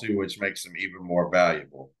ball too, which makes him even more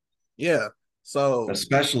valuable. Yeah. So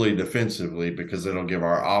especially defensively, because it'll give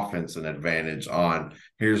our offense an advantage on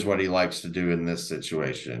here's what he likes to do in this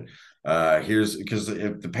situation. Here's because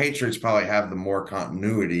if the Patriots probably have the more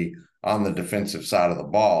continuity on the defensive side of the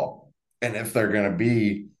ball, and if they're going to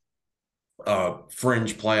be a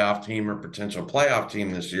fringe playoff team or potential playoff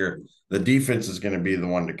team this year, the defense is going to be the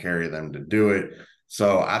one to carry them to do it.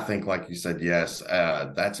 So I think, like you said, yes,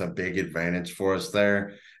 that's a big advantage for us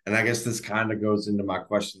there. And I guess this kind of goes into my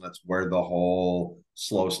question. That's where the whole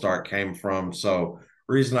slow start came from. So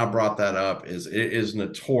reason I brought that up is it is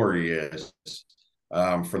notorious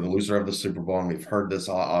for the loser of the Super Bowl. And we've heard this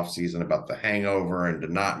all offseason about the hangover and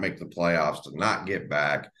to not make the playoffs, to not get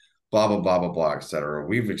back, blah, blah, blah, blah, blah, et cetera.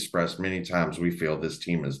 We've expressed many times we feel this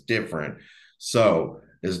team is different. So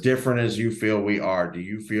as different as you feel we are, do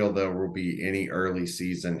you feel there will be any early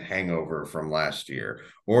season hangover from last year?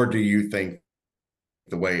 Or do you think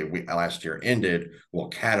the way last year ended will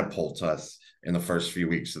catapult us in the first few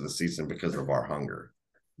weeks of the season because of our hunger?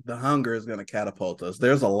 The hunger is going to catapult us.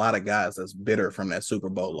 There's a lot of guys that's bitter from that Super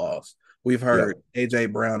Bowl loss. We've heard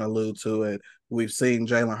AJ Brown allude to it. We've seen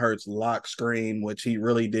Jalen Hurts lock screen, which he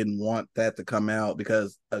really didn't want that to come out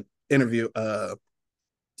because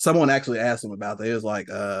someone actually asked him about that. He was like,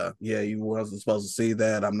 yeah, you wasn't supposed to see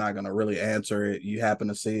that. I'm not going to really answer it. You happen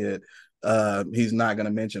to see it. He's not going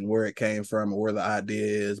to mention where it came from or where the idea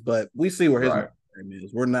is, but we see where his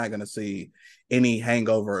is. We're not going to see any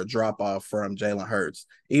hangover or drop off from Jalen Hurts.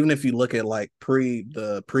 Even if you look at like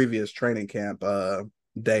the previous training camp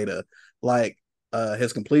data, like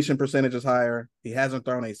his completion percentage is higher. He hasn't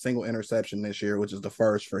thrown a single interception this year, which is the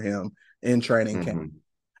first for him in training camp.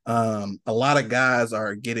 A lot of guys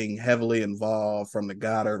are getting heavily involved from the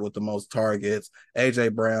Goddard with the most targets.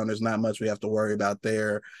 AJ Brown, there's not much we have to worry about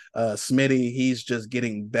there. Smitty, he's just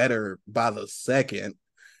getting better by the second.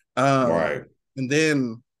 And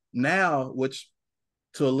then now, which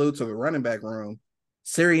to allude to the running back room,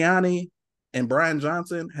 Sirianni and Brian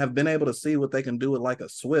Johnson have been able to see what they can do with like a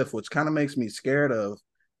Swift, which kind of makes me scared of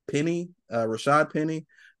Rashad Penny,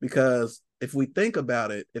 because if we think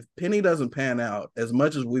about it, if Penny doesn't pan out, as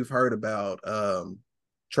much as we've heard about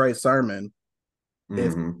Trey Sermon,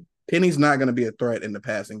 if Penny's not going to be a threat in the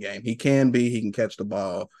passing game. He can catch the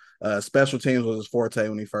ball. Special teams was his forte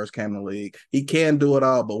when he first came in the league. He can do it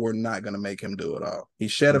all, but we're not going to make him do it all. He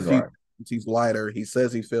shed a few. He's lighter. He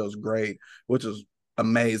says he feels great, which is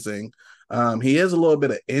amazing. He is a little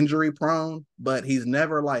bit of injury prone, but he's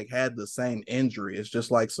never like had the same injury. It's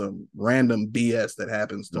just like some random BS that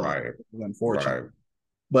happens to him. Unfortunately.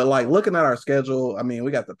 But like looking at our schedule, I mean,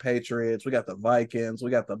 we got the Patriots, we got the Vikings,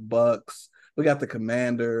 we got the Bucks, we got the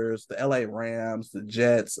Commanders, the LA Rams, the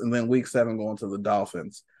Jets, and then week 7 going to the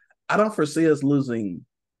Dolphins. I don't foresee us losing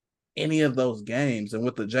any of those games. And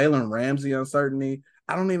with the Jalen Ramsey uncertainty,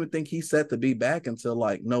 I don't even think he's set to be back until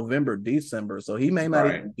like November, December. So he may not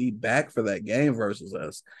even be back for that game versus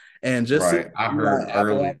us. And just I heard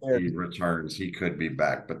early he returns, he could be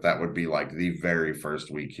back, but that would be like the very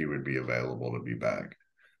first week he would be available to be back.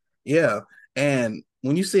 Yeah. And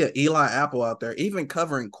when you see an Eli Apple out there, even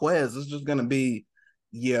covering Quez, it's just going to be,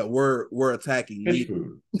 yeah, we're attacking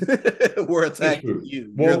you. We're attacking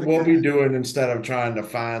you. We'll be doing, instead of trying to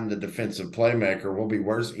find the defensive playmaker, we'll be,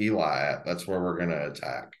 where's Eli at? That's where we're going to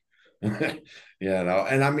attack.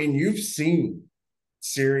 And I mean, you've seen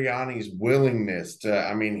Sirianni's willingness to,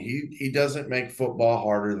 I mean, he doesn't make football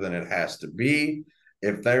harder than it has to be.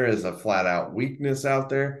 If there is a flat out weakness out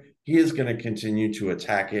there, he is going to continue to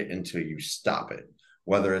attack it until you stop it,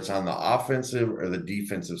 whether it's on the offensive or the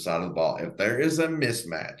defensive side of the ball. If there is a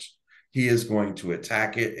mismatch, he is going to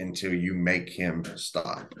attack it until you make him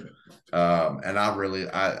stop. And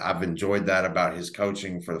I've enjoyed that about his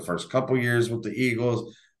coaching for the first couple years with the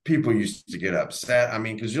Eagles. People used to get upset. I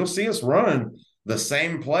mean, because you'll see us run the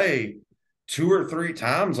same play 2 or 3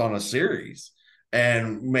 times on a series.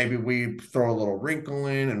 And maybe we throw a little wrinkle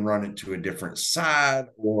in and run it to a different side,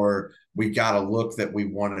 or we got a look that we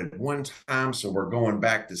wanted one time, so we're going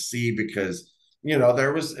back to see because,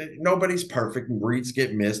 nobody's perfect and reads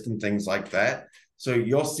get missed and things like that. So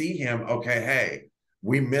you'll see him, okay, hey,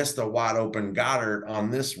 we missed a wide open Goddard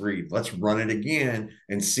on this read. Let's run it again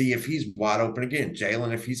and see if he's wide open again.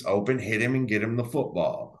 Jalen, if he's open, hit him and get him the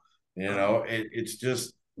football. It's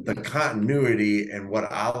just the continuity, and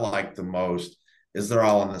what I like the most is they're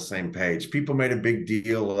all on the same page. People made a big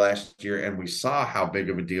deal last year, and we saw how big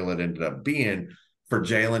of a deal it ended up being for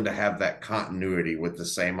Jalen to have that continuity with the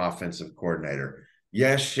same offensive coordinator.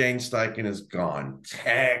 Yes, Shane Steichen is gone.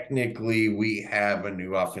 Technically, we have a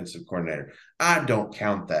new offensive coordinator. I don't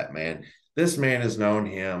count that, man. This man has known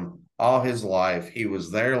him all his life. He was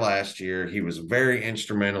there last year. He was very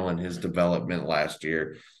instrumental in his development last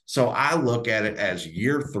year. So I look at it as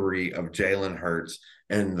year 3 of Jalen Hurts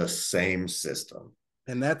in the same system.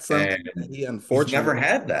 And that's something And that he he's never unfortunately,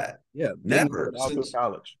 had that. yeah, didn't get Never it all through since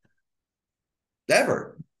college.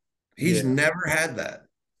 never. He's Yeah. never had that.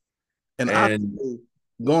 And And honestly,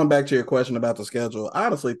 going back to your question about the schedule, I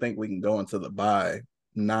honestly think we can go into the bye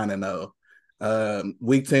 9-0.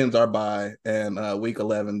 Week 10's our bye, and week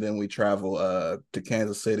 11, then we travel to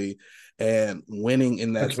Kansas City. And winning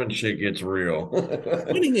in that that's when shit gets real.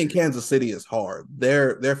 winning in Kansas City is hard.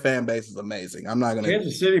 Their fan base is amazing. I'm not gonna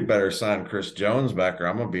Kansas City better sign Chris Jones back, or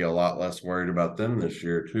I'm gonna be a lot less worried about them this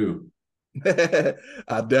year too.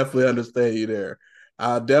 I definitely understand you there.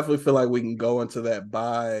 I definitely feel like we can go into that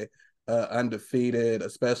bye undefeated,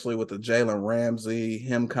 especially with the Jalen Ramsey,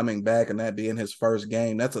 him coming back and that being his first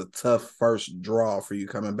game. That's a tough first draw for you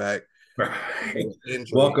coming back. Right.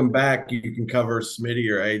 Injury. Welcome back. You can cover Smitty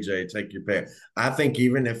or AJ. Take your pick. I think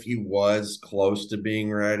even if he was close to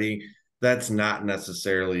being ready, that's not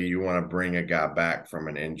necessarily you want to bring a guy back from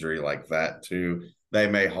an injury like that too. They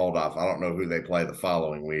may hold off. I don't know who they play the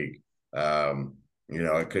following week.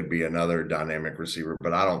 It could be another dynamic receiver,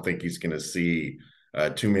 but I don't think he's going to see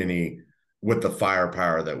too many with the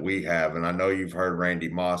firepower that we have. And I know you've heard Randy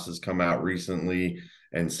Moss has come out recently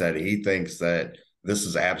and said he thinks that this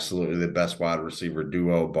is absolutely the best wide receiver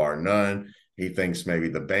duo, bar none. He thinks maybe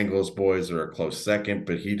the Bengals boys are a close second,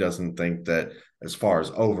 but he doesn't think that as far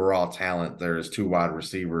as overall talent, there is 2 wide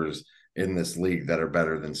receivers in this league that are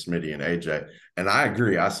better than Smitty and AJ. And I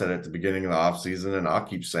agree. I said at the beginning of the offseason, and I'll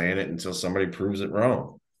keep saying it until somebody proves it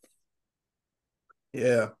wrong.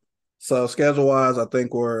 Yeah. So schedule wise, I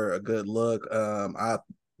think we're a good look. I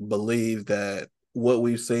believe that what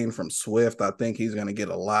we've seen from Swift, I think he's going to get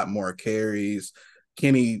a lot more carries.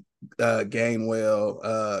 Kenny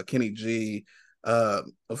Gainwell, Kenny G.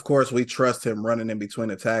 Of course, we trust him running in between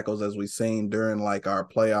the tackles as we've seen during like our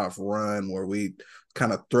playoff run where we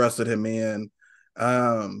kind of thrusted him in.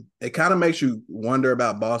 It kind of makes you wonder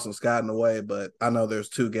about Boston Scott in a way, but I know there's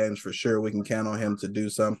 2 games for sure we can count on him to do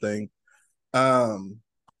something. Um,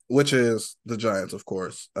 which is the Giants, of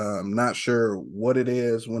course. Not sure what it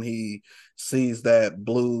is when he sees that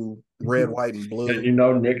blue, red, white, and blue.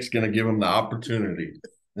 And Nick's going to give him the opportunity.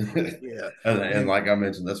 Yeah. and like I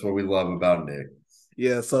mentioned, that's what we love about Nick.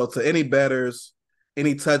 Yeah. So to any bettors,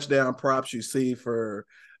 any touchdown props you see for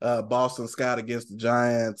Boston Scott against the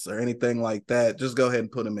Giants or anything like that, just go ahead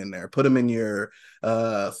and put them in there. Put them in your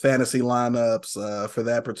fantasy lineups for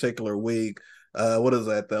that particular week. What is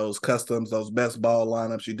that? Those customs, those best ball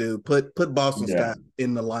lineups you do. Put Boston Scott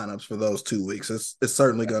in the lineups for those 2 weeks. It's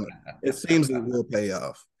certainly gonna. It seems it will pay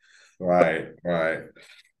off. Right.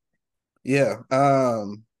 Yeah.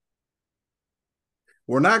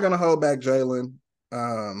 We're not gonna hold back Jalen.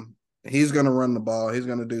 He's gonna run the ball. He's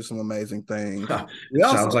gonna do some amazing things. It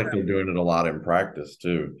sounds like they're doing it a lot in practice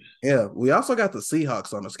too. Yeah, we also got the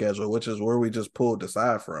Seahawks on the schedule, which is where we just pulled the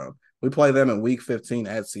side from. We play them in Week 15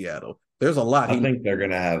 at Seattle. There's a lot. I think they're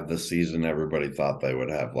going to have the season everybody thought they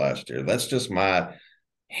would have last year. That's just my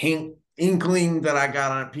inkling that I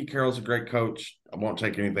got on it. Pete Carroll's a great coach. I won't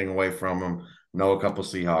take anything away from him. Know a couple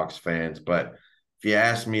Seahawks fans, but if you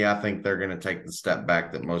ask me, I think they're going to take the step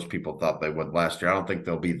back that most people thought they would last year. I don't think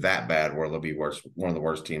they'll be that bad where they'll be worse, one of the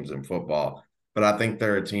worst teams in football, but I think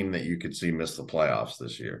they're a team that you could see miss the playoffs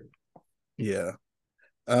this year. Yeah.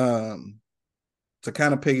 To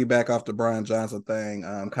kind of piggyback off the Brian Johnson thing,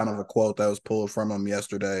 kind of a quote that was pulled from him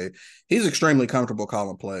yesterday. He's extremely comfortable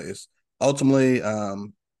calling plays. Ultimately,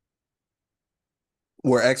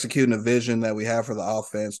 we're executing a vision that we have for the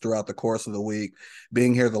offense throughout the course of the week,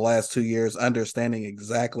 being here the last 2 years, understanding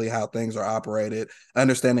exactly how things are operated,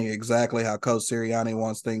 understanding exactly how Coach Sirianni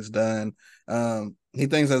wants things done. He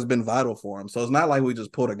thinks that's been vital for him. So it's not like we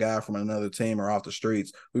just pulled a guy from another team or off the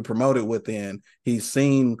streets. We promoted within. He's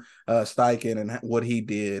seen Steichen and what he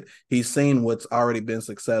did. He's seen what's already been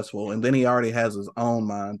successful. And then he already has his own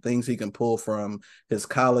mind, things he can pull from his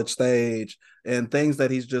college stage and things that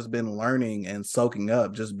he's just been learning and soaking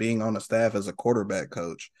up, just being on the staff as a quarterback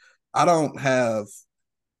coach. I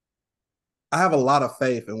have a lot of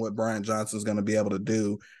faith in what Brian Johnson is going to be able to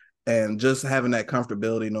do. And just having that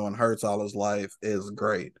comfortability, knowing Hurts all his life is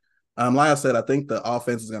great. Like I said, I think the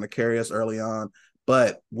offense is going to carry us early on.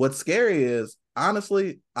 But what's scary is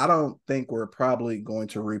honestly, I don't think we're probably going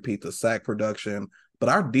to repeat the sack production, but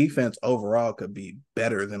our defense overall could be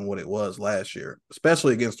better than what it was last year,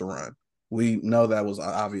 especially against the run. We know that was an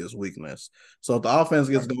obvious weakness. So if the offense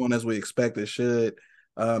gets going as we expect it should,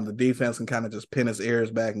 the defense can kind of just pin its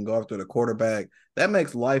ears back and go after the quarterback. That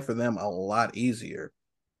makes life for them a lot easier.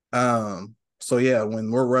 So yeah,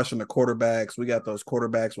 when we're rushing the quarterbacks, we got those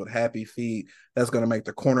quarterbacks with happy feet. That's going to make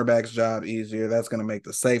the cornerbacks' job easier. That's going to make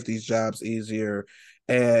the safeties' jobs easier.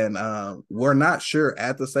 And we're not sure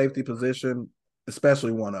at the safety position,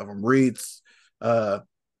 especially one of them.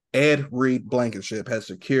 Ed Reed Blankenship has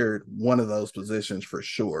secured one of those positions for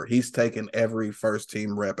sure. He's taken every first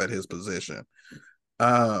team rep at his position.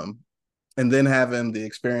 And then having the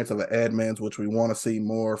experience of an Edmonds, which we want to see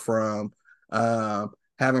more from.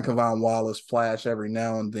 Having Kevon Wallace flash every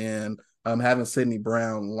now and then, having Sidney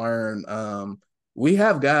Brown learn. We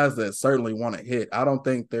have guys that certainly want to hit. I don't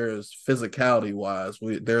think there's physicality wise,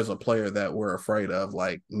 there's a player that we're afraid of,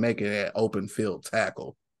 like making an open field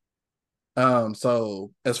tackle.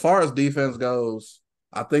 So as far as defense goes,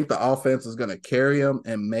 I think the offense is going to carry them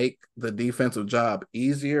and make the defensive job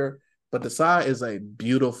easier. But Desai is a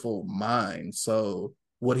beautiful mind. So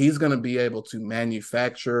what he's going to be able to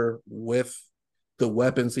manufacture with the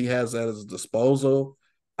weapons he has at his disposal,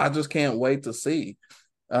 I just can't wait to see.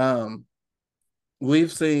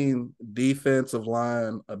 We've seen defensive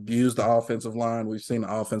line abuse the offensive line. We've seen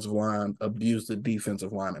the offensive line abuse the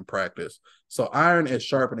defensive line in practice. So iron is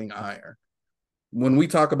sharpening iron. When we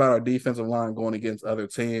talk about our defensive line going against other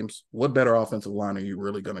teams, what better offensive line are you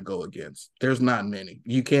really going to go against? There's not many.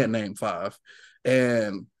 You can't name 5.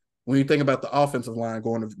 And when you think about the offensive line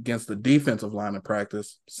going against the defensive line in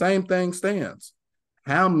practice, same thing stands.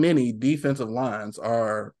 How many defensive lines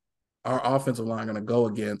are our offensive line going to go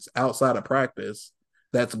against outside of practice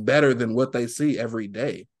that's better than what they see every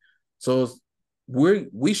day? So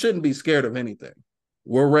we shouldn't be scared of anything.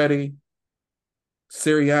 We're ready.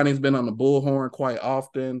 Sirianni's been on the bullhorn quite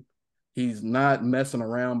often. He's not messing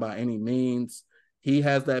around by any means. He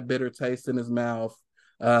has that bitter taste in his mouth.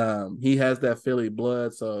 He has that Philly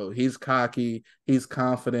blood, so he's cocky, he's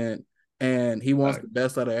confident, and he wants the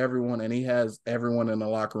best out of everyone, and he has everyone in the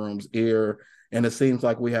locker room's ear, and it seems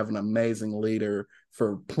like we have an amazing leader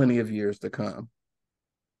for plenty of years to come.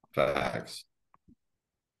 Facts.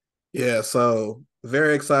 Yeah, so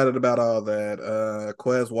very excited about all that.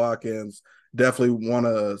 Quez Watkins, definitely want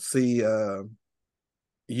to see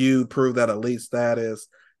you prove that elite status.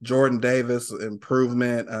 Jordan Davis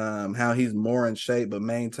improvement, how he's more in shape but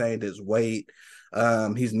maintained his weight.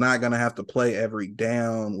 He's not going to have to play every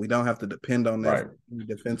down. We don't have to depend on that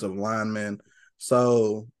defensive lineman.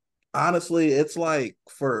 So honestly, it's like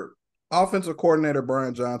for offensive coordinator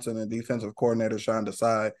Brian Johnson and defensive coordinator Sean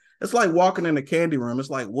Desai, it's like walking in a candy room. It's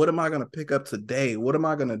like, what am I going to pick up today? What am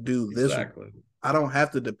I going to do this week? I don't have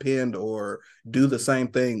to depend or do the same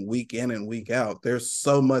thing week in and week out. There's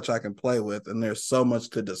so much I can play with, and there's so much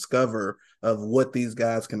to discover of what these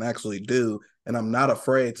guys can actually do. And I'm not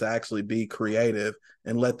afraid to actually be creative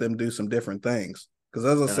and let them do some different things. Because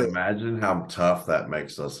as I said, imagine how tough that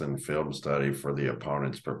makes us in film study for the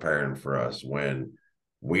opponents preparing for us when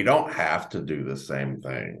we don't have to do the same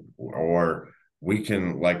thing, or we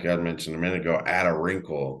can, like I mentioned a minute ago, add a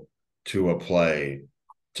wrinkle to a play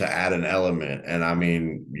to add an element. And I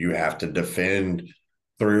mean, you have to defend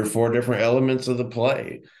 3 or 4 different elements of the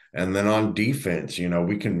play. And then on defense, you know,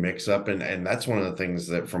 we can mix up. And that's one of the things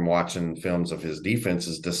that from watching films of his defense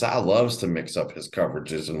is Desai loves to mix up his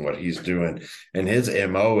coverages and what he's doing. And his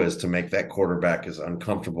MO is to make that quarterback as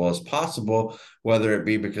uncomfortable as possible, whether it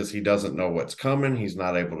be because he doesn't know what's coming, he's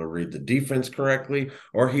not able to read the defense correctly,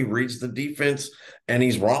 or he reads the defense and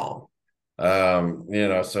he's wrong. You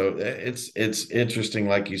know, so it's interesting,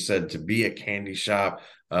 like you said, to be a candy shop,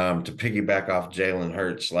 to piggyback off Jalen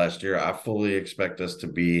Hurts last year. I fully expect us to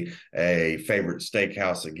be a favorite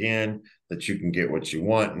steakhouse again, that you can get what you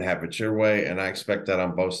want and have it your way. And I expect that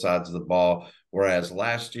on both sides of the ball. Whereas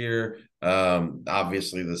last year,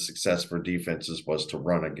 obviously the success for defenses was to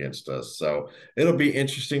run against us. So it'll be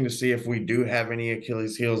interesting to see if we do have any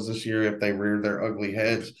Achilles heels this year, if they rear their ugly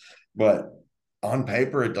heads. But on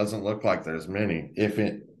paper, it doesn't look like there's many, if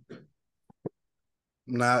it.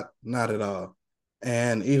 Not at all.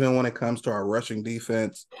 And even when it comes to our rushing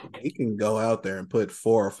defense, we can go out there and put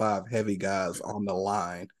 4 or 5 heavy guys on the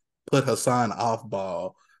line, put Hassan off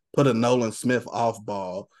ball, put a Nolan Smith off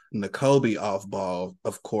ball, N'Kobe off ball,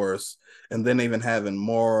 of course, and then even having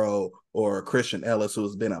Morrow or Christian Ellis, who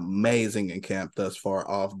has been amazing in camp thus far,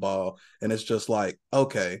 off ball. And it's just like,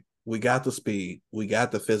 okay, we got the speed, we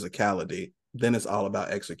got the physicality. Then it's all about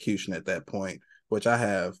execution at that point, which I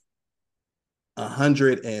have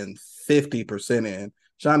 150% in.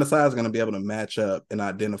 Sean Desai is going to be able to match up and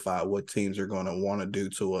identify what teams are going to want to do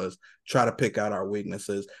to us, try to pick out our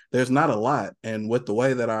weaknesses. There's not a lot. And with the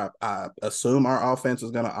way that I assume our offense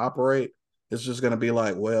is going to operate, it's just going to be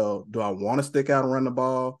like, well, do I want to stick out and run the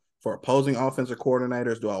ball for opposing offensive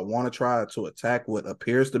coordinators? Do I want to try to attack what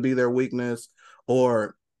appears to be their weakness?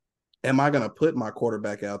 Or am I going to put my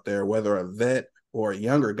quarterback out there, whether a vet or a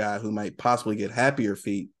younger guy who might possibly get happier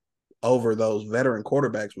feet over those veteran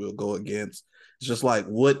quarterbacks we'll go against? It's just like,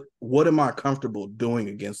 what am I comfortable doing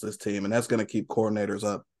against this team? And that's going to keep coordinators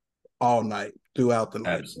up all night throughout the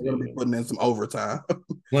night. So we're going to be putting in some overtime.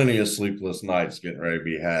 Plenty of sleepless nights getting ready to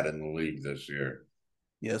be had in the league this year.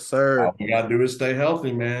 Yes, sir. All we gotta do is stay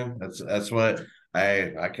healthy, man. That's what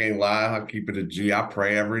I can't lie. I keep it a G. I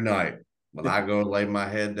pray every night. When I go lay my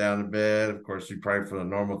head down in bed, of course, you pray for the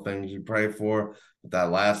normal things you pray for. But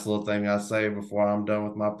that last little thing I say before I'm done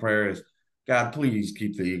with my prayer is, God, please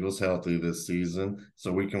keep the Eagles healthy this season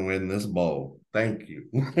so we can win this bowl. Thank you.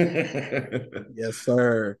 Yes,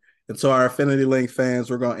 sir. And so our Affinity Link fans,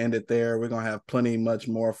 we're going to end it there. We're going to have plenty much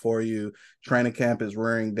more for you. Training camp is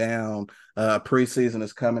rearing down. Preseason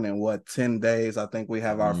is coming in, 10 days? I think we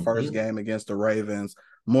have our first game against the Ravens.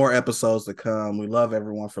 More episodes to come. We love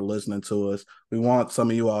everyone for listening to us. We want some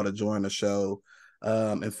of you all to join the show.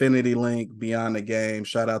 Infinity Link, Beyond the Game.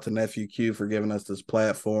 Shout out to Nephew Q for giving us this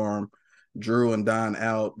platform. Drew and Don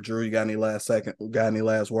out. Drew, you got any last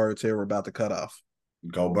words here? We're about to cut off.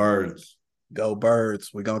 Go Birds. Go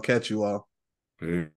Birds. We're going to catch you all. Peace.